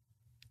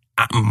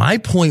my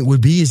point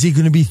would be, is he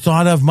going to be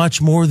thought of much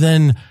more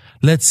than,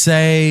 let's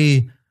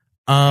say,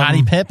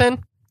 Scottie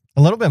Pippen?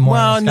 A little bit more.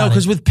 Well, no,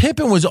 because with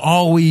Pippen was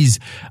always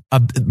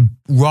a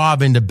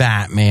Robin to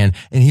Batman,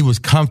 and he was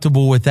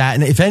comfortable with that.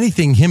 And if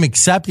anything, him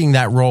accepting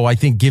that role, I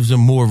think, gives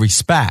him more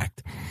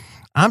respect.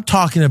 I'm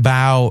talking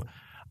about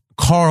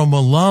Karl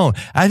Malone.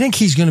 I think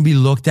he's going to be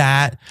looked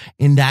at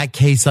in that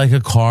case like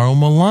a Karl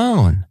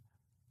Malone,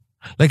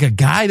 like a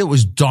guy that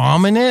was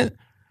dominant,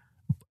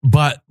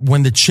 but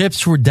when the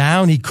chips were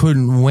down, he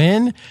couldn't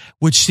win,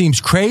 which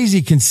seems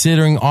crazy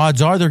considering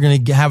odds are they're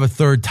going to have a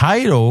third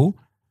title.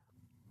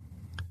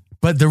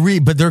 But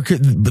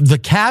the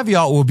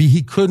caveat will be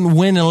he couldn't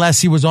win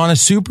unless he was on a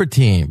super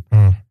team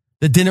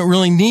that didn't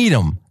really need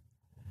him.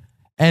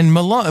 And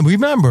Malone,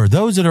 remember,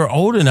 those that are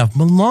old enough,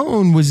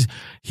 Malone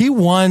he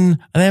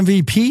won an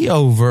MVP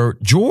over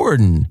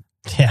Jordan.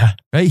 Yeah.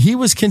 Right? He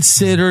was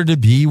considered to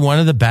be one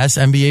of the best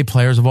NBA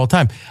players of all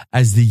time.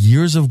 As the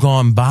years have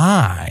gone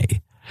by,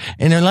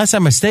 and unless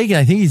I'm mistaken,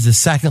 I think he's the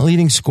second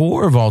leading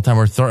scorer of all time,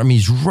 or third. I mean,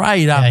 he's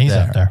right up there. Yeah, he's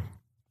up there.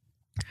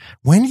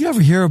 When do you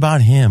ever hear about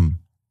him?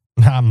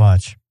 Not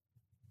much.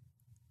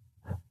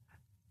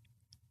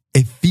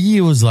 It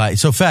feels like,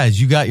 so Fez,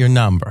 you got your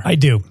number. I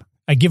do.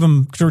 I give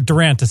him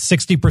Durant a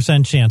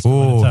 60% chance.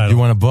 Oh, you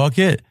want to book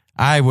it?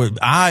 I would.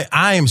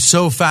 I am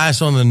so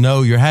fast on the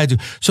no. Your head.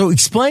 So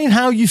explain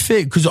how you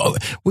fit, because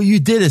what you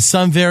did is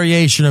some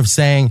variation of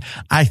saying,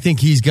 I think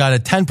he's got a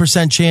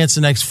 10% chance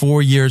the next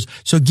 4 years.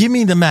 So give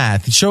me the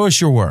math. Show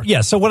us your work. Yeah.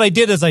 So what I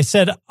did is I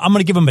said, I'm going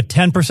to give him a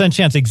 10%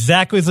 chance,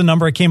 exactly as the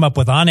number I came up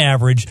with on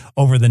average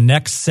over the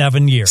next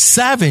 7 years.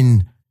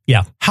 7?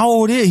 Yeah. How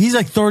old is he? He's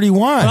like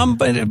 31. I'm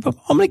going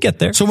to get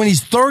there. So when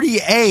he's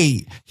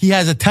 38, he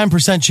has a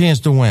 10%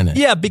 chance to win it.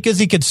 Yeah, because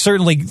he could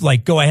certainly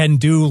go ahead and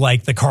do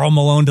the Karl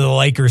Malone to the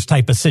Lakers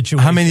type of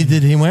situation. How many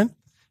did he win?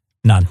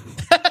 None.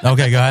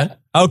 Okay, go ahead.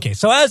 Okay,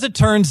 so as it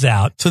turns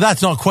out. So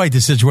that's not quite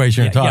the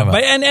situation you're talking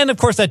about. And of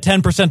course that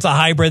 10% is a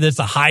hybrid that's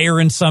higher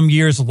in some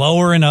years,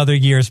 lower in other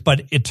years.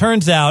 But it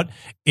turns out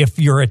if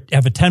you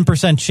have a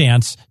 10%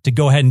 chance to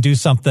go ahead and do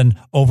something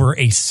over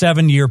a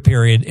 7-year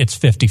period, it's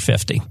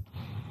 50-50.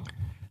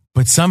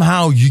 But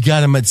somehow you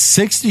got him at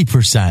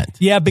 60%.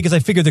 Yeah, because I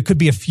figured there could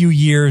be a few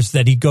years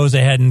that he goes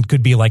ahead and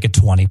could be like a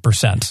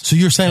 20%. So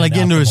you're saying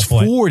into his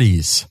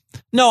 40s?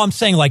 No, I'm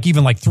saying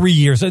even 3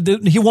 years.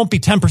 He won't be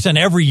 10%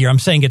 every year. I'm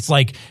saying it's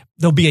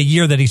there'll be a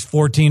year that he's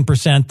 14%,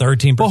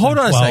 13%. Well, hold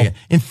on 12. a second.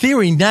 In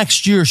theory,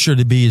 next year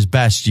should be his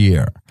best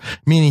year,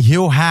 meaning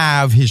he'll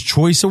have his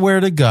choice of where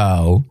to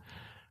go.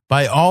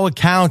 By all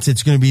accounts,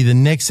 it's going to be the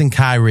Knicks and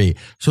Kyrie.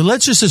 So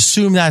let's just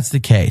assume that's the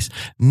case.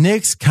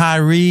 Knicks,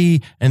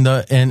 Kyrie, and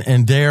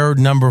their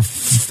number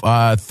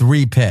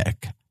 3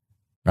 pick,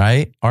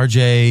 right?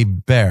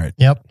 RJ Barrett.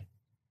 Yep.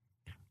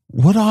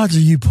 What odds are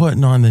you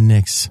putting on the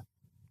Knicks?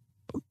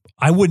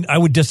 I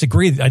would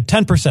disagree.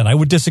 10%. I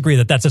would disagree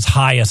that that's his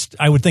highest.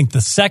 I would think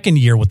the second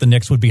year with the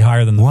Knicks would be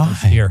higher than the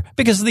first year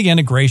because of the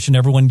integration,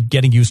 everyone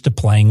getting used to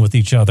playing with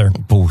each other.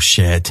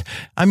 Bullshit.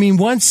 I mean,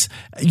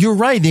 you're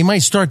right, they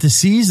might start the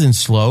season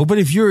slow, but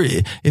if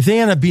they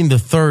end up being the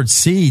 3rd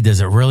seed, does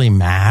it really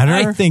matter?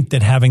 I think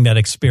that having that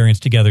experience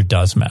together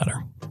does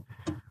matter.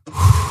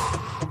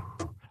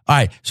 All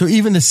right. So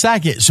even the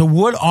second. So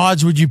what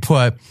odds would you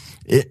put,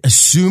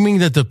 assuming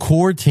that the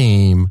core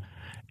team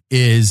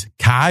is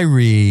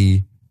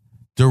Kyrie,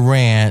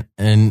 Durant,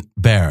 and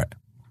Barrett?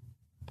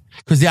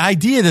 Because the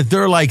idea that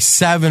they're like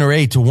 7 or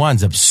 8 to 1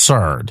 is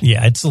absurd.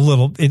 Yeah, it's a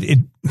little. It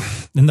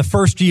in the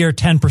first year,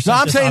 10%. No,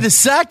 I'm saying the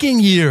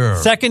second year.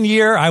 Second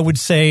year, I would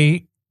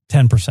say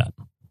 10%.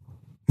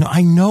 No,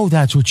 I know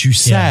that's what you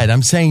said. Yeah.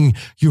 I'm saying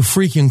you're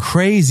freaking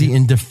crazy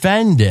and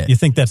defend it. You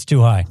think that's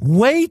too high?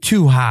 Way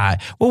too high.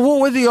 Well, what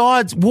were the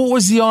odds? What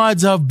was the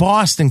odds of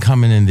Boston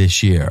coming in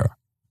this year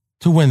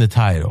to win the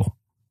title?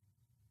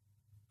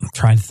 I'm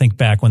trying to think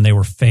back when they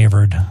were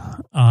favored.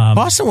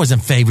 Boston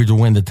wasn't favored to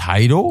win the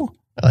title.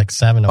 Like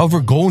 7 over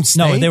Golden State.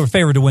 No, they were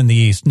favored to win the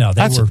East. No,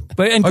 they were.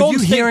 But and are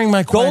Golden you State, hearing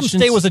my Golden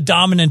questions? State was a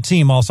dominant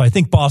team. Also, I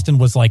think Boston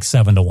was like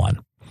 7-1.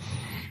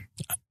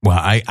 Well,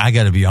 I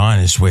got to be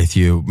honest with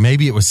you.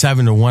 Maybe it was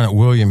 7-1 at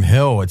William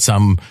Hill at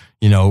some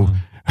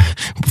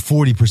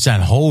 40%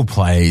 hold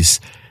place.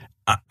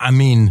 I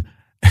mean,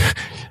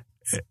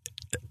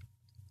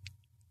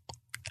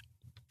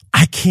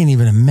 I can't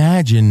even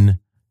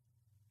imagine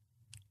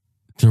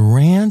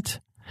Durant.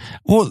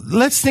 Well,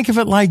 let's think of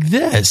it like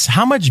this.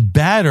 How much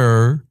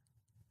better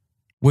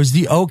was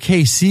the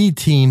OKC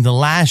team the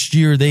last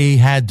year they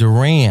had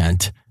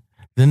Durant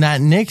than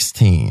that Knicks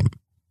team?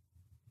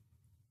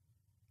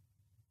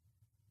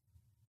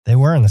 They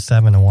were in the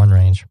 7-1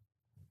 range.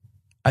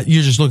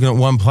 You're just looking at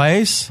one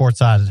place? Sports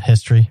side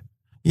history.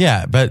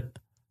 Yeah, but...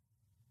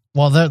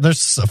 Well,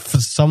 there's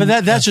some...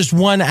 But that's just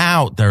one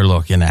out they're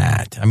looking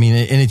at. I mean,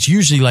 and it's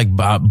usually like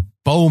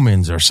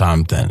Bowman's or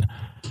something.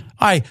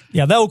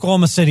 Yeah, that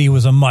Oklahoma City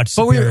was a much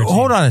superior team.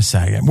 Hold on a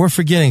second. We're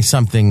forgetting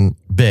something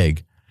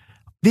big.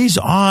 These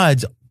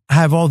odds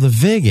have all the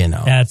VIG in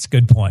them. That's a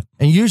good point.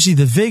 And usually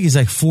the VIG is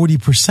like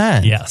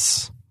 40%.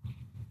 Yes.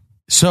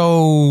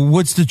 So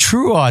what's the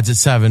true odds at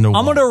 7-1?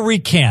 I'm going to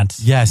recant.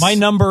 Yes. My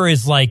number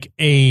is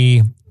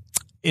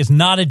is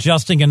not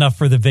adjusting enough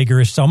for the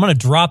vigorous. So I'm going to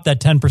drop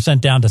that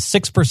 10% down to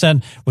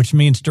 6%, which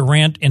means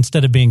Durant,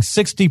 instead of being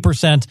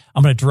 60%,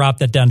 I'm going to drop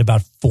that down to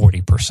about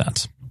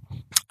 40%.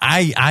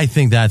 I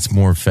think that's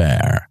more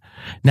fair.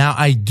 Now,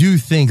 I do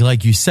think,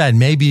 like you said,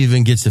 maybe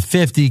even gets to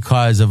 50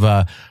 because of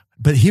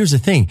but here's the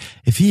thing.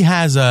 If he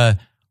has a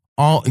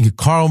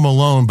Karl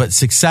Malone but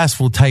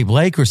successful type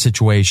Lakers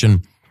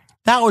situation,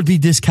 that would be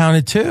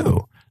discounted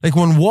too. Like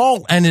when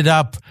Walt ended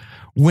up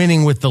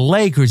winning with the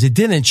Lakers, it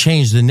didn't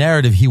change the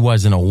narrative. He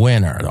wasn't a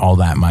winner all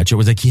that much. It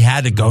was like he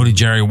had to go to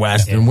Jerry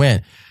West and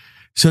win.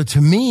 So to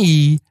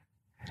me,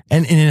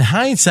 and in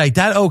hindsight,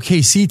 that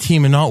OKC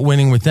team and not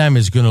winning with them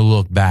is going to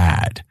look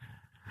bad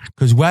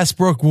because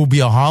Westbrook will be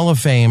a Hall of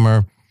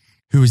Famer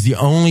who is the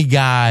only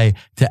guy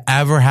to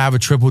ever have a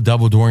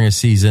triple-double during a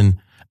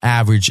season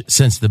average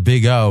since the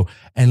Big O.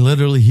 And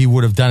literally he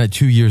would have done it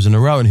 2 years in a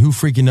row. And who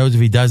freaking knows if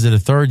he does it a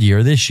third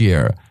year this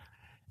year.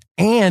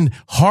 And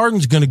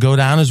Harden's going to go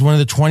down as one of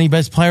the 20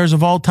 best players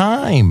of all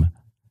time.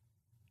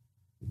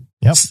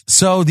 Yep.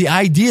 So the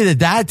idea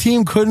that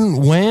team couldn't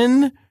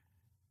win.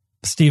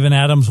 Steven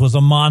Adams was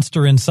a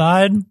monster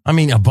inside. I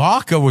mean,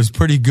 Ibaka was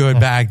pretty good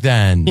back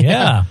then.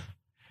 Yeah.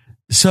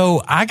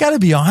 So I got to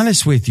be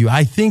honest with you.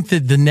 I think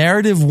that the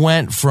narrative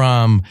went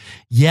from,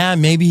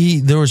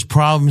 maybe there was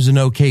problems in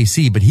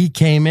OKC, but he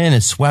came in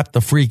and swept the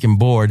freaking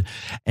board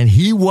and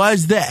he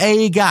was the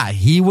A guy.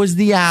 He was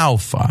the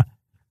alpha.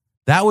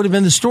 That would have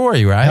been the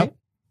story, right? Yep.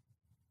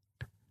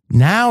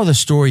 Now the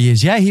story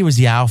is, he was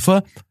the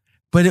alpha,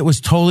 but it was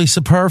totally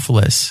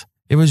superfluous.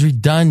 It was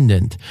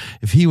redundant.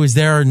 If he was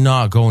there or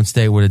not, Golden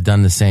State would have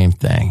done the same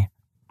thing.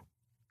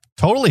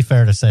 Totally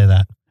fair to say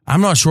that.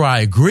 I'm not sure I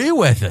agree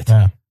with it.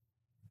 Yeah.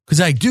 Because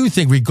I do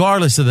think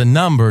regardless of the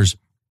numbers,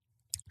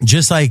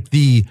 just like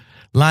the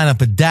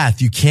lineup of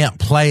death, you can't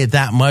play it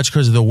that much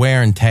because of the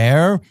wear and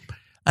tear.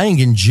 I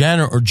think in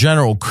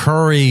general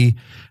Curry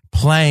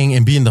playing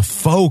and being the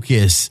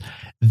focus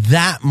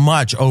that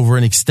much over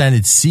an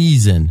extended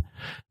season,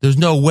 there's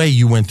no way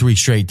you win 3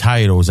 straight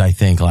titles, I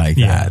think, like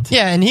that.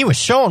 Yeah, and he was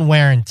showing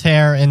wear and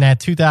tear in that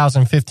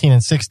 2015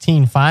 and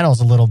 16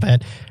 finals a little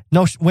bit.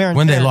 No wear and tear.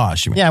 When they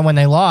lost, you mean? Yeah, when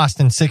they lost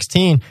in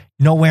 16.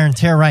 No wear and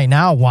tear right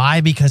now.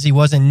 Why? Because he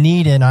wasn't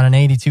needed on an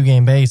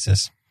 82-game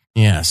basis.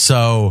 Yeah,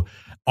 so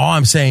all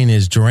I'm saying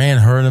is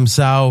Durant hurt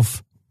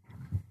himself.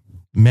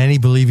 Many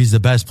believe he's the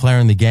best player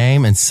in the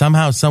game, and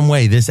somehow, some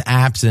way, this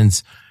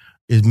absence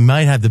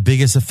might have the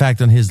biggest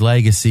effect on his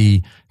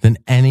legacy than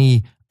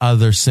any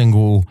other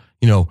single,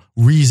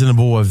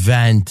 reasonable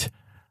event.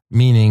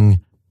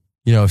 Meaning,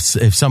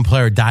 if some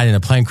player died in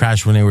a plane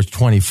crash when they were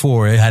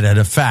 24, it had an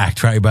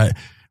effect, right? But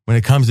when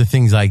it comes to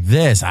things like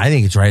this, I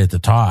think it's right at the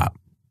top.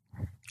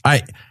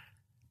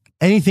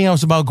 Anything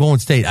else about Golden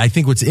State? I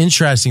think what's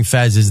interesting,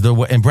 Fez, is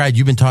and Brad,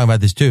 you've been talking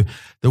about this too,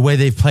 the way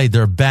they've played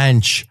their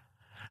bench,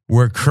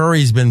 where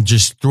Curry's been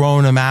just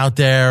throwing them out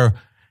there,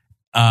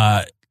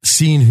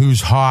 seeing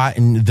who's hot,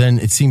 and then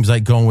it seems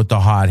like going with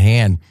the hot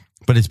hand.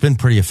 But it's been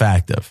pretty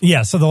effective.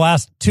 Yeah, so the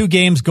last 2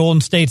 games,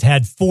 Golden State's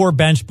had 4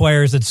 bench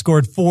players that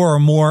scored 4 or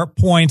more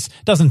points.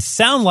 Doesn't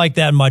sound like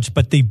that much,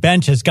 but the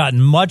bench has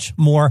gotten much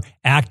more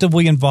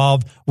actively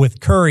involved with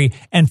Curry.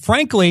 And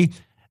frankly,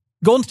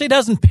 Golden State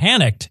hasn't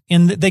panicked,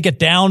 and they get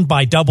down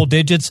by double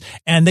digits,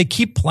 and they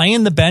keep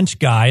playing the bench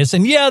guys.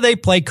 And yeah, they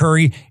play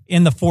Curry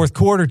in the fourth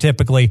quarter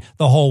typically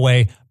the whole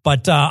way.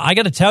 But I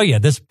got to tell you,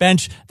 this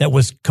bench that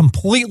was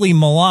completely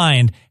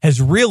maligned has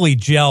really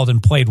gelled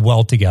and played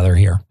well together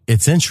here.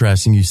 It's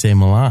interesting you say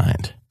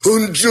maligned.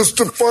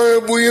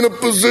 Unjustifiably in a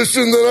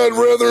position that I'd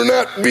rather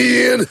not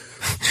be in.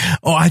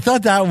 Oh, I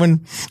thought that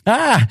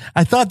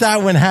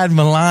one had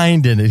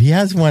maligned in it. He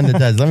has one that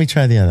does. Let me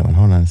try the other one.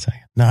 Hold on a second.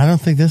 No, I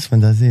don't think this one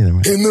does either.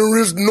 And there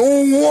is no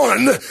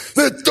one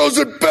that does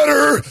it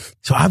better.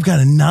 So I've got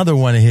another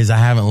one of his I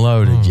haven't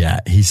loaded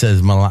yet. He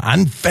says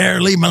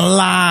unfairly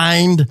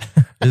maligned.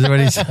 Is what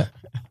he said.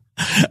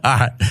 All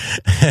right.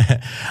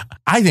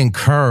 I think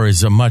Kerr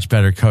is a much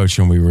better coach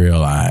than we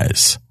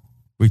realize.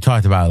 We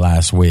talked about it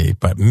last week,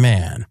 but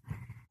man,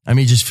 I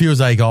mean, it just feels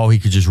like, he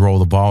could just roll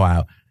the ball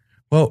out.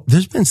 Well,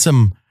 there's been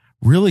some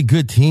really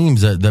good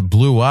teams that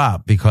blew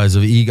up because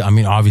of ego. I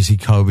mean, obviously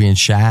Kobe and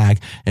Shaq,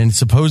 and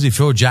supposedly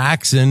Phil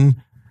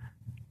Jackson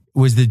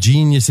was the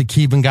genius at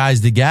keeping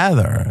guys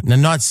together. And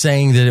I'm not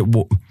saying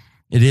that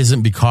it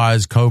isn't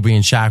because Kobe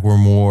and Shaq were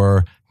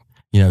more,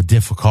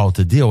 difficult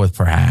to deal with,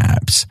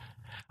 perhaps.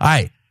 All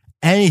right.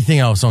 Anything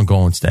else on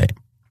Golden State?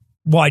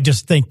 Well, I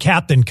just think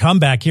captain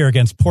comeback here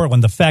against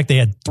Portland, the fact they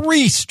had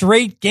 3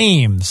 straight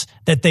games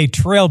that they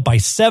trailed by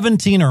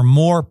 17 or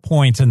more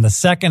points in the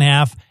second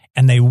half,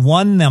 and they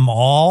won them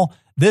all.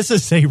 This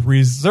is a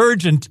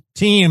resurgent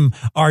team,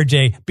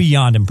 RJ,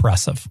 beyond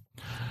impressive.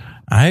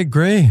 I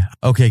agree.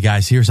 Okay,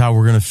 guys, here's how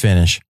we're going to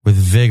finish with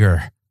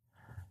vigor.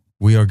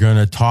 We are going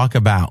to talk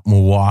about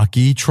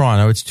Milwaukee,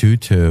 Toronto. It's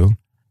 2-2.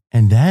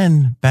 And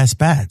then best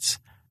bets.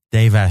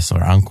 Dave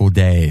Essler, Uncle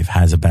Dave,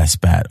 has a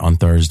best bet on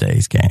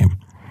Thursday's game.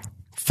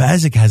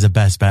 Fezzik has a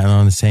best bet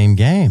on the same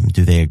game.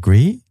 Do they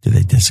agree? Do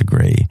they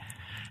disagree?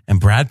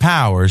 And Brad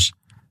Powers,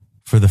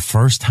 for the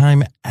first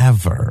time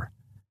ever,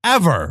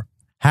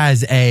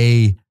 has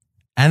a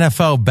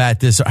NFL bet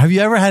this. Have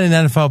you ever had an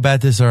NFL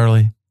bet this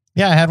early?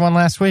 Yeah, I had one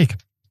last week.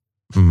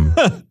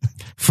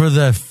 For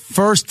the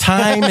first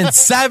time in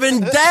 7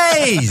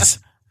 days.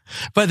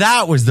 But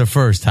that was the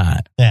first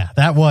time. Yeah,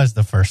 that was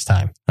the first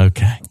time.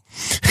 Okay.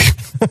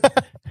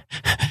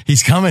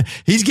 He's coming.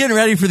 He's getting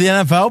ready for the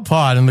NFL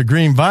pod and the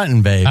green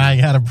button, baby.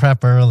 I got to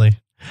prep early.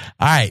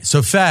 All right.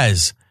 So,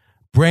 Fez,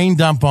 brain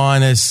dump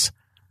on us.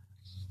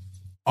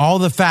 All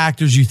the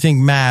factors you think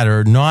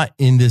matter, not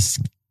in this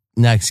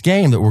next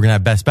game that we're going to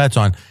have best bets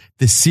on,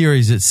 the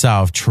series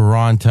itself,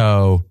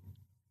 Toronto,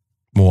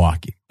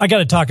 Milwaukee. I got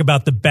to talk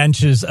about the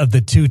benches of the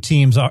two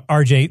teams,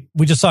 RJ.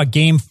 We just saw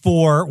game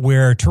 4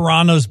 where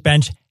Toronto's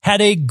bench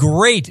had a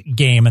great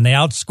game and they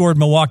outscored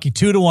Milwaukee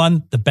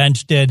 2-1. The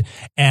bench did.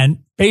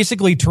 And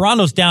basically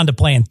Toronto's down to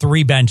playing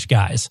 3 bench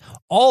guys.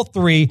 All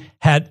 3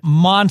 had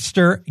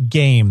monster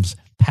games.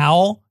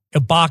 Powell,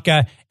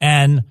 Ibaka,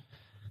 and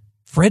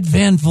Fred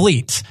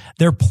VanVleet.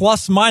 They're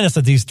plus minus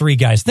of these 3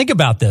 guys. Think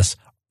about this.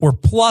 We're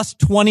plus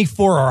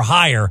 24 or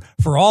higher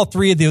for all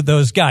 3 of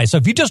those guys. So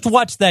if you just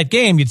watch that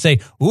game, you'd say,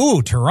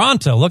 ooh,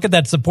 Toronto, look at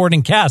that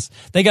supporting cast.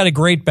 They got a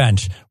great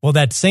bench. Well,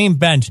 that same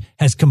bench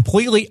has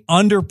completely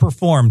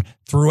underperformed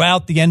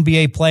throughout the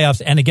NBA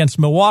playoffs and against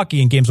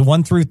Milwaukee in games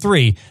 1 through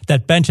 3.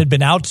 That bench had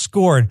been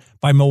outscored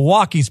by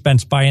Milwaukee's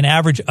bench by an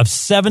average of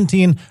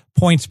 17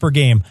 points per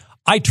game.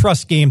 I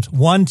trust games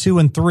 1, 2,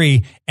 and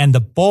 3 and the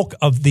bulk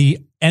of the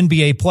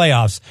NBA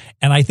playoffs.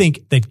 And I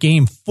think that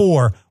game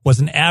 4 was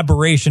an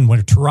aberration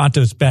when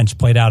Toronto's bench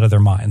played out of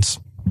their minds.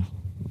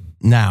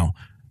 Now,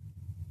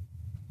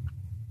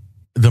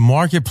 the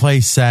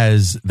marketplace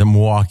says the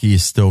Milwaukee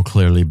is still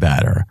clearly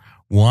better.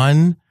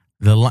 And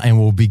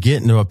we'll be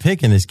getting to a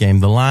pick in this game.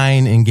 The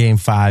line in game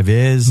 5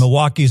 is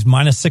Milwaukee's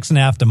minus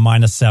 6.5 to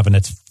minus 7.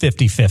 It's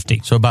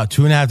 50-50. So about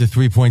 2.5 to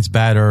 3 points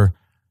better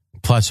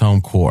plus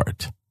home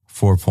court.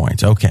 4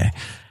 points. Okay.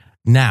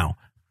 Now,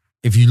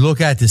 if you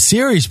look at the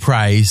series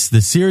price,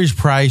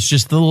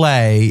 just the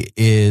lay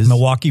is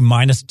Milwaukee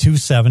minus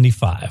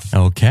 275.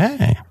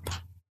 Okay.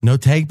 No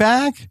take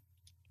back?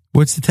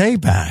 What's the take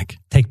back?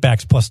 Take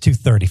back's plus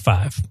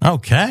 235.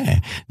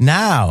 Okay.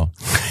 Now,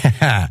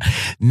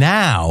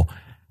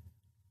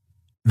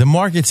 the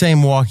market's saying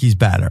Milwaukee's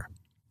better.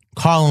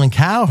 Colin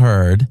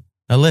Cowherd.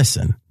 Now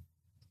listen,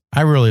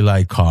 I really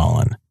like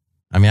Colin.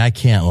 I mean, I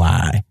can't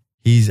lie.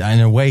 In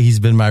a way, he's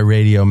been my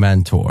radio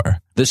mentor.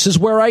 This is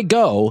where I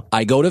go.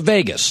 I go to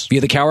Vegas via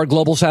the Cowherd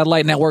Global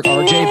Satellite Network,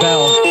 RJ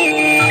Bell,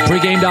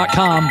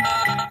 pregame.com.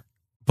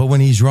 But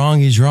when he's wrong,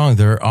 he's wrong.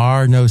 There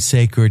are no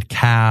sacred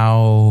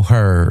cow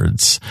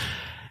herds.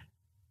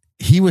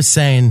 He was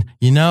saying,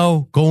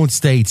 Golden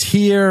State's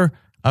here,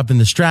 up in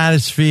the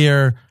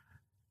stratosphere.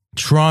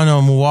 Toronto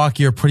and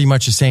Milwaukee are pretty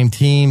much the same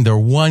team. They're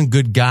one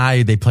good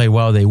guy. They play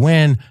well, they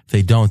win. If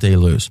they don't, they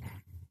lose.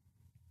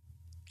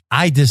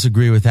 I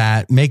disagree with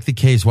that. Make the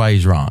case why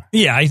he's wrong.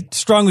 Yeah, I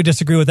strongly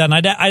disagree with that. And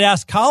I'd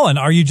ask Colin,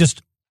 are you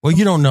just... Well,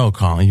 you don't know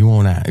Colin. You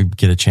won't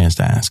get a chance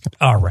to ask him.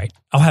 All right.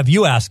 I'll have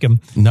you ask him.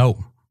 No.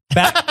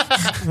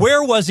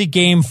 Where was he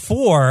game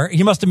 4?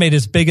 He must have made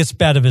his biggest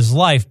bet of his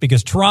life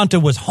because Toronto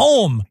was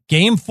home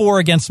game 4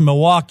 against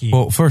Milwaukee.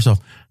 Well, first off,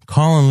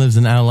 Colin lives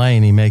in LA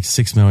and he makes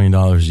 $6 million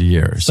a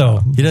year.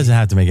 So he doesn't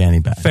have to make any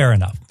bet. Fair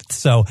enough.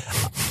 So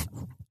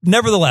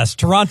nevertheless,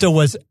 Toronto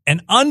was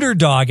an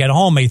underdog at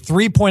home, a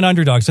 3-point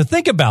underdog. So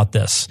think about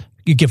this.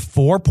 You get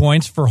 4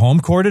 points for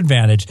home court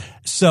advantage.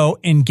 So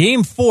in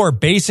game 4,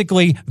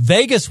 basically,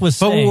 Vegas was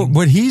saying... But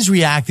what he's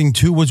reacting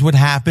to was what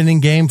happened in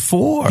game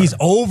 4. He's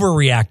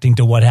overreacting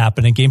to what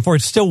happened in game 4.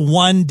 It's still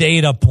one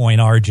data point,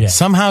 RJ.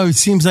 Somehow it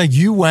seems like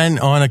you went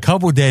on a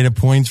couple data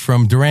points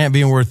from Durant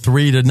being worth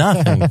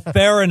 3-0.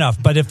 Fair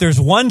enough. But if there's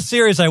one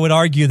series I would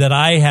argue that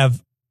I have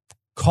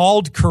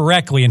called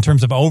correctly in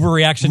terms of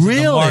overreaction to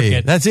the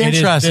market... That's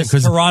interesting.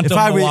 Because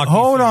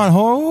hold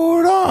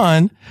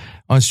on.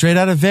 On Straight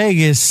Out of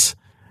Vegas,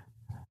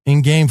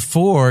 in game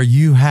 4,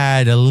 you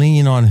had a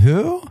lean on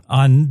who?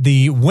 On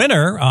the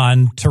winner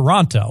on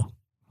Toronto.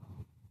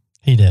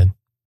 He did.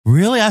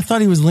 Really? I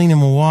thought he was leaning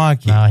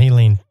Milwaukee. No, he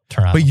leaned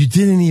Toronto. But you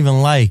didn't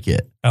even like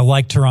it. I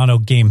liked Toronto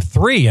game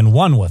 3 and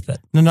won with it.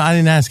 No, I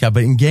didn't ask that.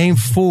 But in game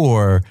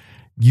 4,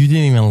 you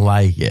didn't even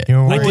like it. You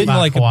were worried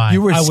about Kawhi.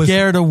 You were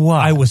scared of what?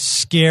 I was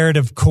scared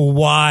of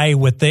Kawhi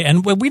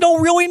and we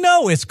don't really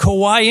know. Is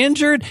Kawhi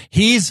injured?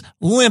 He's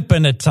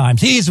limping at times.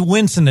 He's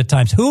wincing at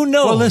times. Who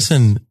knows? Well,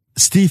 listen,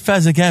 Steve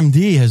Fezzik,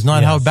 MD, has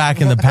not held back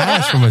in the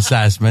past from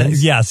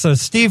assessments. Yeah, so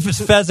Steve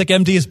Fezzik,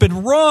 MD, has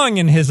been wrong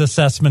in his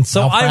assessments.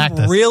 So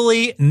I'm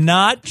really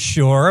not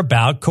sure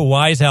about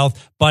Kawhi's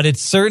health, but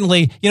it's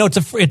certainly,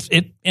 it's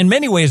in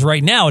many ways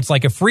right now, it's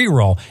like a free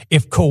roll.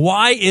 If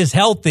Kawhi is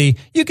healthy,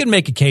 you can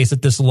make a case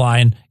that this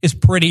line is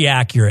pretty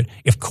accurate.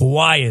 If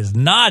Kawhi is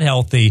not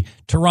healthy,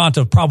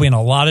 Toronto probably in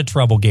a lot of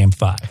trouble game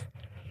 5.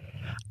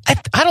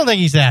 I don't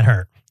think he's that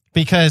hurt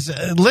because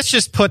let's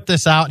just put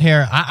this out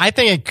here. I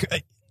think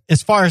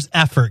as far as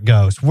effort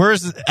goes,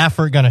 where's the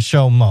effort going to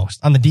show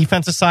most? On the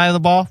defensive side of the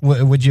ball?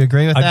 Would you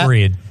agree with that?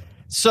 Agreed.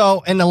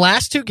 So in the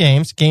last 2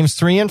 games, games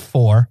 3 and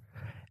 4,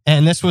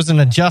 and this was an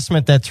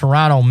adjustment that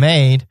Toronto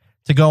made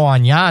to go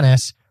on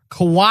Giannis,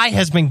 Kawhi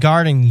has been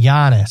guarding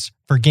Giannis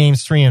for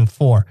games 3 and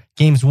 4.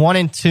 Games 1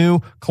 and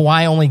 2,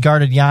 Kawhi only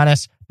guarded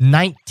Giannis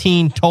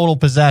 19 total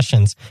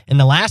possessions. In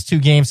the last 2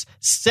 games,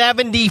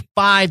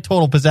 75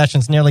 total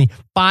possessions, nearly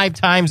 5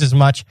 times as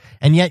much.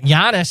 And yet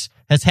Giannis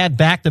has had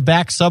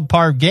back-to-back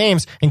subpar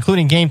games,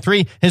 including game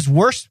 3, his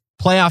worst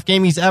playoff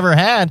game he's ever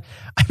had.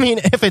 I mean,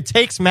 if it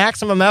takes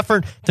maximum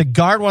effort to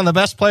guard one of the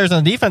best players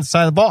on the defensive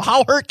side of the ball,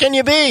 how hurt can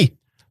you be?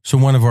 So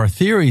one of our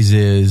theories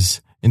is,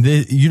 and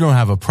you don't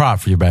have a prop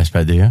for your best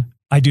bet, do you?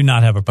 I do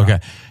not have a prop. Okay.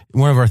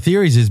 One of our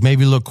theories is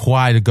maybe look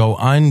Kawhi to go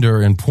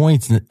under in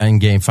points in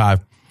game 5.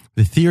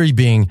 The theory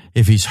being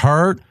if he's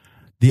hurt,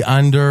 the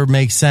under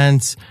makes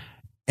sense.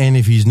 And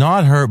if he's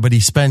not hurt, but he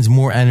spends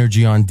more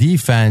energy on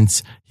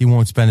defense, he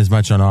won't spend as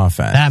much on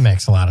offense. That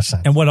makes a lot of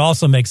sense. And what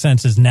also makes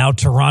sense is now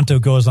Toronto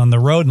goes on the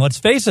road. And let's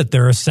face it,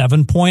 they're a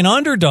 7-point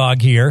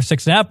underdog here,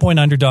 6.5-point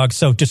underdog.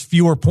 So just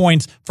fewer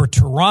points for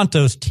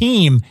Toronto's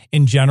team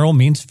in general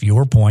means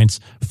fewer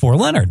points for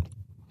Leonard.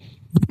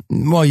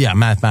 Well, yeah,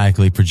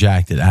 mathematically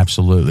projected.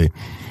 Absolutely.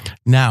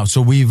 Now,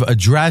 so we've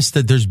addressed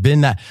that there's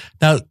been that.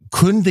 Now,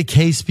 couldn't the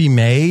case be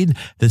made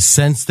that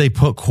since they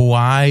put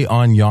Kawhi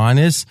on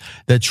Giannis,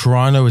 that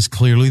Toronto is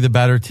clearly the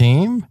better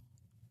team?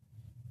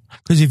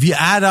 Because if you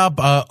add up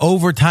a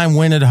overtime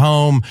win at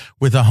home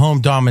with a home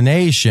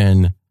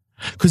domination,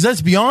 because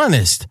let's be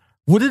honest,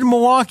 what did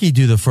Milwaukee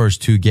do the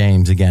first 2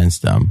 games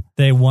against them?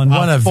 They won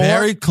a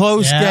very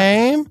close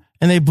game.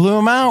 And they blew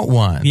them out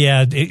one.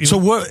 Yeah. So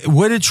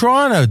what did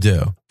Toronto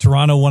do?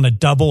 Toronto won a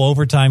double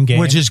overtime game.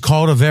 Which is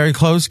called a very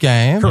close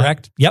game.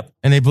 Correct. Yep.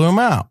 And they blew them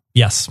out.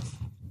 Yes.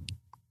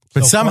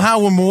 But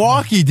somehow when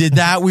Milwaukee did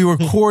that,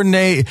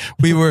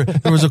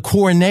 there was a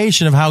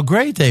coordination of how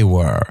great they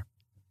were.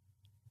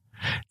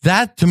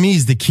 That to me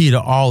is the key to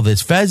all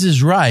this. Fez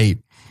is right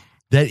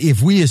that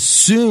if we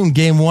assume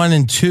game 1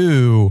 and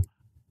 2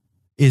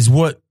 is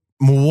what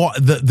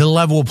the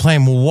level of play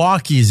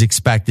Milwaukee is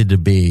expected to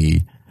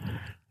be,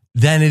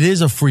 then it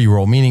is a free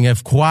roll, meaning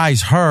if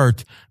Kawhi's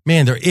hurt,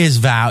 man, there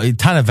is a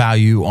ton of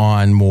value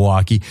on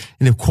Milwaukee.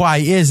 And if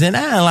Kawhi isn't, the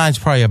line's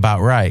probably about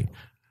right.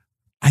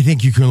 I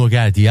think you can look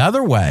at it the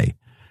other way.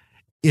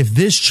 If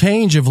this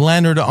change of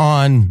Leonard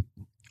on,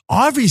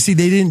 obviously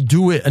they didn't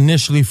do it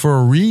initially for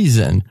a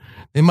reason.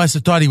 They must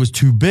have thought he was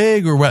too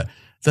big or what.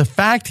 The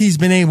fact he's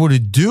been able to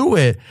do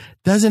it,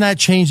 doesn't that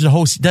change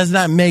doesn't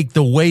that make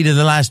the weight of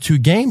the last 2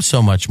 games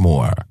so much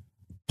more?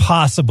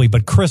 Possibly,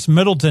 but Chris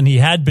Middleton, he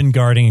had been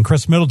guarding, and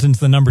Chris Middleton's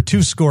the number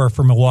 2 scorer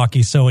for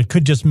Milwaukee, so it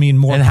could just mean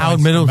more. And how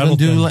did Middleton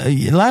do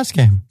last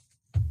game?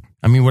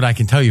 I mean, what I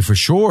can tell you for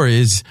sure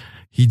is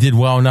he did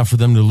well enough for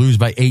them to lose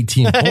by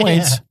 18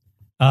 points.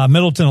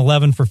 Middleton,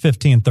 11 for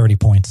 15, 30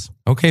 points.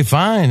 Okay,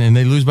 fine, and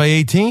they lose by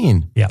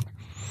 18. Yeah.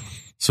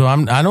 So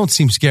I don't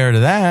seem scared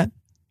of that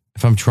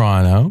if I'm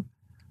Toronto.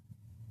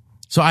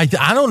 So I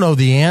don't know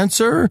the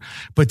answer,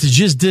 but to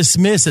just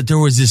dismiss that there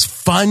was this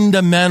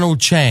fundamental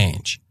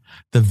change.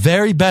 The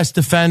very best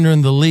defender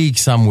in the league,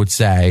 some would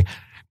say,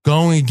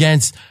 going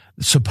against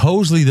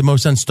supposedly the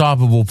most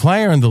unstoppable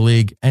player in the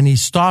league, and he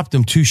stopped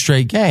him 2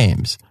 straight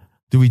games.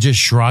 Do we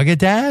just shrug at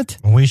that?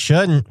 We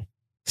shouldn't.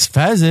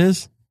 Fez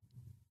is.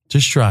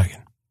 Just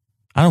shrugging.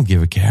 I don't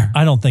give a care.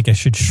 I don't think I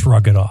should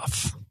shrug it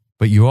off.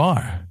 But you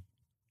are.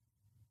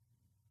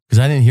 Because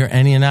I didn't hear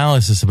any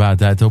analysis about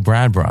that till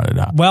Brad brought it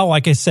up. Well,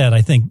 like I said,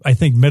 I think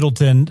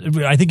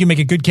Middleton, I think you make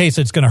a good case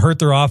it's going to hurt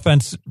their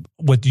offense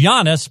with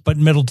Giannis, but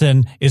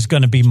Middleton is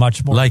going to be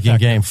much more like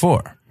effective. In Game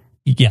 4.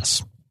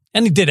 Yes.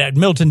 And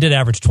Middleton did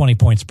average 20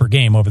 points per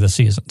game over the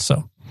season.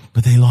 So,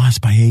 but they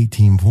lost by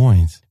 18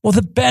 points. Well,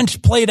 the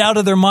bench played out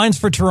of their minds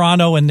for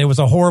Toronto, and there was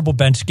a horrible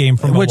bench game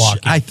from Milwaukee.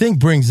 Which I think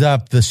brings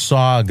up the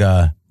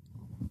saga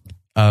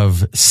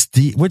of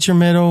Steve. What's your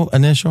middle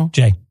initial?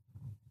 J.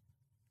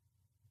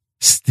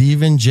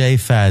 Stephen J.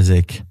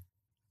 Fezzik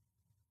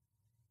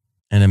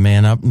and a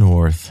man up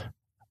north,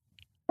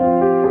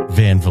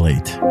 Van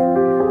Vliet.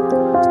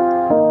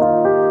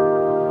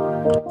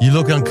 You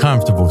look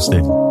uncomfortable,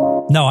 Steve.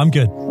 No, I'm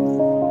good.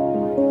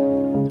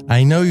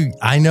 I know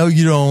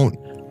you don't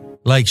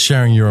like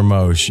sharing your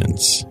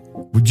emotions.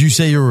 Would you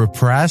say you're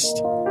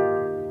repressed?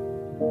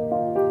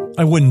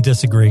 I wouldn't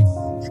disagree.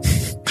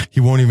 He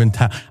won't even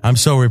tell. I'm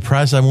so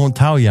repressed, I won't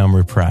tell you I'm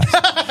repressed.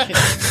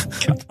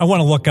 I want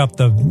to look up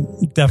the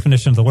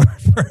definition of the word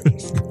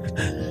first.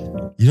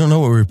 You don't know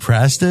what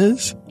repressed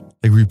is?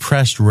 Like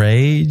repressed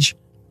rage?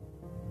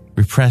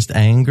 Repressed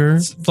anger?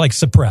 It's like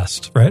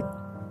suppressed, right?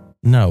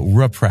 No,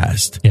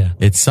 repressed. Yeah.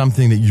 It's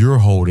something that you're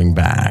holding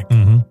back.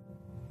 Mm-hmm.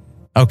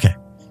 Okay.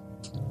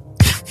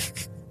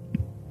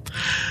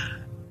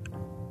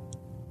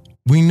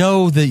 We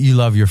know that you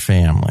love your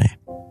family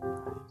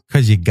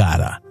because you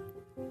gotta.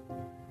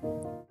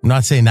 I'm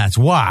not saying that's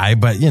why,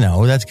 but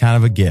that's kind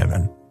of a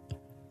given.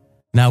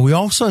 Now, we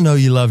also know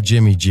you love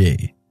Jimmy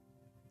G.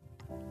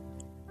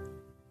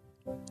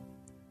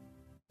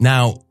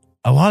 Now,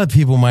 a lot of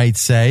people might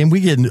say, and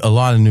we get a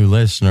lot of new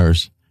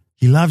listeners,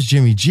 he loves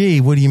Jimmy G.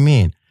 What do you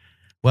mean?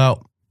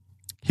 Well,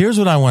 here's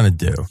what I want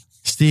to do.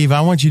 Steve, I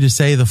want you to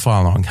say the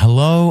following.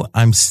 Hello,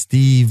 I'm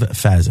Steve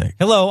Fezzik.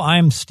 Hello,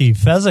 I'm Steve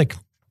Fezzik.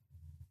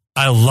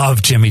 I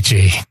love Jimmy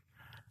G.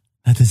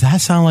 Now, does that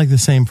sound like the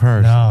same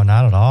person? No,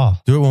 not at all.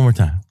 Do it one more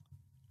time.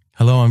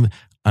 Hello,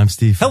 I'm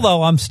Steve.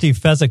 Hello, I'm Steve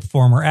Fezzik,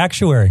 former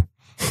actuary.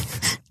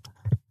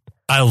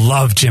 I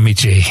love Jimmy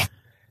G.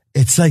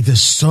 It's like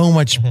there's so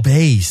much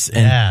bass,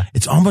 and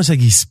it's almost like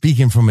he's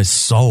speaking from his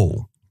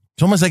soul.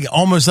 It's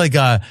almost like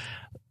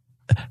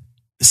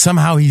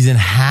somehow he's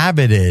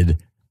inhabited.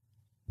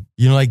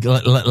 Like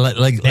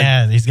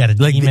he's got a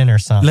demon or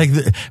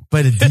something.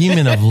 But a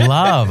demon of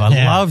love. A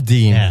love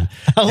demon.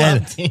 Yeah. I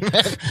love demon.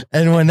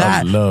 And when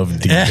that love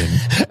demon.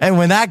 And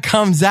when that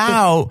comes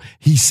out,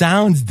 he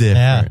sounds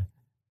different. Yeah.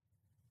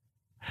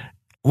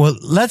 Well,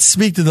 let's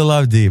speak to the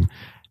love demon.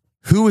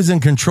 Who is in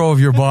control of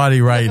your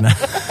body right now?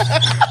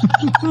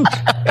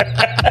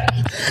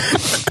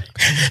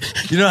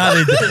 You know how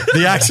they do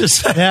the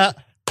exercise? Yeah.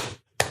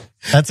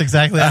 That's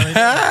exactly how they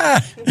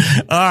do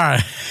it. All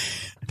right.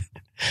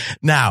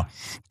 Now,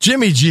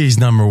 Jimmy G's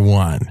number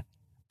one.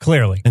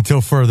 Clearly.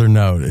 Until further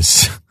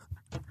notice.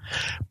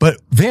 But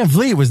Van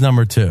Vliet was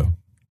number two.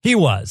 He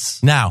was.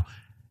 Now,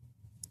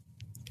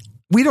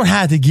 we don't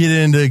have to get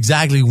into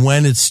exactly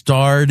when it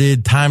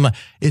started, timeline.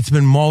 It's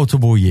been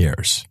multiple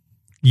years.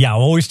 Yeah,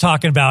 always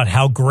talking about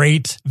how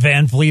great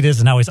Van Vliet is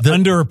and how he's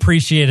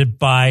underappreciated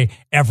by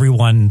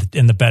everyone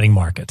in the betting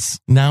markets.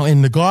 Now,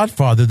 in The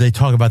Godfather, they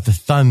talk about the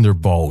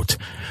Thunderbolt.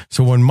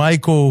 So when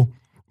Michael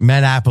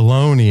met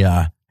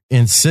Apollonia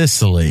in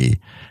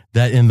Sicily,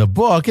 that in the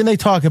book, and they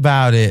talk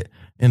about it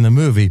in the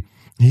movie,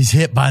 he's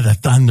hit by the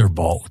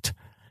Thunderbolt.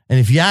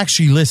 And if you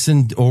actually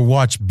listened or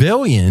watched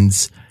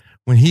Billions,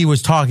 when he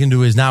was talking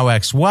to his now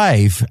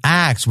ex-wife,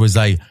 Axe was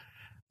like,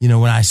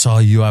 when I saw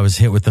you, I was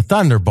hit with the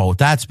Thunderbolt.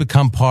 That's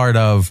become part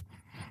of,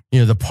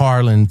 the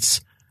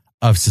parlance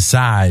of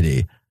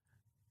society.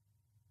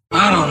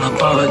 I don't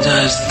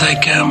apologize to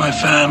take care of my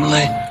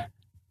family.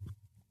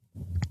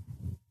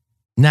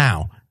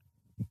 Now,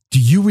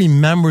 do you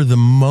remember the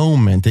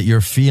moment that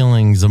your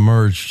feelings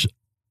emerged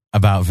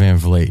about Van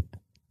Vliet?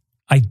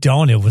 I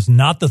don't. It was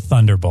not the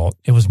Thunderbolt.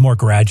 It was more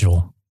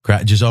gradual.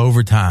 Just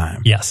over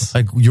time. Yes.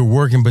 Like you're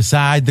working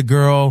beside the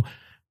girl,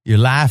 you're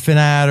laughing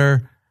at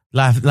her,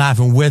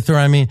 laughing with her,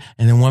 and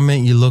then one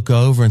minute you look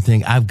over and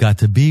think, I've got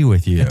to be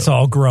with you. It's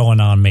all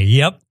growing on me.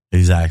 Yep.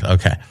 Exactly.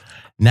 Okay.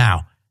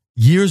 Now,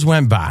 years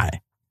went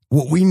by.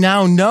 What we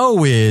now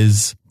know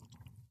is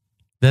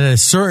that at a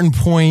certain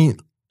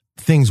point,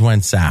 things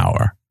went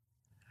sour.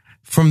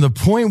 From the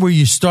point where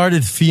you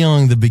started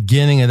feeling the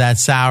beginning of that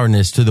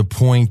sourness to the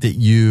point that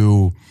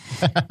you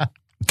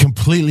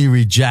completely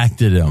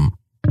rejected him,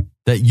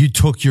 that you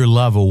took your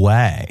love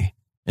away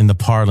in the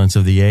parlance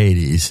of the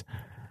 80s.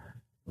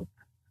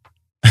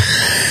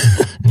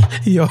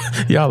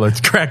 Y'all are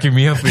cracking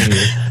me up in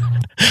here.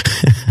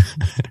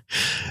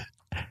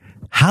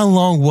 How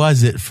long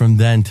was it from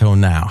then till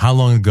now? How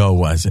long ago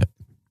was it?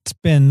 It's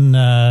been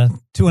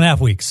 2.5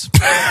 weeks.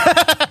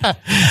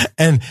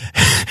 And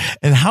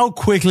how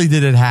quickly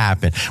did it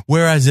happen?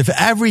 Whereas if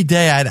every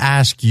day I'd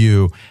ask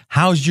you,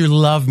 how's your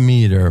love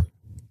meter?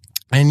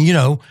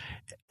 And,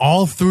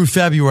 all through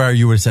February,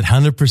 you would have said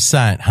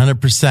 100%, 100%,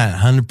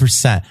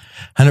 100%,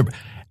 100%.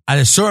 At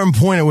a certain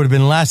point, it would have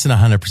been less than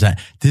 100%.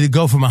 Did it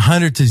go from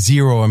 100 to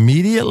 0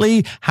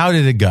 immediately? How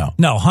did it go?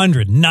 No,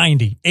 100,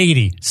 90,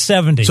 80,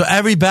 70. So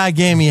every bad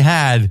game he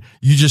had,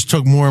 you just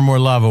took more and more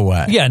love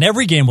away. Yeah, and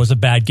every game was a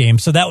bad game,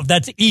 so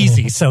that's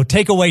easy. So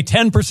take away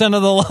 10%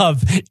 of the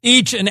love.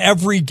 Each and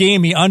every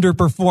game he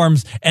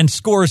underperforms and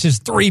scores his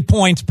 3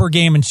 points per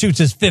game and shoots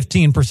his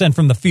 15%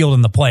 from the field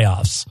in the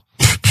playoffs.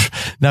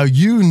 Now,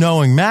 you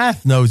knowing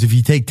math knows if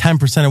you take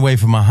 10% away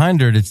from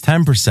 100, it's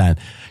 10%.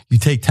 You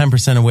take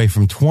 10% away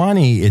from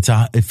 20, it's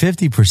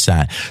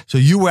 50%. So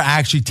you were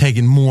actually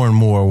taking more and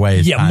more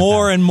away. Yeah,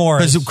 more and more.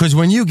 Because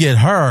when you get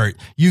hurt,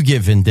 you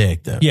get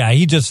vindictive. Yeah,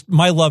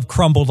 my love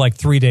crumbled like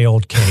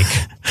 3-day-old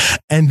cake.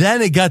 And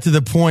then it got to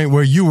the point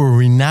where you were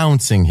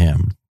renouncing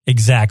him.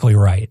 Exactly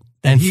right.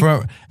 And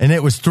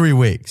it was 3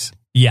 weeks.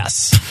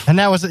 Yes. And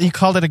that was, he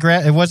called it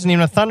it wasn't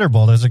even a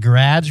thunderbolt. It was a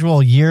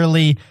gradual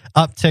yearly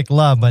uptick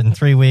love, but in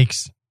 3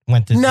 weeks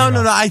went to zero.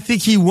 No. I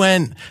think he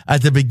went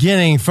at the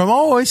beginning from,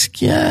 it's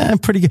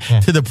pretty good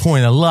to the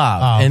point of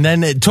love. Oh. And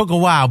then it took a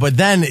while, but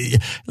then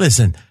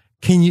listen,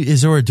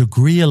 is there a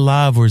degree of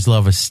love or is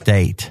love a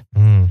state?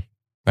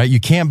 Right? You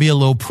can't be a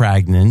little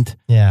pregnant.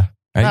 Yeah.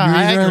 Right? No, You're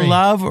I either agree. in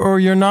love or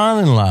you're not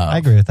in love. I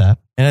agree with that.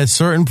 And at a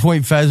certain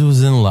point, Fez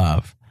was in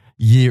love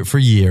for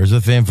years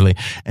with Van Vliet.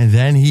 And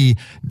then he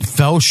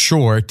fell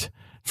short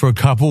for a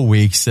couple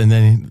weeks, and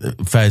then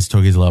Fez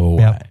took his love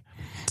away. Yep.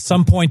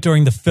 Some point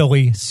during the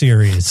Philly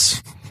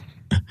series.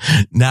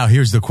 Now,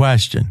 here's the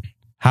question.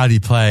 How did he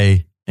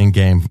play in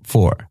game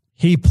 4?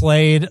 He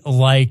played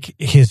like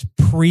his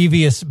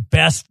previous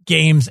best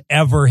games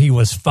ever. He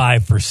was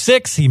 5 for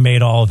 6. He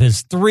made all of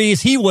his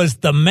threes. He was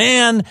the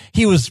man.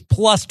 He was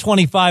plus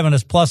 25 on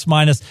his plus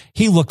minus.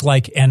 He looked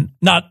like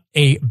not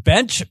a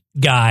bench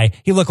guy.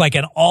 He looked like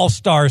an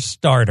all-star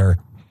starter.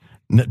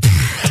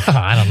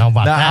 I don't know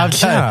about that.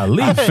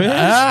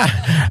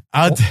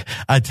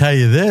 I'll tell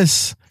you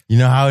this. You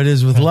know how it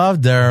is with love,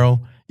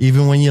 Daryl.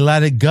 Even when you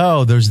let it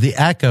go, there's the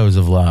echoes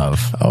of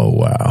love. Oh,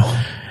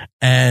 wow.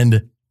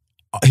 And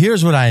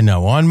here's what I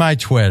know. On my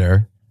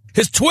Twitter,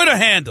 his Twitter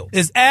handle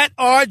is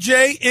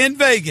 @RJ in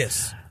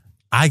Vegas.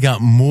 I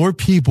got more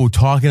people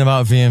talking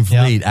about Van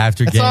Vliet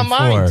after it's game 4. on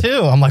mine,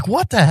 too. I'm like,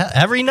 what the hell?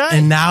 Every night?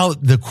 And now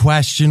the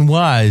question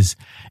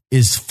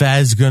is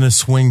Fez going to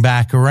swing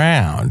back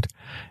around?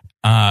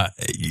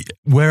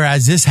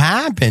 Whereas this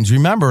happens,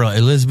 remember,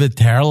 Elizabeth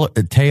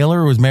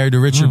Taylor was married to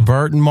Richard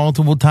Burton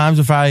multiple times.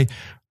 If I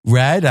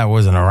read, I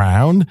wasn't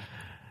around.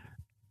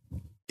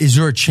 Is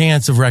there a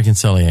chance of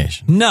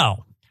reconciliation?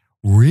 No.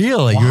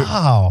 Really?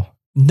 Wow.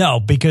 No,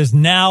 because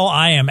now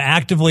I am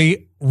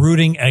actively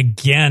rooting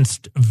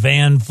against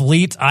Van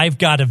Vliet. I've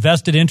got a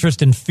vested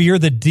interest in Fear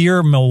the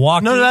Deer,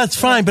 Milwaukee. No, that's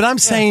fine. But I'm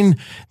saying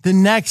the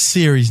next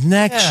series,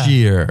 next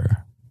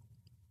year.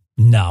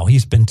 No,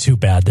 he's been too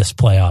bad this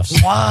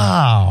playoffs.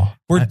 Wow.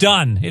 We're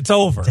done. It's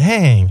over.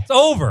 Dang. It's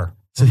over.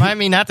 Remind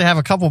me not to have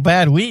a couple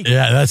bad weeks.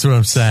 Yeah, that's what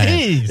I'm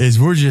saying. Jeez. Is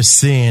we're just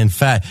seeing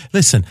fat.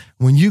 Listen,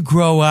 when you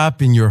grow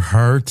up and you're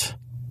hurt,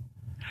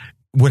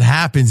 what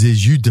happens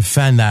is you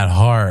defend that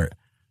heart.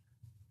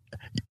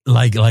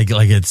 Like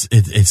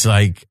it's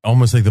like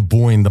almost like the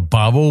boy in the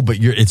bubble, but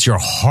it's your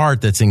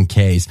heart that's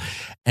encased.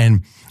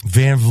 And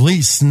Van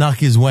Vliet snuck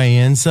his way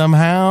in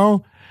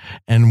somehow.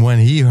 And when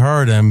he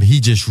heard him, he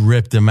just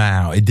ripped him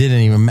out. It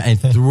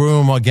threw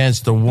him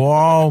against the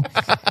wall.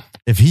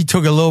 If he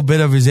took a little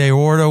bit of his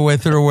aorta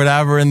with it or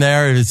whatever in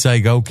there, it's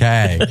like,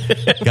 okay,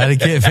 got to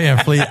get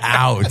Van Vliet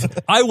out.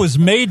 I was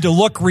made to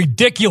look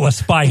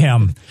ridiculous by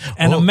him.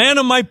 And a man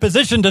in my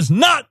position does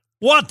not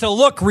want to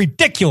look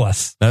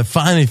ridiculous.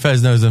 Finally,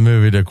 Fez knows a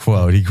movie to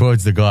quote. He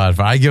quotes The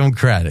Godfather. I give him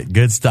credit.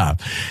 Good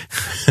stuff.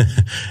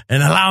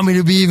 And allow me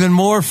to be even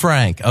more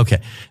frank.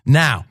 Okay.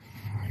 Now,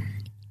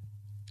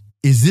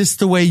 is this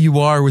the way you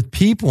are with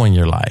people in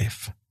your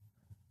life?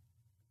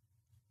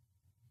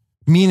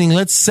 Meaning,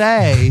 let's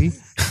say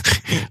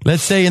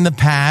in the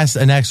past,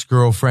 an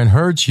ex-girlfriend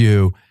hurt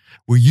you.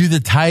 Were you the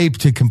type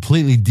to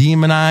completely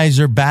demonize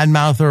or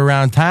badmouth her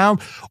around town?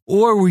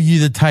 Or were you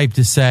the type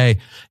to say,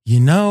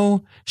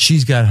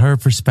 she's got her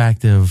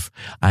perspective.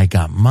 I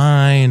got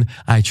mine.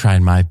 I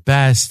tried my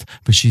best,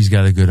 but she's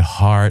got a good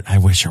heart. I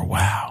wish her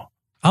well.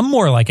 I'm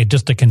more like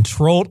just a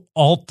controlled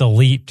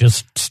alt-delete.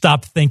 Just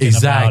stop thinking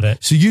about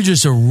it. So you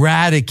just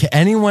eradicate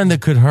anyone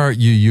that could hurt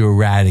you. You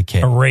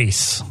eradicate.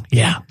 Erase.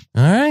 Yeah.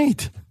 All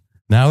right.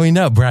 Now we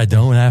know. Brad,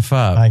 don't F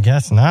up. I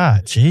guess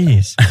not.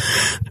 Jeez.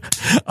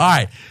 All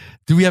right.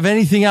 Do we have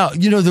anything else?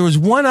 There was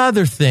one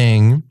other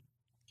thing.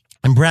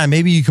 And Brad,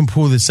 maybe you can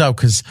pull this up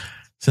because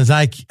since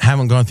I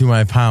haven't gone through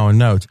my pile of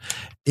notes,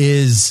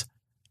 is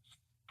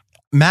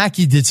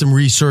Mackey did some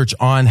research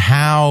on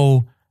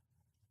how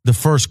the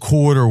first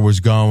quarter was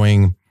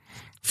going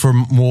for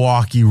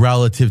Milwaukee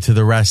relative to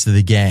the rest of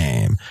the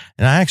game.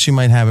 And I actually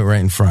might have it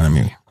right in front of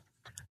me.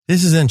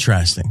 This is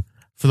interesting.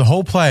 For the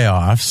whole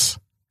playoffs,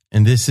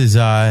 and this is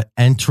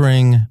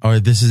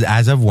this is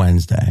as of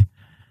Wednesday,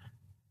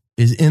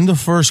 is in the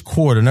first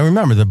quarter. Now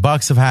remember, the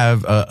Bucks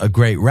have a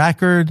great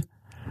record.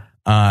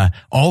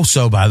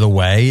 Also, by the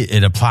way,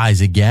 it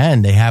applies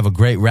again. They have a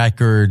great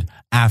record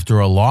after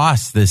a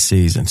loss this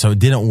season. So it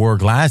didn't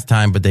work last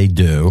time, but they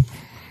do.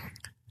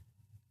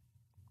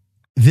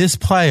 This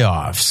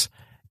playoffs,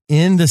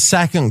 in the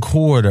second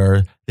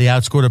quarter, they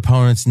outscored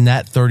opponents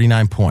net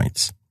 39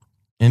 points.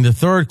 In the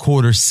third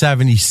quarter,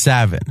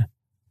 77.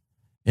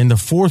 In the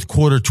fourth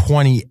quarter,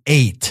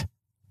 28.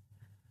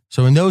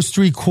 So in those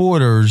 3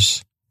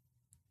 quarters,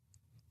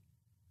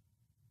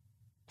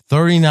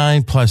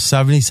 39 plus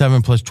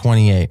 77 plus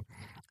 28.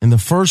 In the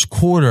first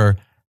quarter,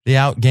 they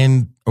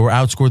outgained or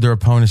outscored their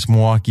opponents,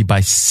 Milwaukee,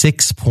 by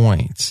 6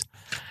 points.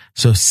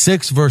 So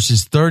 6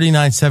 versus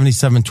 39,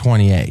 77,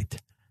 28.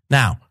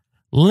 Now,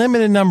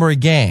 limited number of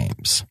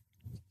games.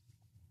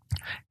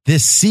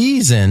 This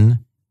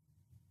season,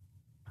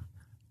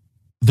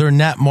 their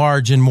net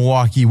margin,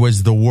 Milwaukee,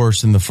 was the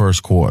worst in the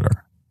first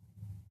quarter.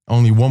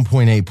 Only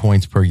 1.8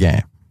 points per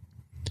game.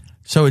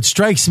 So it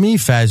strikes me,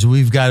 Fez,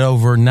 we've got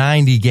over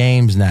 90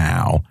 games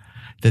now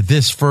that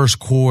this first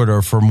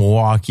quarter for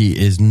Milwaukee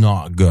is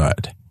not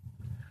good.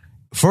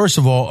 First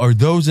of all, are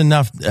those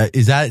enough?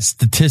 Is that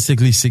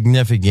statistically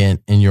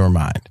significant in your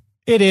mind?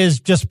 It is,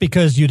 just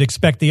because you'd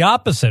expect the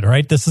opposite,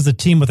 right? This is a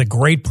team with a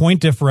great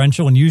point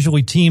differential, and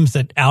usually teams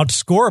that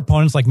outscore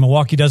opponents like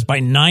Milwaukee does by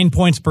 9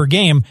 points per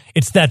game.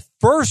 It's that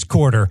first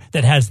quarter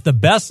that has the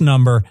best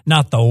number,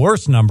 not the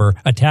worst number,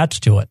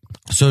 attached to it.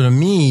 So to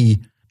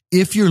me,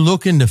 if you're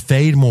looking to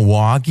fade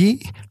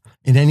Milwaukee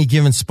in any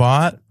given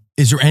spot,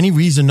 is there any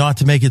reason not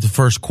to make it the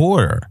first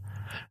quarter?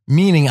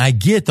 Meaning, I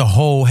get the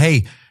whole,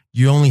 hey,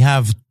 you only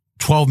have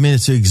 12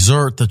 minutes to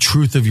exert the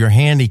truth of your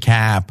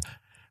handicap.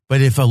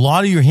 But if a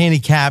lot of your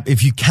handicap,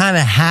 if you kind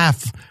of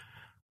half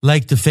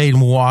like to fade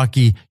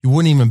Milwaukee, you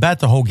wouldn't even bet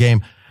the whole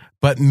game.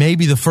 But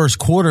maybe the first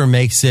quarter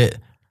makes it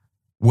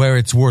where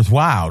it's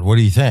worthwhile. What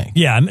do you think?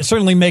 Yeah, it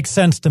certainly makes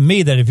sense to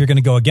me that if you're going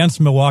to go against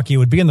Milwaukee, it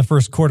would be in the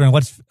first quarter. And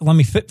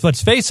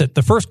let's face it,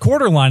 the first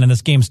quarter line in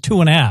this game is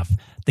 2.5.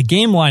 The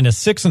game line is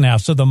 6.5.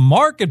 So the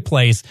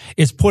marketplace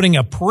is putting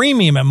a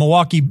premium at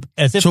Milwaukee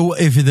as if. So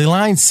if the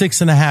line's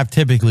 6.5,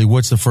 typically,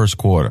 what's the first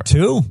quarter?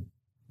 2.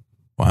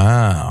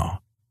 Wow.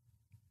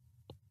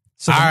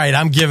 So all right,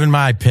 I'm giving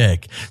my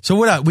pick. So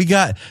what else? We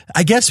got,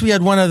 I guess we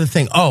had one other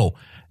thing. Oh,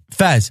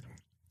 Fez,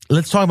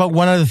 let's talk about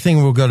one other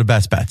thing. We'll go to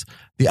best bets.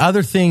 The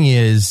other thing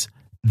is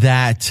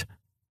that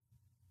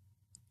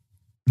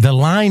the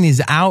line is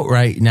out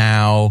right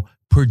now,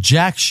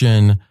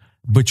 projection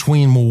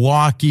between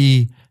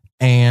Milwaukee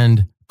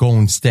and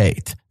Golden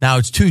State. Now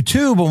it's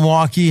 2-2, but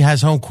Milwaukee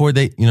has home court.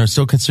 They,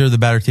 still consider the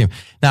better team.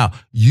 Now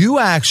you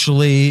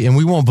actually, and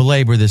we won't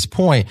belabor this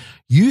point,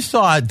 you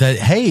thought that,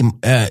 hey,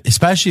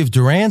 especially if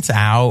Durant's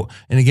out,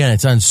 and again,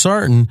 it's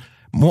uncertain,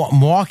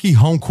 Milwaukee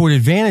home court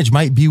advantage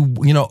might be,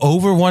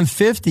 over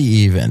 150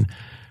 even.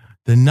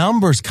 The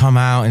numbers come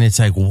out and it's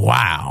like,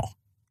 wow.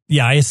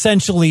 Yeah, I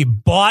essentially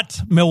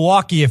bought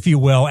Milwaukee, if you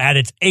will, at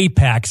its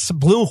apex.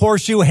 Blue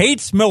Horseshoe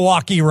hates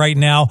Milwaukee right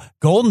now.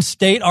 Golden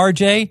State,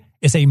 RJ,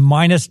 is a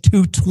minus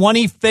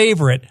 220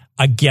 favorite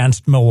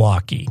against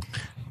Milwaukee.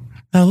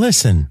 Now,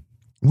 listen,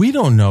 we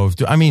don't know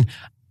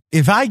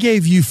if I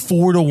gave you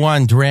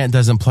 4-1 Durant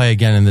doesn't play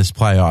again in this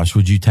playoffs,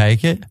 would you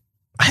take it?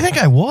 I think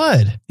I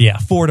would. Yeah,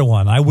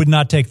 4-1. I would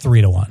not take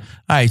 3-1. All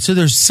right, so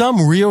there's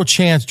some real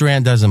chance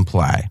Durant doesn't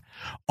play.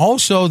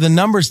 Also, the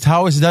numbers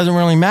tell us it doesn't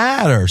really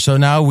matter. So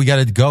now we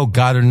got to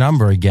got a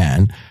number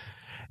again.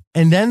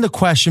 And then the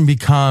question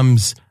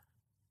becomes,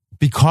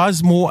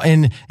 because more,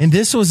 and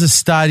this was a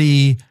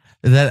study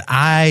that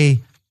I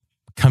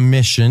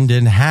commissioned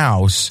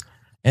in-house,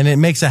 and it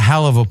makes a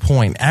hell of a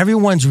point.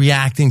 Everyone's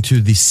reacting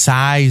to the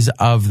size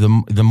of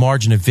the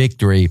margin of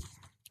victory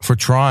for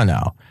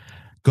Toronto.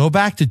 Go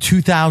back to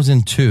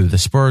 2002. The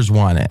Spurs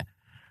won it.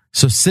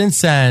 So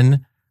since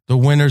then, the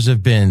winners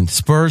have been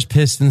Spurs,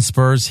 Pistons,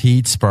 Spurs,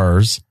 Heat,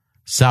 Spurs,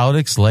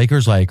 Celtics,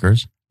 Lakers,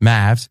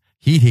 Mavs,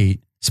 Heat,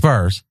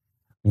 Spurs,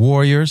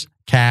 Warriors,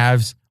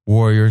 Cavs,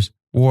 Warriors.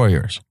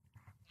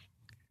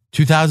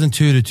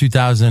 2002 to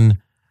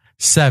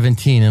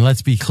 2017. And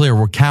let's be clear,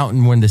 we're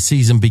counting when the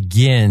season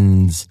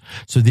begins.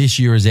 So this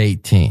year is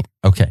 18.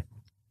 Okay.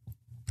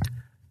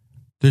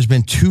 There's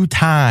been 2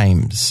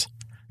 times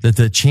that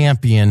the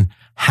champion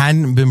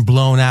hadn't been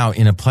blown out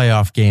in a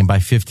playoff game by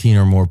 15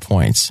 or more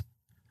points.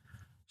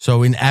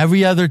 So in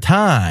every other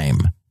time,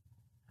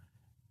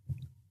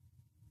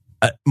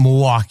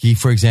 Milwaukee,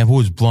 for example,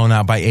 was blown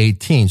out by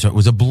 18. So it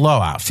was a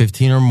blowout,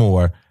 15 or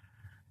more.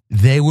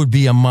 They would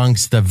be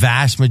amongst the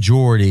vast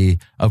majority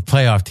of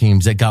playoff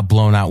teams that got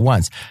blown out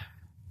once.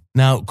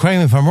 Now, correct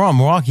me if I'm wrong,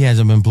 Milwaukee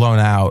hasn't been blown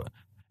out,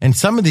 and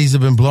some of these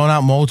have been blown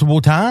out multiple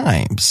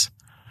times.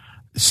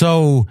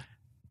 So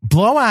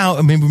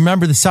blowout,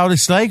 remember the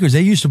Celtics Lakers,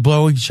 they used to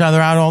blow each other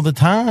out all the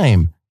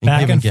time.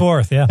 Back and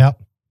forth, yeah. Yep.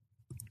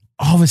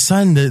 All of a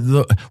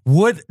sudden,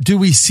 what do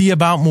we see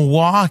about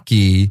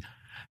Milwaukee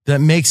that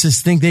makes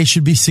us think they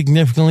should be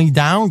significantly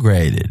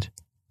downgraded?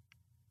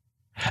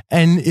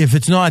 And if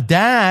it's not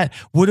that,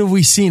 what have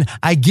we seen?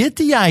 I get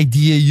the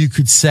idea you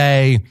could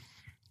say,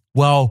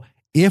 well,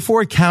 if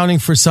we're accounting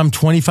for some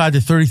 25 to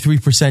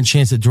 33%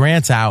 chance that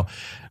Durant's out,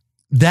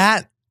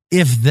 that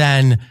if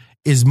then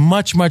is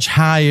much, much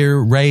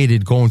higher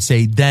rated Golden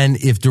State than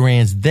if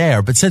Durant's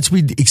there. But since we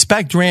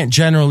expect Durant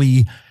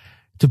generally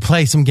to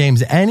play some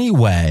games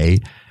anyway,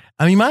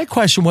 I mean, my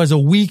question was a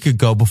week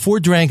ago before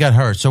Durant got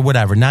hurt. So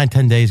whatever, 9,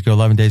 10 days ago,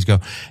 11 days ago.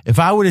 If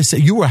I would have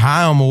said, you were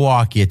high on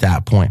Milwaukee at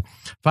that point.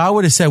 If I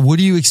would have said, what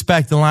do you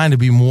expect the line to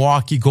be,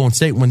 Milwaukee, Golden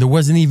State, when there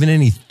wasn't even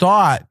any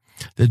thought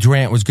that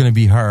Durant was going to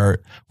be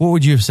hurt, what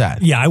would you have said?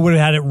 Yeah, I would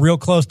have had it real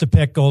close to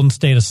pick Golden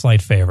State a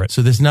slight favorite.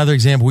 So there's another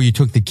example where you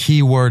took the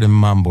key word and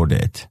mumbled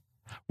it.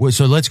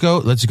 So let's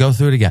go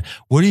through it again.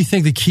 What do you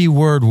think the key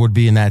word would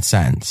be in that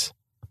sentence?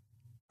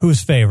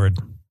 Who's favored?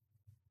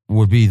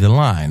 Would be the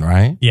line,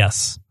 right?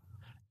 Yes.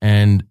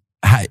 And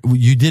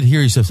you did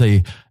hear yourself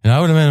say, and I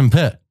would have been in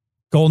Pitt.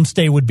 Golden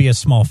State would be a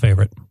small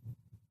favorite.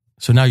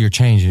 So now you're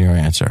changing your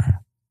answer.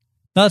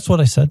 No, that's what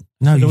I said.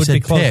 No, you would said be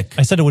close. pick.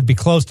 I said it would be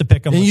close to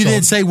pick them. And you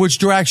didn't say which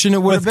direction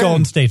it would have been.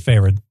 Golden State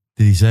favored.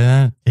 Did he say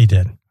that? He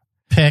did.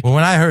 Pick. Well,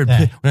 when I heard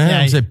pick, when I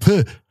heard him say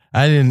pick,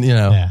 I didn't,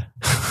 Yeah.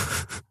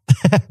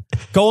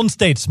 Golden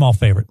State small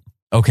favorite.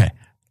 Okay.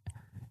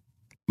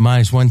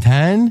 Minus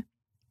 110?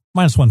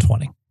 Minus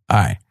 120. All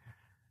right.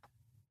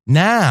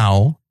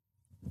 Now,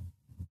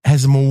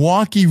 has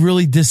Milwaukee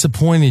really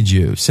disappointed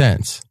you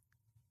since?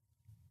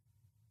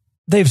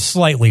 They've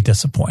slightly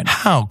disappointed.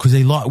 How? Because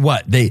they lost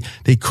what? They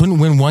couldn't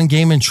win one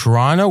game in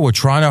Toronto, where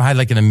Toronto had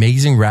like an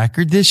amazing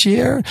record this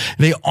year.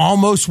 They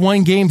almost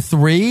won game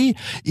 3,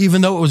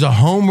 even though it was a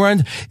home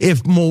run.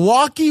 If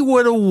Milwaukee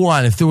would have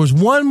won, if there was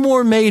one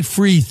more made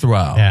free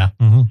throw,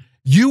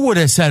 you would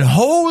have said,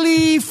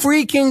 holy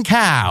freaking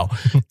cow.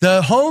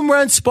 The home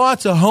run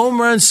spots are home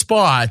run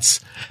spots.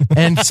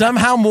 And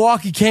somehow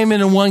Milwaukee came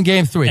in and won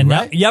game 3, and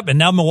right? Now, and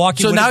now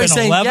Milwaukee So would now have he's been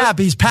saying, 11. yeah,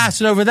 but he's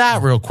passing over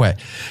that real quick.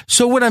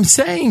 So what I'm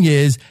saying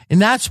is, in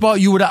that spot,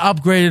 you would have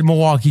upgraded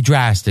Milwaukee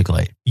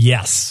drastically.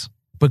 Yes.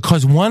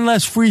 Because one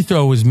less free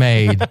throw was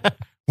made.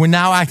 We're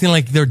now acting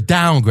like they're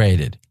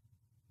downgraded.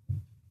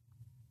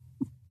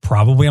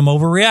 Probably I'm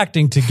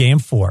overreacting to game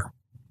 4,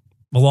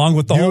 along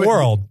with the whole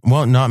world.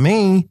 Well, not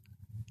me.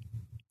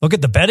 Look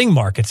at the betting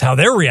markets, how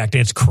they're reacting.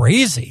 It's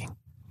crazy.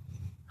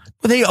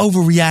 Well, they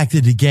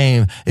overreacted the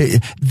game.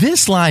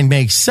 This line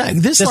makes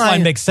sense. This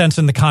line makes sense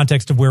in the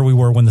context of where we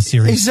were when the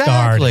series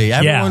started. Exactly.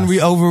 Everyone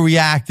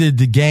overreacted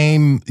the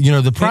game,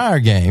 the prior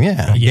game.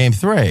 Yeah. Game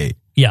 3.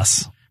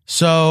 Yes.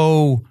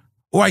 So,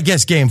 or I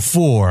guess game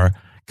 4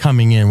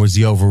 coming in was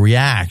the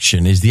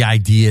overreaction, is the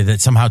idea that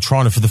somehow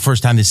Toronto for the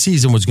first time this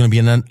season was going to be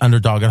an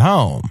underdog at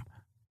home.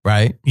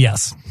 Right?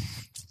 Yes.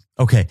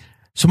 Okay.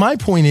 So my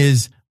point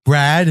is,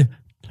 Brad,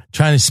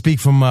 trying to speak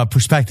from a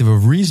perspective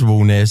of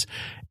reasonableness,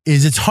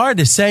 is it's hard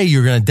to say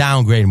you're going to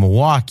downgrade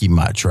Milwaukee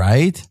much,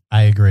 right?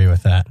 I agree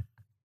with that.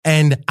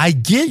 And I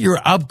get your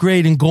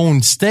upgrade in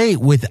Golden State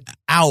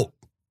without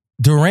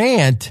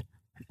Durant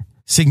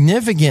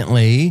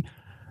significantly,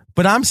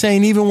 but I'm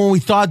saying even when we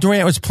thought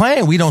Durant was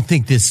playing, we don't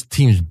think this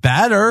team's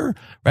better,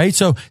 right?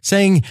 So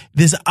saying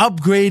this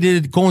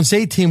upgraded Golden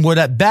State team would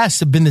at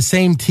best have been the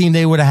same team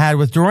they would have had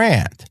with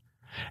Durant.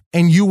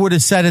 And you would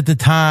have said at the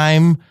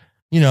time,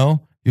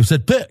 you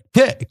said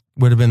pick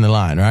would have been the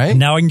line, right?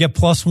 Now I can get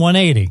plus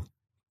 180.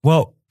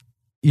 Well,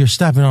 you're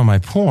stepping on my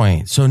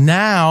point. So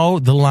now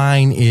the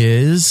line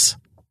is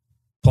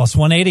plus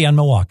 180 on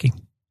Milwaukee.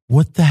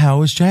 What the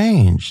hell has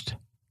changed?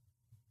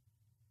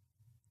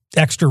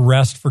 Extra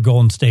rest for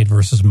Golden State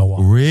versus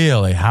Milwaukee.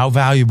 Really? How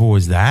valuable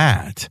is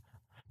that?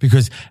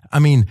 Because, I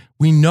mean,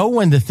 we know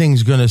when the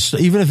thing's going to,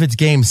 even if it's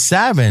game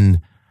 7,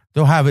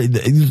 they'll have it.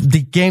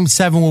 The game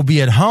 7 will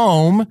be at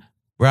home,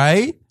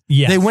 right?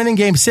 Yes. They win in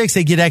game 6,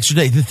 they get extra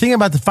days. The thing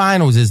about the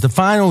finals is the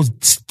finals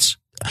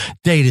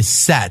date is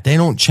set. They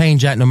don't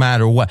change that no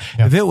matter what.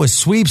 Yep. If it was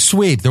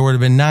sweep, there would have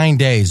been 9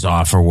 days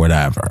off or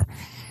whatever.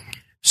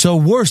 So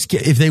worst,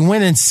 if they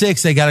win in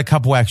 6, they got a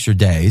couple extra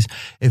days.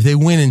 If they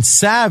win in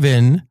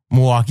 7,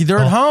 Milwaukee, they're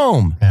at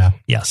home. Yeah.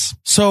 Yes.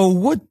 So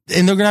what?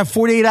 And they're going to have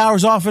 48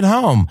 hours off at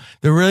home.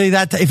 They're really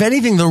that. If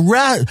anything, the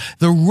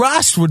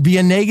rust would be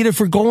a negative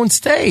for Golden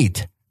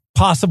State.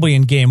 Possibly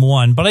in game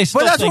 1, but I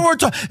still. But that's what we're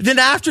talking. Then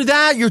after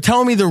that, you're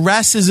telling me the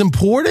rest is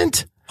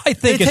important? I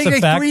think they it's take a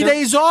factor. 3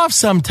 days off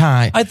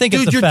sometime. I think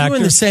it's a you're factor.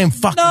 Doing the same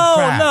fucking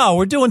crap. No,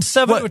 we're doing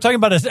 7. We're talking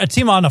about a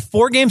team on a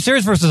 4-game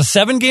series versus a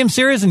 7-game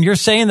series, and you're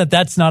saying that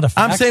that's not a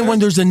factor? I'm saying when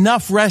there's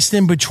enough rest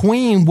in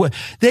between,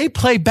 they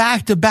play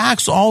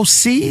back-to-backs all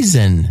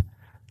season,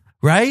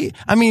 right?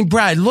 I mean,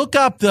 Brad, look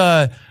up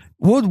the.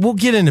 We'll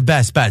get into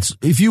best bets.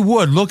 If you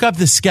would, look up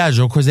the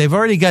schedule because they've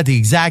already got the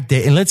exact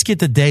day, and let's get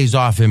the days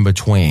off in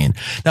between.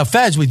 Now,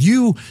 Fez, with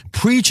you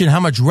preaching how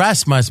much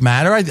rest must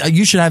matter,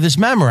 you should have this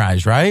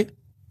memorized, right?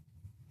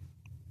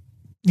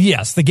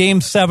 Yes, the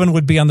game 7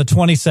 would be on the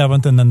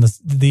 27th, and then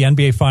the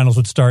NBA Finals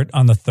would start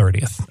on the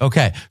 30th.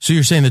 Okay, so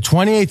you're saying the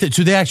 28th,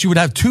 so they actually would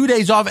have 2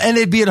 days off, and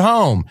they'd be at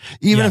home,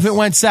 even if it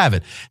went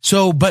 7.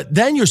 So, but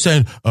then you're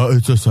saying,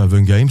 it's a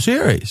 7-game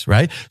series,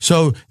 right?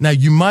 So now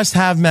you must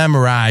have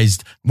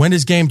memorized, when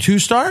does game 2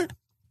 start?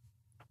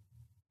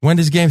 When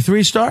does game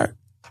 3 start?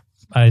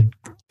 I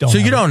So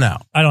you don't know.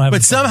 I don't have.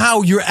 But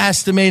somehow you're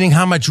estimating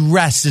how much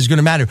rest is going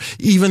to matter.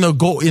 Even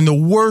though in the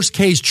worst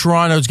case,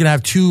 Toronto is going to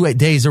have 2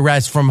 days of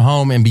rest from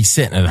home and be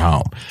sitting at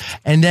home.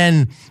 And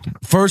then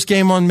first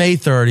game on May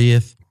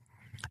 30th.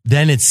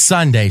 Then it's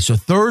Sunday. So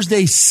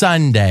Thursday,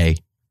 Sunday.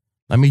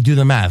 Let me do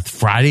the math.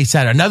 Friday,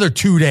 Saturday. Another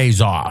 2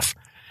 days off.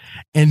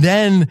 And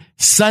then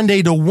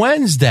Sunday to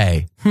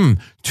Wednesday.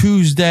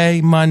 Tuesday,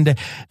 Monday.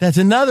 That's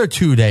another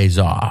 2 days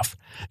off.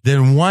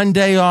 Then 1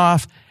 day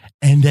off.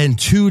 And then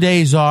 2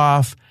 days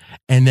off.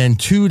 And then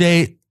 2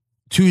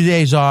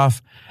 days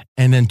off,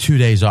 and then 2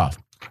 days off.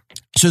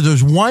 So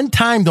there's one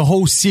time the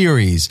whole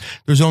series,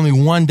 there's only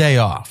 1 day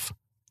off.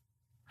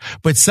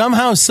 But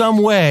somehow, some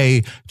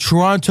way,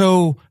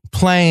 Toronto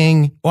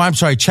playing,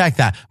 check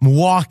that.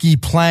 Milwaukee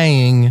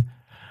playing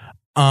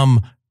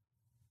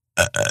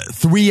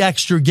 3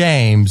 extra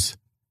games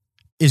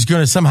is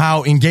going to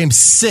somehow, in game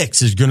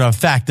 6, is going to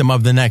affect them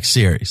of the next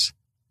series.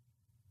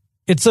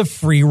 It's a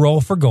free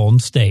roll for Golden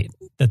State.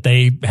 That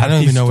they have, I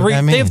don't even know what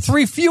that means. They have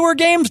 3 fewer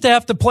games to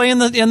have to play in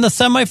the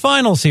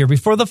semifinals here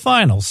before the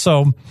finals.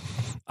 So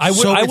I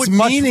would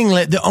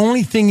meaningless. The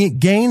only thing it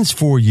gains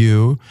for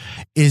you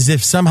is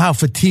if somehow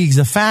fatigue's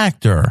a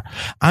factor.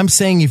 I'm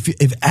saying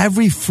if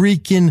every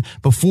freaking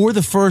before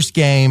the first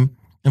game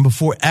and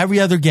before every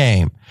other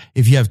game,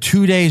 if you have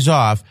 2 days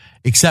off,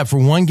 except for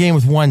one game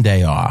with 1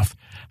 day off,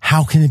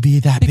 how can it be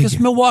that big? Because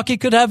Milwaukee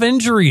could have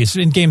injuries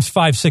in games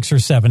 5, 6, or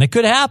 7. It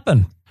could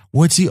happen.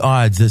 What's the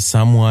odds that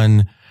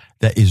someone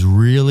that is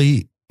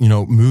really,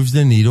 moves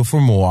the needle for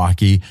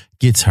Milwaukee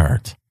gets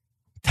hurt?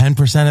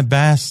 10% at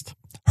best?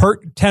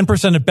 Hurt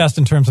 10% at best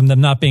in terms of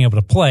them not being able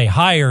to play.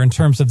 Higher in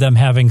terms of them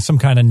having some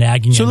kind of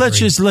nagging So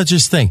injury. let's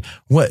just think.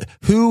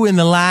 Who in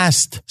the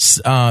last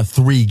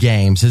 3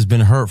 games has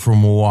been hurt for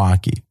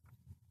Milwaukee?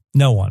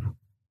 No one.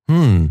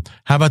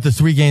 How about the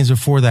 3 games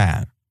before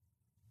that?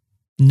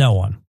 No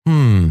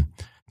one.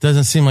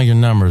 Doesn't seem like your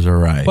numbers are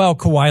right. Well,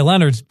 Kawhi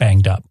Leonard's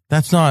banged up.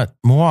 That's not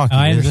Milwaukee.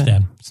 I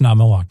understand. It's not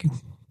Milwaukee.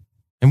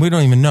 And we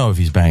don't even know if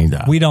he's banged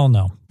up. We don't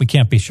know. We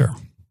can't be sure.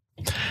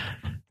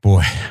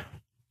 Boy.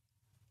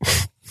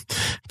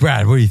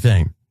 Brad, what do you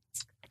think?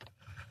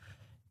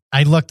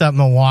 I looked up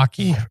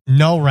Milwaukee.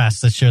 No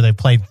rest this year. They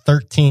played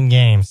 13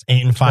 games,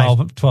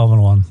 8-5.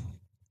 12-1.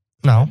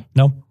 No.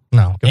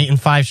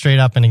 8-5 straight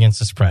up and against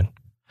the spread.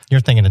 You're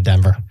thinking of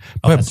Denver.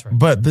 That's right.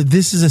 But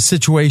this is a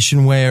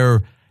situation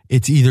where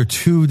it's either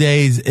 2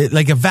 days,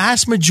 like a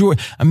vast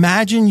majority.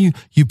 Imagine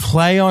you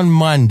play on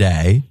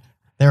Monday.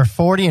 They're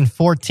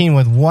 40-14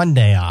 with 1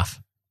 day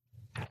off.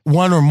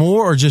 One or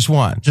more, or just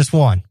one? Just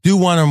one. Do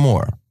one or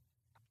more.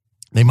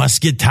 They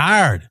must get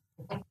tired.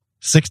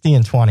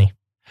 60-20.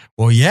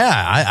 Well,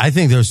 yeah, I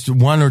think those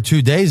 1 or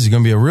 2 days is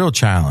going to be a real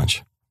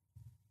challenge.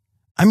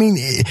 I mean,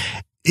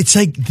 it's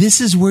like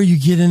this is where you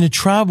get into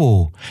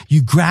trouble.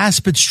 You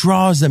grasp at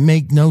straws that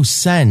make no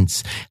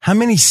sense. How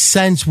many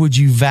cents would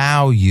you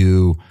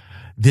value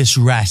this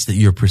rest that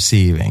you're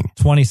perceiving?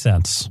 20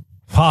 cents.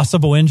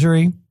 Possible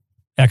injury,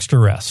 extra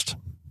rest.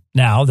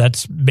 Now,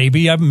 that's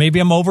maybe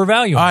I'm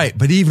overvaluing. All right,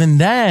 but even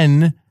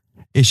then,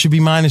 it should be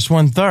minus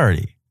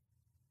 130.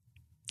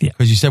 Yeah.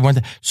 Because you said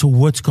 130. So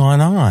what's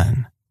going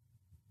on?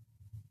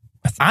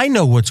 I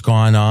know what's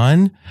going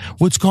on.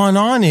 What's going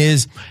on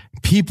is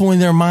people in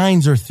their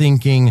minds are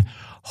thinking,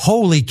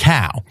 holy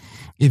cow,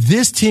 if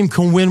this team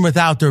can win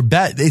without their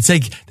bet, it's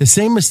like the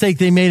same mistake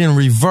they made in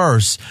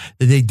reverse,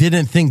 that they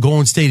didn't think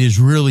Golden State is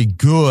really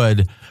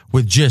good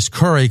with just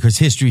Curry, because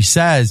history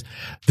says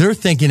they're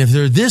thinking if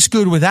they're this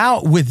good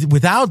without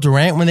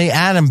Durant, when they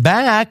add him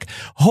back,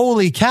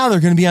 holy cow, they're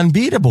going to be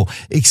unbeatable.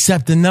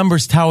 Except the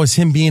numbers tell us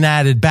him being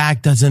added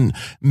back doesn't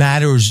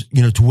matter,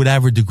 to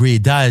whatever degree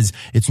it does.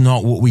 It's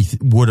not what we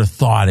would have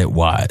thought it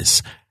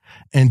was.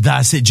 And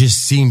thus it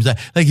just seems like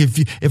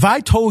if I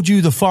told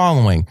you the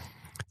following,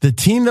 the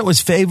team that was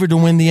favored to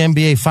win the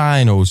NBA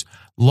Finals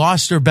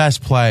lost their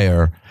best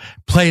player,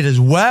 played as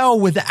well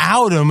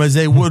without him as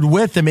they would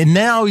with him, and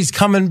now he's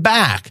coming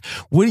back.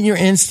 Wouldn't your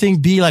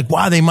instinct be like,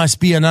 wow, they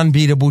must be an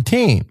unbeatable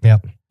team?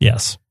 Yep.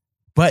 Yes.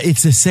 But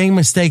it's the same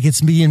mistake.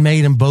 It's being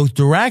made in both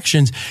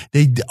directions.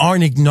 They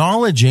aren't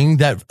acknowledging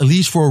that, at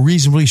least for a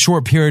reasonably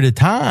short period of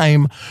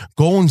time,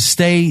 Golden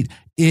State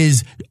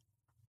is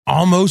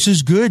almost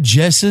as good,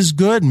 just as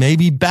good,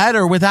 maybe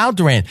better without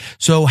Durant.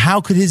 So how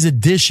could his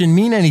addition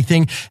mean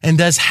anything? And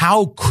does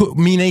how could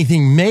mean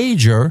anything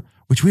major,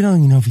 which we don't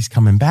even know if he's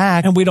coming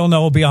back. And we don't know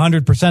it'll be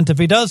 100% if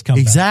he does come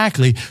back.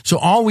 Exactly. So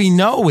all we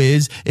know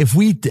is if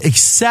we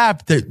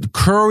accept that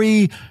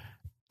Curry,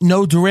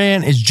 no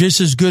Durant, is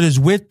just as good as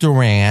with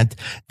Durant,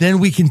 then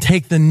we can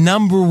take the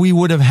number we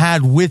would have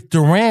had with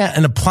Durant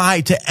and apply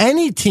it to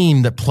any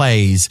team that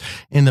plays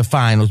in the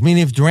finals.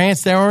 Meaning if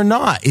Durant's there or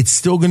not, it's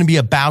still going to be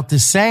about the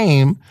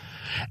same.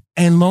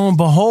 And lo and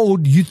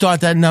behold, you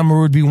thought that number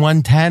would be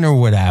 110 or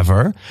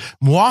whatever.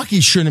 Milwaukee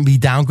shouldn't be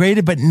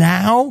downgraded, but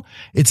now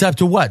it's up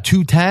to what,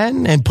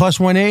 210 and plus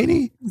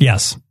 180?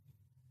 Yes.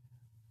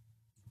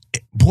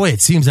 Boy, it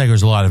seems like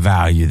there's a lot of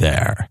value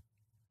there.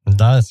 It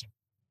does.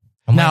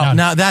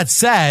 Now that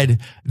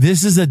said,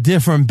 this is a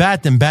different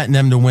bet than betting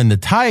them to win the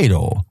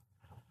title,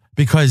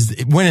 because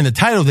winning the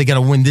title, they got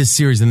to win this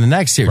series and the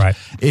next series. Right.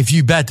 If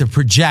you bet the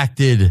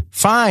projected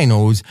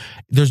finals,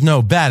 there's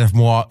no bet if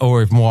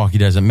Milwaukee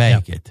doesn't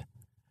make it.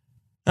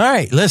 All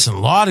right, listen, a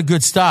lot of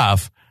good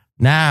stuff.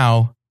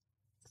 Now,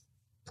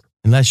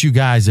 unless you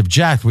guys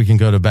object, we can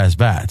go to best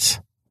bets.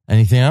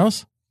 Anything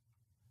else?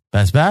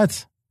 Best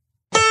bets?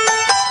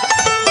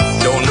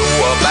 Don't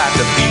know about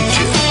the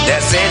future,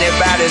 that's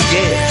anybody's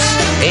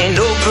guess. Ain't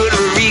no good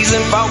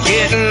reason for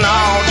getting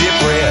all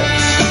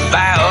depressed.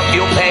 Fire up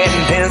your pad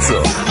and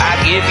pencil, I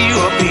give you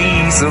a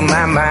piece of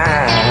my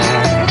mind.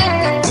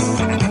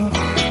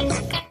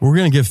 We're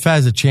going to give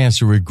Fez a chance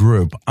to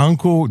regroup.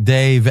 Uncle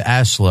Dave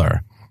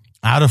Essler,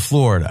 out of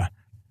Florida.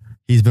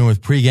 He's been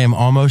with Pregame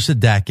almost a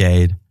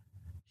decade.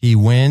 He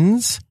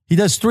wins. He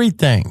does three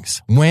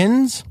things.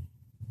 Wins.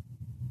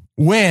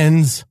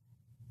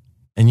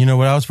 And you know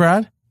what else,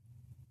 Brad?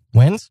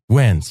 Wins.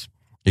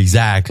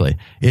 Exactly.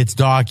 It's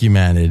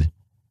documented.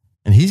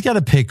 And he's got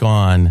to pick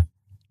on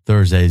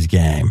Thursday's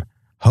game.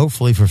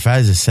 Hopefully, for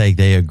Fez's sake,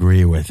 they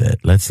agree with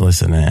it. Let's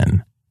listen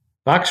in.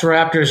 Bucks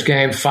Raptors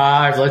game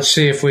 5. Let's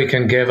see if we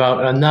can give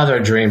out another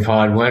Dream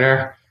Pod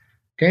winner.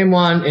 Game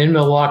 1 in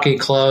Milwaukee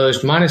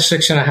closed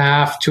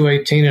 -6.5,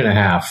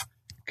 218.5.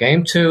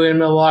 Game 2 in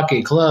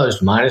Milwaukee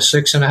closed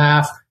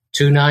 -6.5,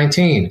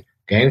 219.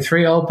 Game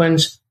 3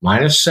 opens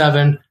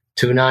 -7,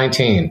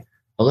 219.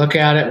 A look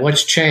at it,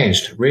 what's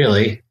changed?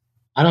 Really?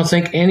 I don't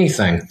think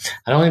anything.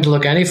 I don't need to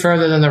look any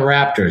further than the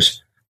Raptors.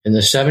 In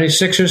the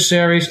 76ers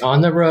series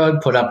on the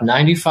road, put up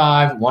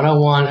 95,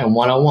 101, and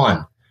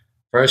 101.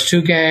 First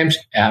 2 games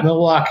at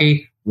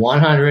Milwaukee,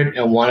 100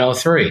 and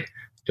 103.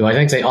 Do I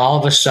think they all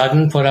of a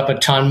sudden put up a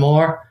ton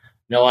more?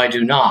 No, I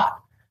do not.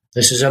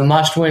 This is a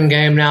must-win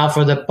game now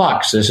for the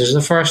Bucks. This is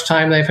the first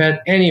time they've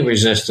had any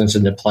resistance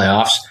in the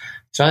playoffs.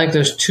 So I think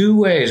there's 2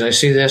 ways I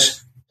see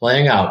this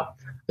playing out.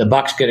 The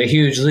Bucks get a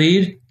huge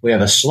lead, we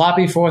have a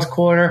sloppy fourth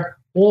quarter,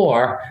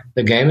 or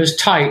the game is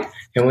tight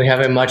and we have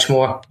a much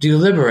more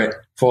deliberate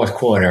fourth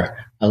quarter.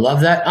 I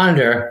love that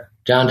under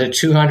down to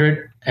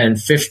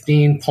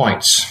 215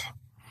 points.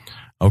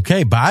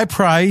 Okay, buy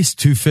price,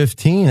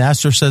 215.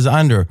 Esther says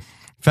under.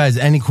 Fez,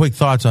 any quick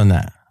thoughts on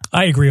that?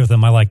 I agree with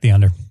him. I like the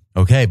under.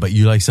 Okay, but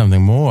you like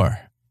something more.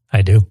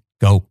 I do.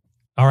 Go.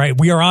 All right,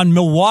 we are on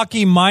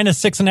Milwaukee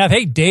 -6.5.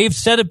 Hey, Dave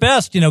said it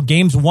best.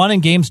 Games 1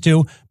 and games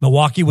 2,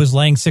 Milwaukee was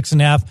laying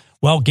 6.5.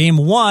 Well, game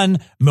 1,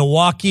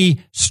 Milwaukee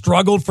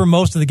struggled for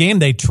most of the game.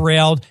 They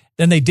trailed.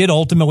 Then they did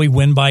ultimately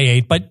win by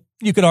 8, but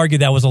you could argue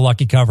that was a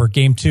lucky cover.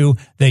 Game 2,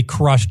 they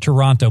crushed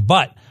Toronto.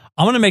 But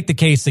I'm going to make the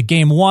case that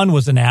game 1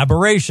 was an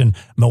aberration.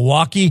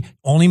 Milwaukee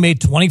only made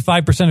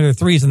 25% of their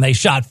threes, and they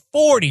shot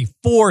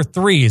 44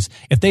 threes.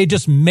 If they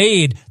just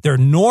made their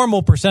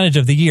normal percentage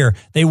of the year,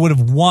 they would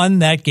have won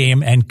that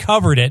game and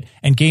covered it.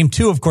 And game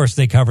 2, of course,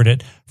 they covered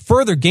it.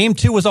 Further, game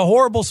 2 was a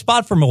horrible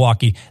spot for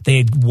Milwaukee. They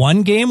had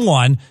won game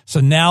 1, so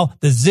now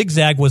the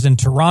zigzag was in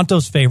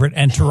Toronto's favorite,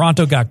 and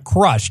Toronto got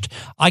crushed.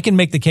 I can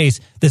make the case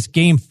this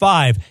game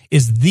 5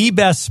 is the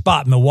best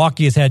spot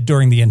Milwaukee has had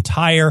during the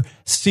entire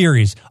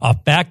series.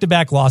 Off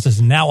back-to-back losses,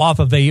 and now off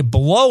of a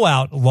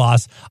blowout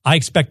loss, I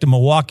expect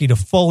Milwaukee to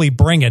fully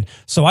bring it.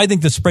 So I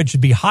think the spread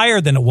should be higher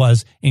than it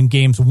was in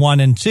games 1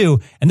 and 2,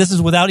 and this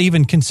is without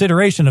even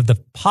consideration of the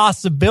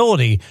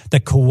possibility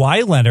that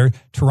Kawhi Leonard,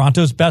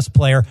 Toronto's best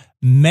player,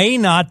 may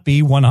not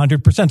be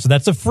 100%. So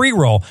that's a free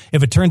roll.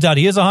 If it turns out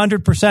he is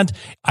 100%,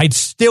 I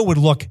still would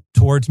look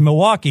towards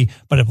Milwaukee.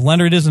 But if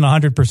Leonard isn't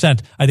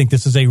 100%, I think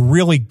this is a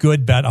really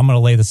good bet. I'm going to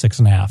lay the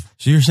 6.5.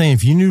 So you're saying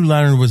if you knew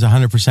Leonard was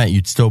 100%,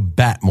 you'd still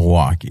bet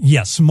Milwaukee?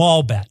 Yeah,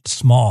 small bet.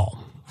 Small.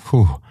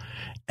 Whew.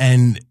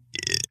 And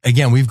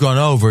again, we've gone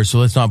over, so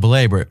let's not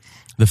belabor it.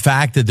 The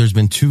fact that there's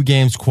been 2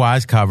 games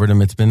Kawhi's covered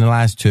him, it's been the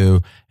last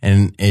 2,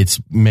 and it's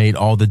made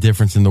all the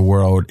difference in the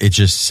world. It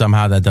just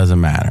somehow that doesn't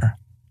matter.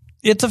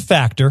 It's a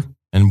factor.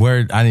 And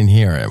where I didn't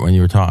hear it when you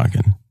were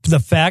talking.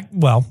 The fact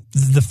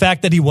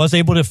that he was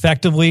able to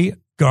effectively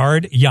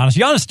guard Giannis.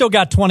 Giannis still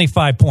got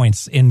 25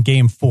 points in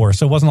game 4,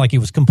 so it wasn't like he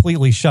was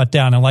completely shut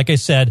down. And like I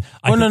said,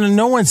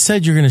 no one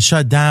said you're going to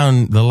shut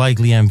down the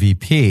likely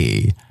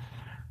MVP.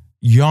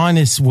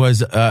 Giannis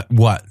was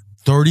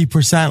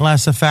 30%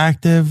 less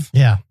effective?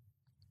 Yeah.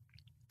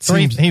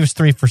 He was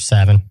 3 for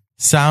 7.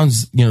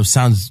 Sounds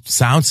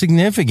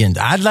significant.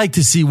 I'd like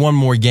to see one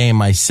more game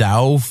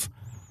myself.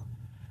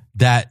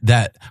 That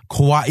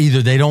Kawhi,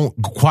 either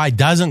Kawhi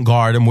doesn't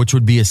guard him, which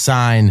would be a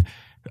sign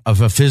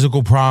of a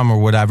physical problem or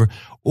whatever,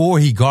 or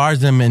he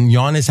guards him and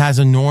Giannis has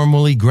a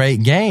normally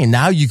great game.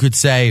 Now you could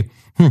say,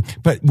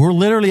 but we're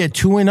literally at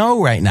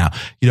 2-0 right now.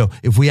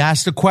 If we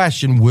ask the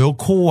question, will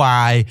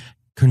Kawhi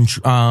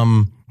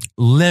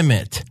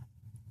limit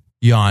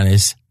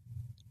Giannis?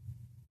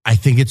 I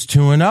think it's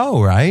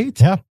 2-0,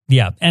 right?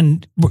 Yeah.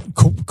 And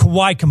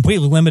Kawhi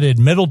completely limited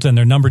Middleton,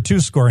 their number 2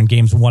 scorer in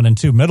games 1 and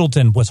 2.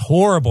 Middleton was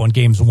horrible in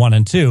games 1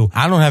 and 2.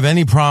 I don't have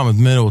any problem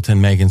with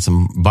Middleton making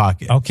some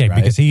buckets. Okay, right?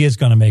 Because he is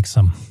going to make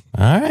some.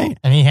 All right.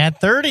 And he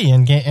had 30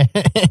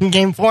 in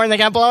game 4 and they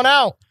got blown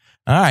out.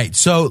 All right.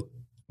 So,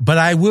 but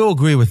I will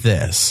agree with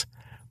this.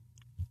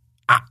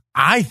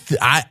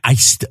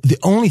 The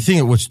only thing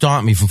that would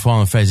stop me from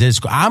falling Fez is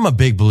I'm a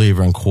big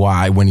believer in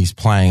Kawhi when he's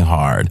playing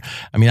hard.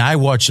 I mean, I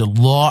watch a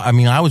lot. I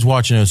mean, I was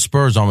watching the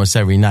Spurs almost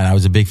every night. I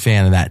was a big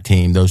fan of that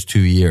team those 2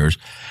 years,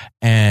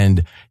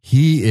 and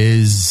he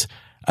is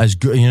as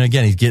good. You know,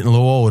 again, he's getting a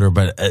little older,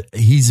 but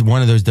he's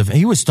one of those.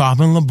 He was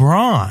stopping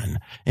LeBron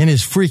in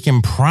his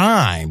freaking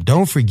prime.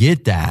 Don't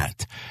forget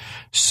that.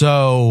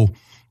 So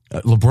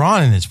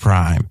LeBron in his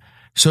prime.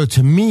 So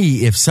to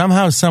me, if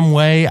somehow, some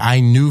way I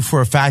knew for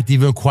a fact,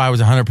 even if Kawhi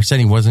was 100%,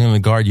 he wasn't going to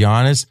guard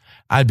Giannis,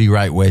 I'd be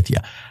right with you.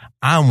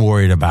 I'm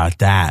worried about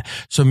that.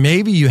 So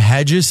maybe you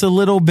hedge us a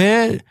little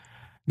bit.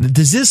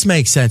 Does this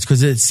make sense?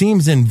 Because it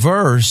seems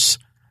inverse.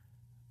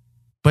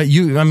 But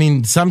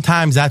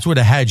sometimes that's what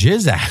a hedge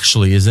is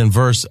actually, is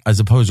inverse as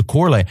opposed to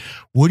correlate.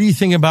 What do you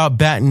think about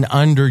betting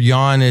under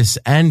Giannis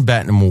and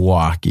betting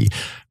Milwaukee?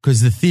 Because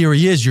the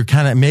theory is you're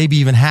kind of maybe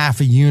even half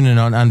a unit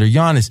on under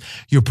Giannis.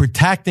 You're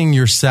protecting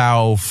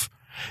yourself.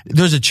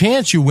 There's a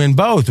chance you win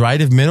both,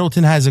 right? If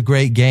Middleton has a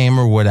great game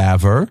or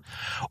whatever.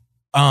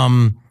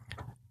 I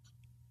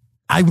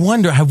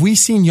wonder, have we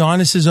seen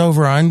Giannis's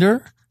over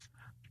under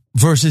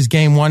versus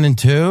game 1 and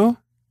 2?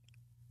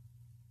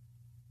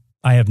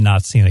 I have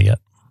not seen it yet.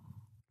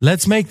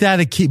 Let's make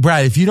that a key.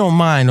 Brad, if you don't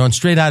mind, on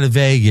Straight Out of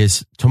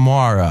Vegas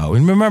tomorrow.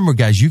 And remember,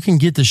 guys, you can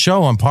get the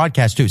show on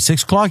podcast too,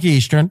 6 o'clock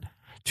Eastern,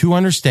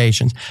 200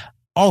 stations.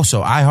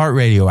 Also,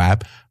 iHeartRadio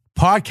app.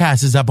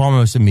 Podcast is up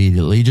almost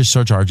immediately. Just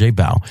search RJ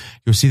Bell.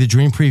 You'll see the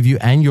Dream Preview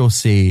and you'll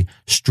see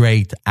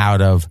Straight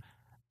Out of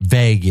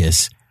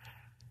Vegas.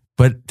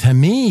 But to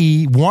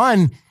me,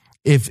 one,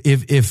 if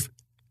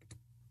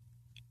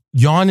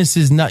Giannis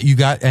is not, you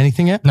got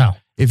anything yet? No.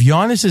 If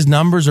Giannis's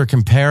numbers are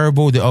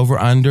comparable, the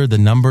over-under, the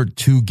number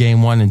 2,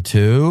 game 1 and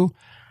 2,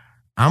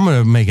 I'm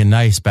going to make a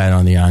nice bet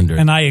on the under.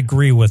 And I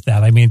agree with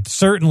that. I mean,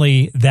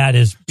 certainly that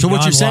is. So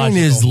what you're saying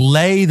is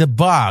lay the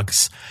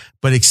Bucks,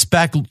 but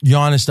expect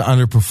Giannis to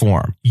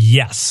underperform.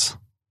 Yes.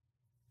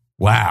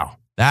 Wow.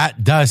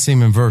 That does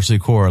seem inversely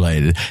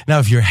correlated. Now,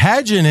 if you're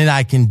hedging it,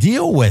 I can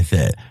deal with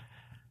it.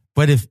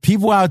 But if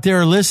people out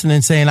there are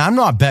listening saying, I'm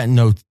not betting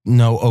no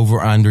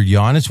over-under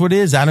Giannis, what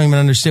is? I don't even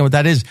understand what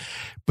that is.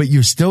 But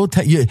you're still,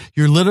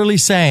 you're literally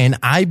saying,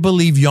 I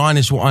believe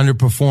Giannis will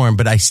underperform,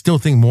 but I still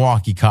think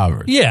Milwaukee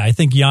covers. Yeah, I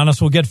think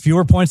Giannis will get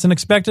fewer points than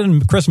expected,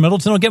 and Chris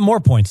Middleton will get more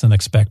points than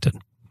expected.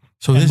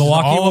 So this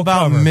Milwaukee is all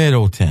about cover.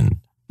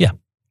 Middleton. Yeah.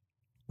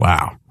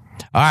 Wow.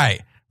 All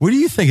right. What do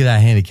you think of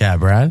that handicap,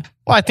 Brad?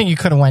 Well, I think you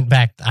could have went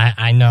back.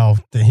 I know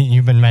that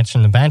you've been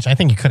mentioning the bench. I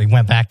think you could have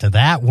went back to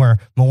that, where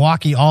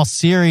Milwaukee all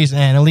series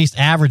and at least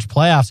average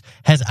playoffs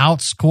has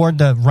outscored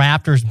the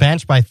Raptors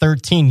bench by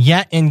 13.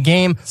 Yet in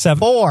game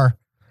 4,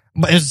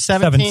 but it was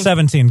 17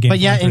 games. But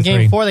yet in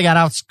game 4, they got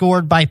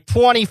outscored by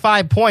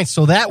 25 points.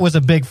 So that was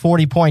a big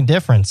 40-point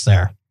difference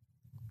there.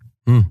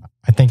 I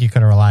think you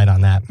could have relied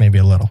on that maybe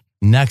a little.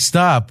 Next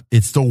up,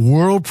 it's the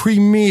world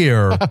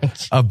premiere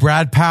of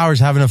Brad Powers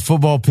having a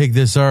football pick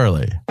this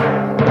early.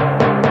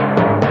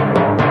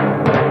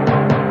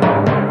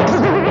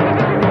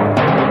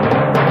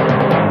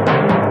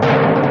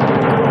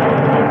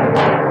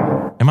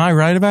 Am I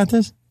right about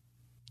this?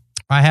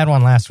 I had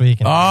one last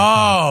week.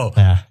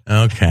 Yeah.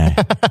 Okay.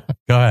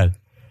 Go ahead.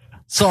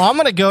 So I'm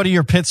going to go to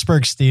your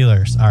Pittsburgh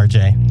Steelers,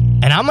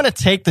 RJ. And I'm going to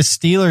take the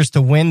Steelers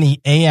to win the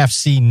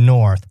AFC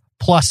North.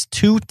 Plus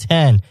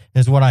 210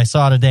 is what I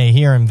saw today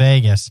here in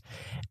Vegas.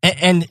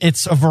 And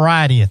it's a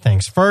variety of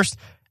things. First,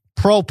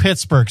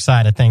 pro-Pittsburgh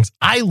side of things.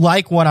 I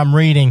like what I'm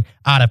reading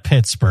out of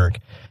Pittsburgh.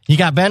 You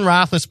got Ben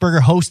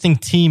Roethlisberger hosting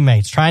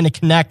teammates, trying to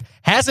connect.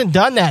 Hasn't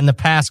done that in the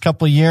past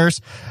couple of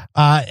years.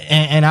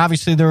 And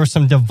obviously there was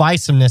some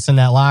divisiveness in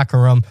that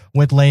locker room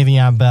with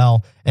Le'Veon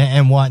Bell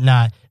and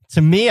whatnot. To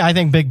me, I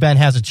think Big Ben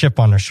has a chip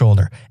on their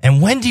shoulder. And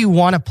when do you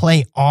want to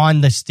play on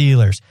the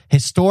Steelers?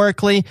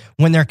 Historically,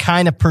 when they're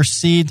kind of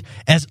perceived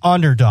as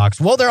underdogs.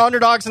 Well, they're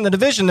underdogs in the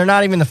division. They're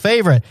not even the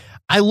favorite.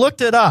 I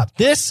looked it up.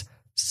 This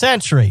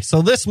century,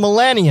 so this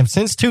millennium,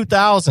 since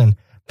 2000,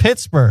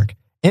 Pittsburgh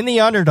in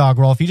the underdog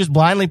role, if you just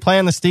blindly play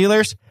on the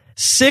Steelers,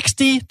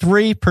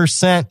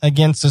 63%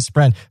 against the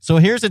spread. So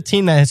here's a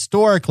team that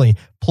historically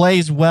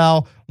plays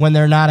well when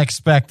they're not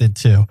expected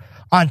to.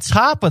 On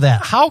top of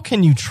that, how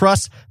can you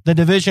trust the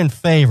division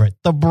favorite,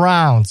 the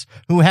Browns,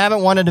 who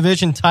haven't won a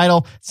division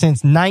title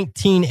since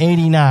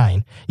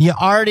 1989? You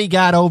already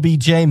got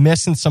OBJ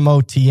missing some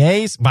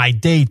OTAs by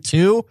day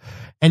 2,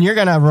 and you're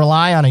going to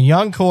rely on a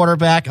young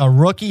quarterback, a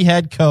rookie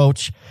head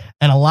coach,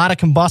 and a lot of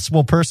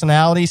combustible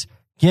personalities.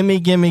 Gimme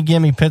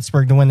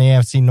Pittsburgh to win the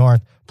AFC North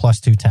plus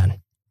 210.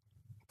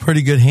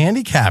 Pretty good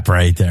handicap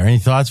right there. Any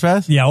thoughts,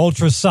 Beth? Yeah,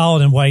 ultra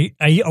solid. And why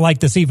I like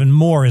this even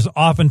more is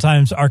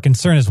oftentimes our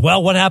concern is,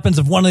 well, what happens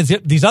if one of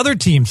these other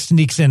teams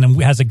sneaks in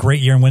and has a great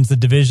year and wins the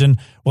division?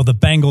 Well, the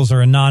Bengals are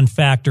a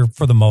non-factor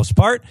for the most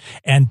part.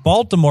 And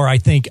Baltimore, I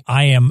think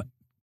I am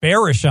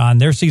bearish on.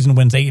 Their season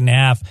wins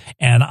 8.5,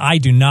 and I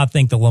do not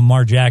think that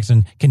Lamar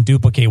Jackson can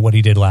duplicate what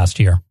he did last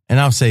year. And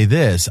I'll say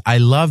this. I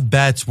love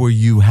bets where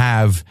you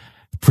have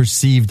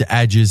perceived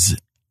edges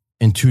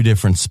in 2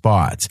 different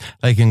spots.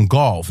 Like in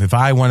golf, if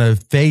I want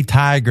to fade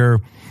Tiger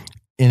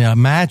in a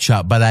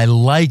matchup, but I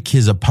like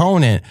his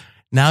opponent.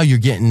 Now you're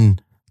getting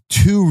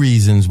two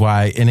reasons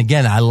why. And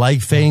again, I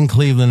like fading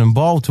Cleveland and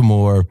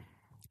Baltimore,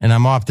 and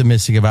I'm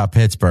optimistic about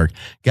Pittsburgh.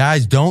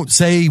 Guys, don't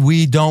say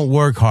we don't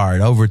work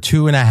hard. Over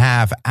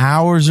 2.5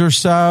 hours or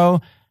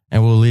so,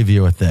 and we'll leave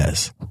you with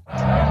this.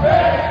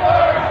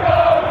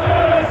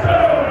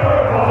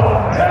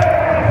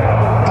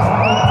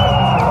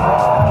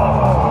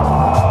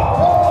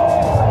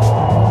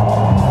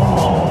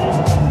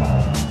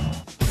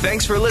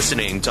 Thanks for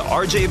listening to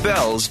RJ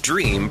Bell's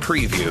Dream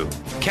Preview.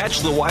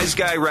 Catch the Wise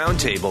Guy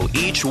Roundtable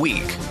each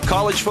week.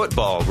 College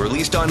football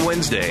released on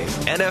Wednesday,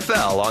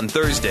 NFL on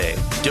Thursday.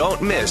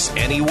 Don't miss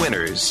any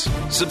winners.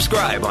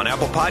 Subscribe on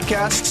Apple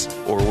Podcasts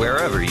or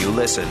wherever you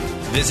listen.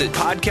 Visit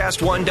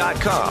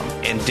PodcastOne.com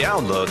and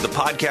download the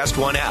Podcast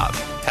One app.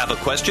 Have a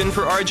question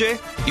for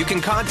RJ? You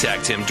can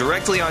contact him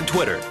directly on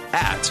Twitter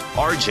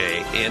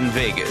 @RJ in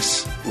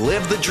Vegas.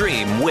 Live the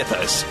dream with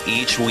us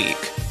each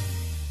week.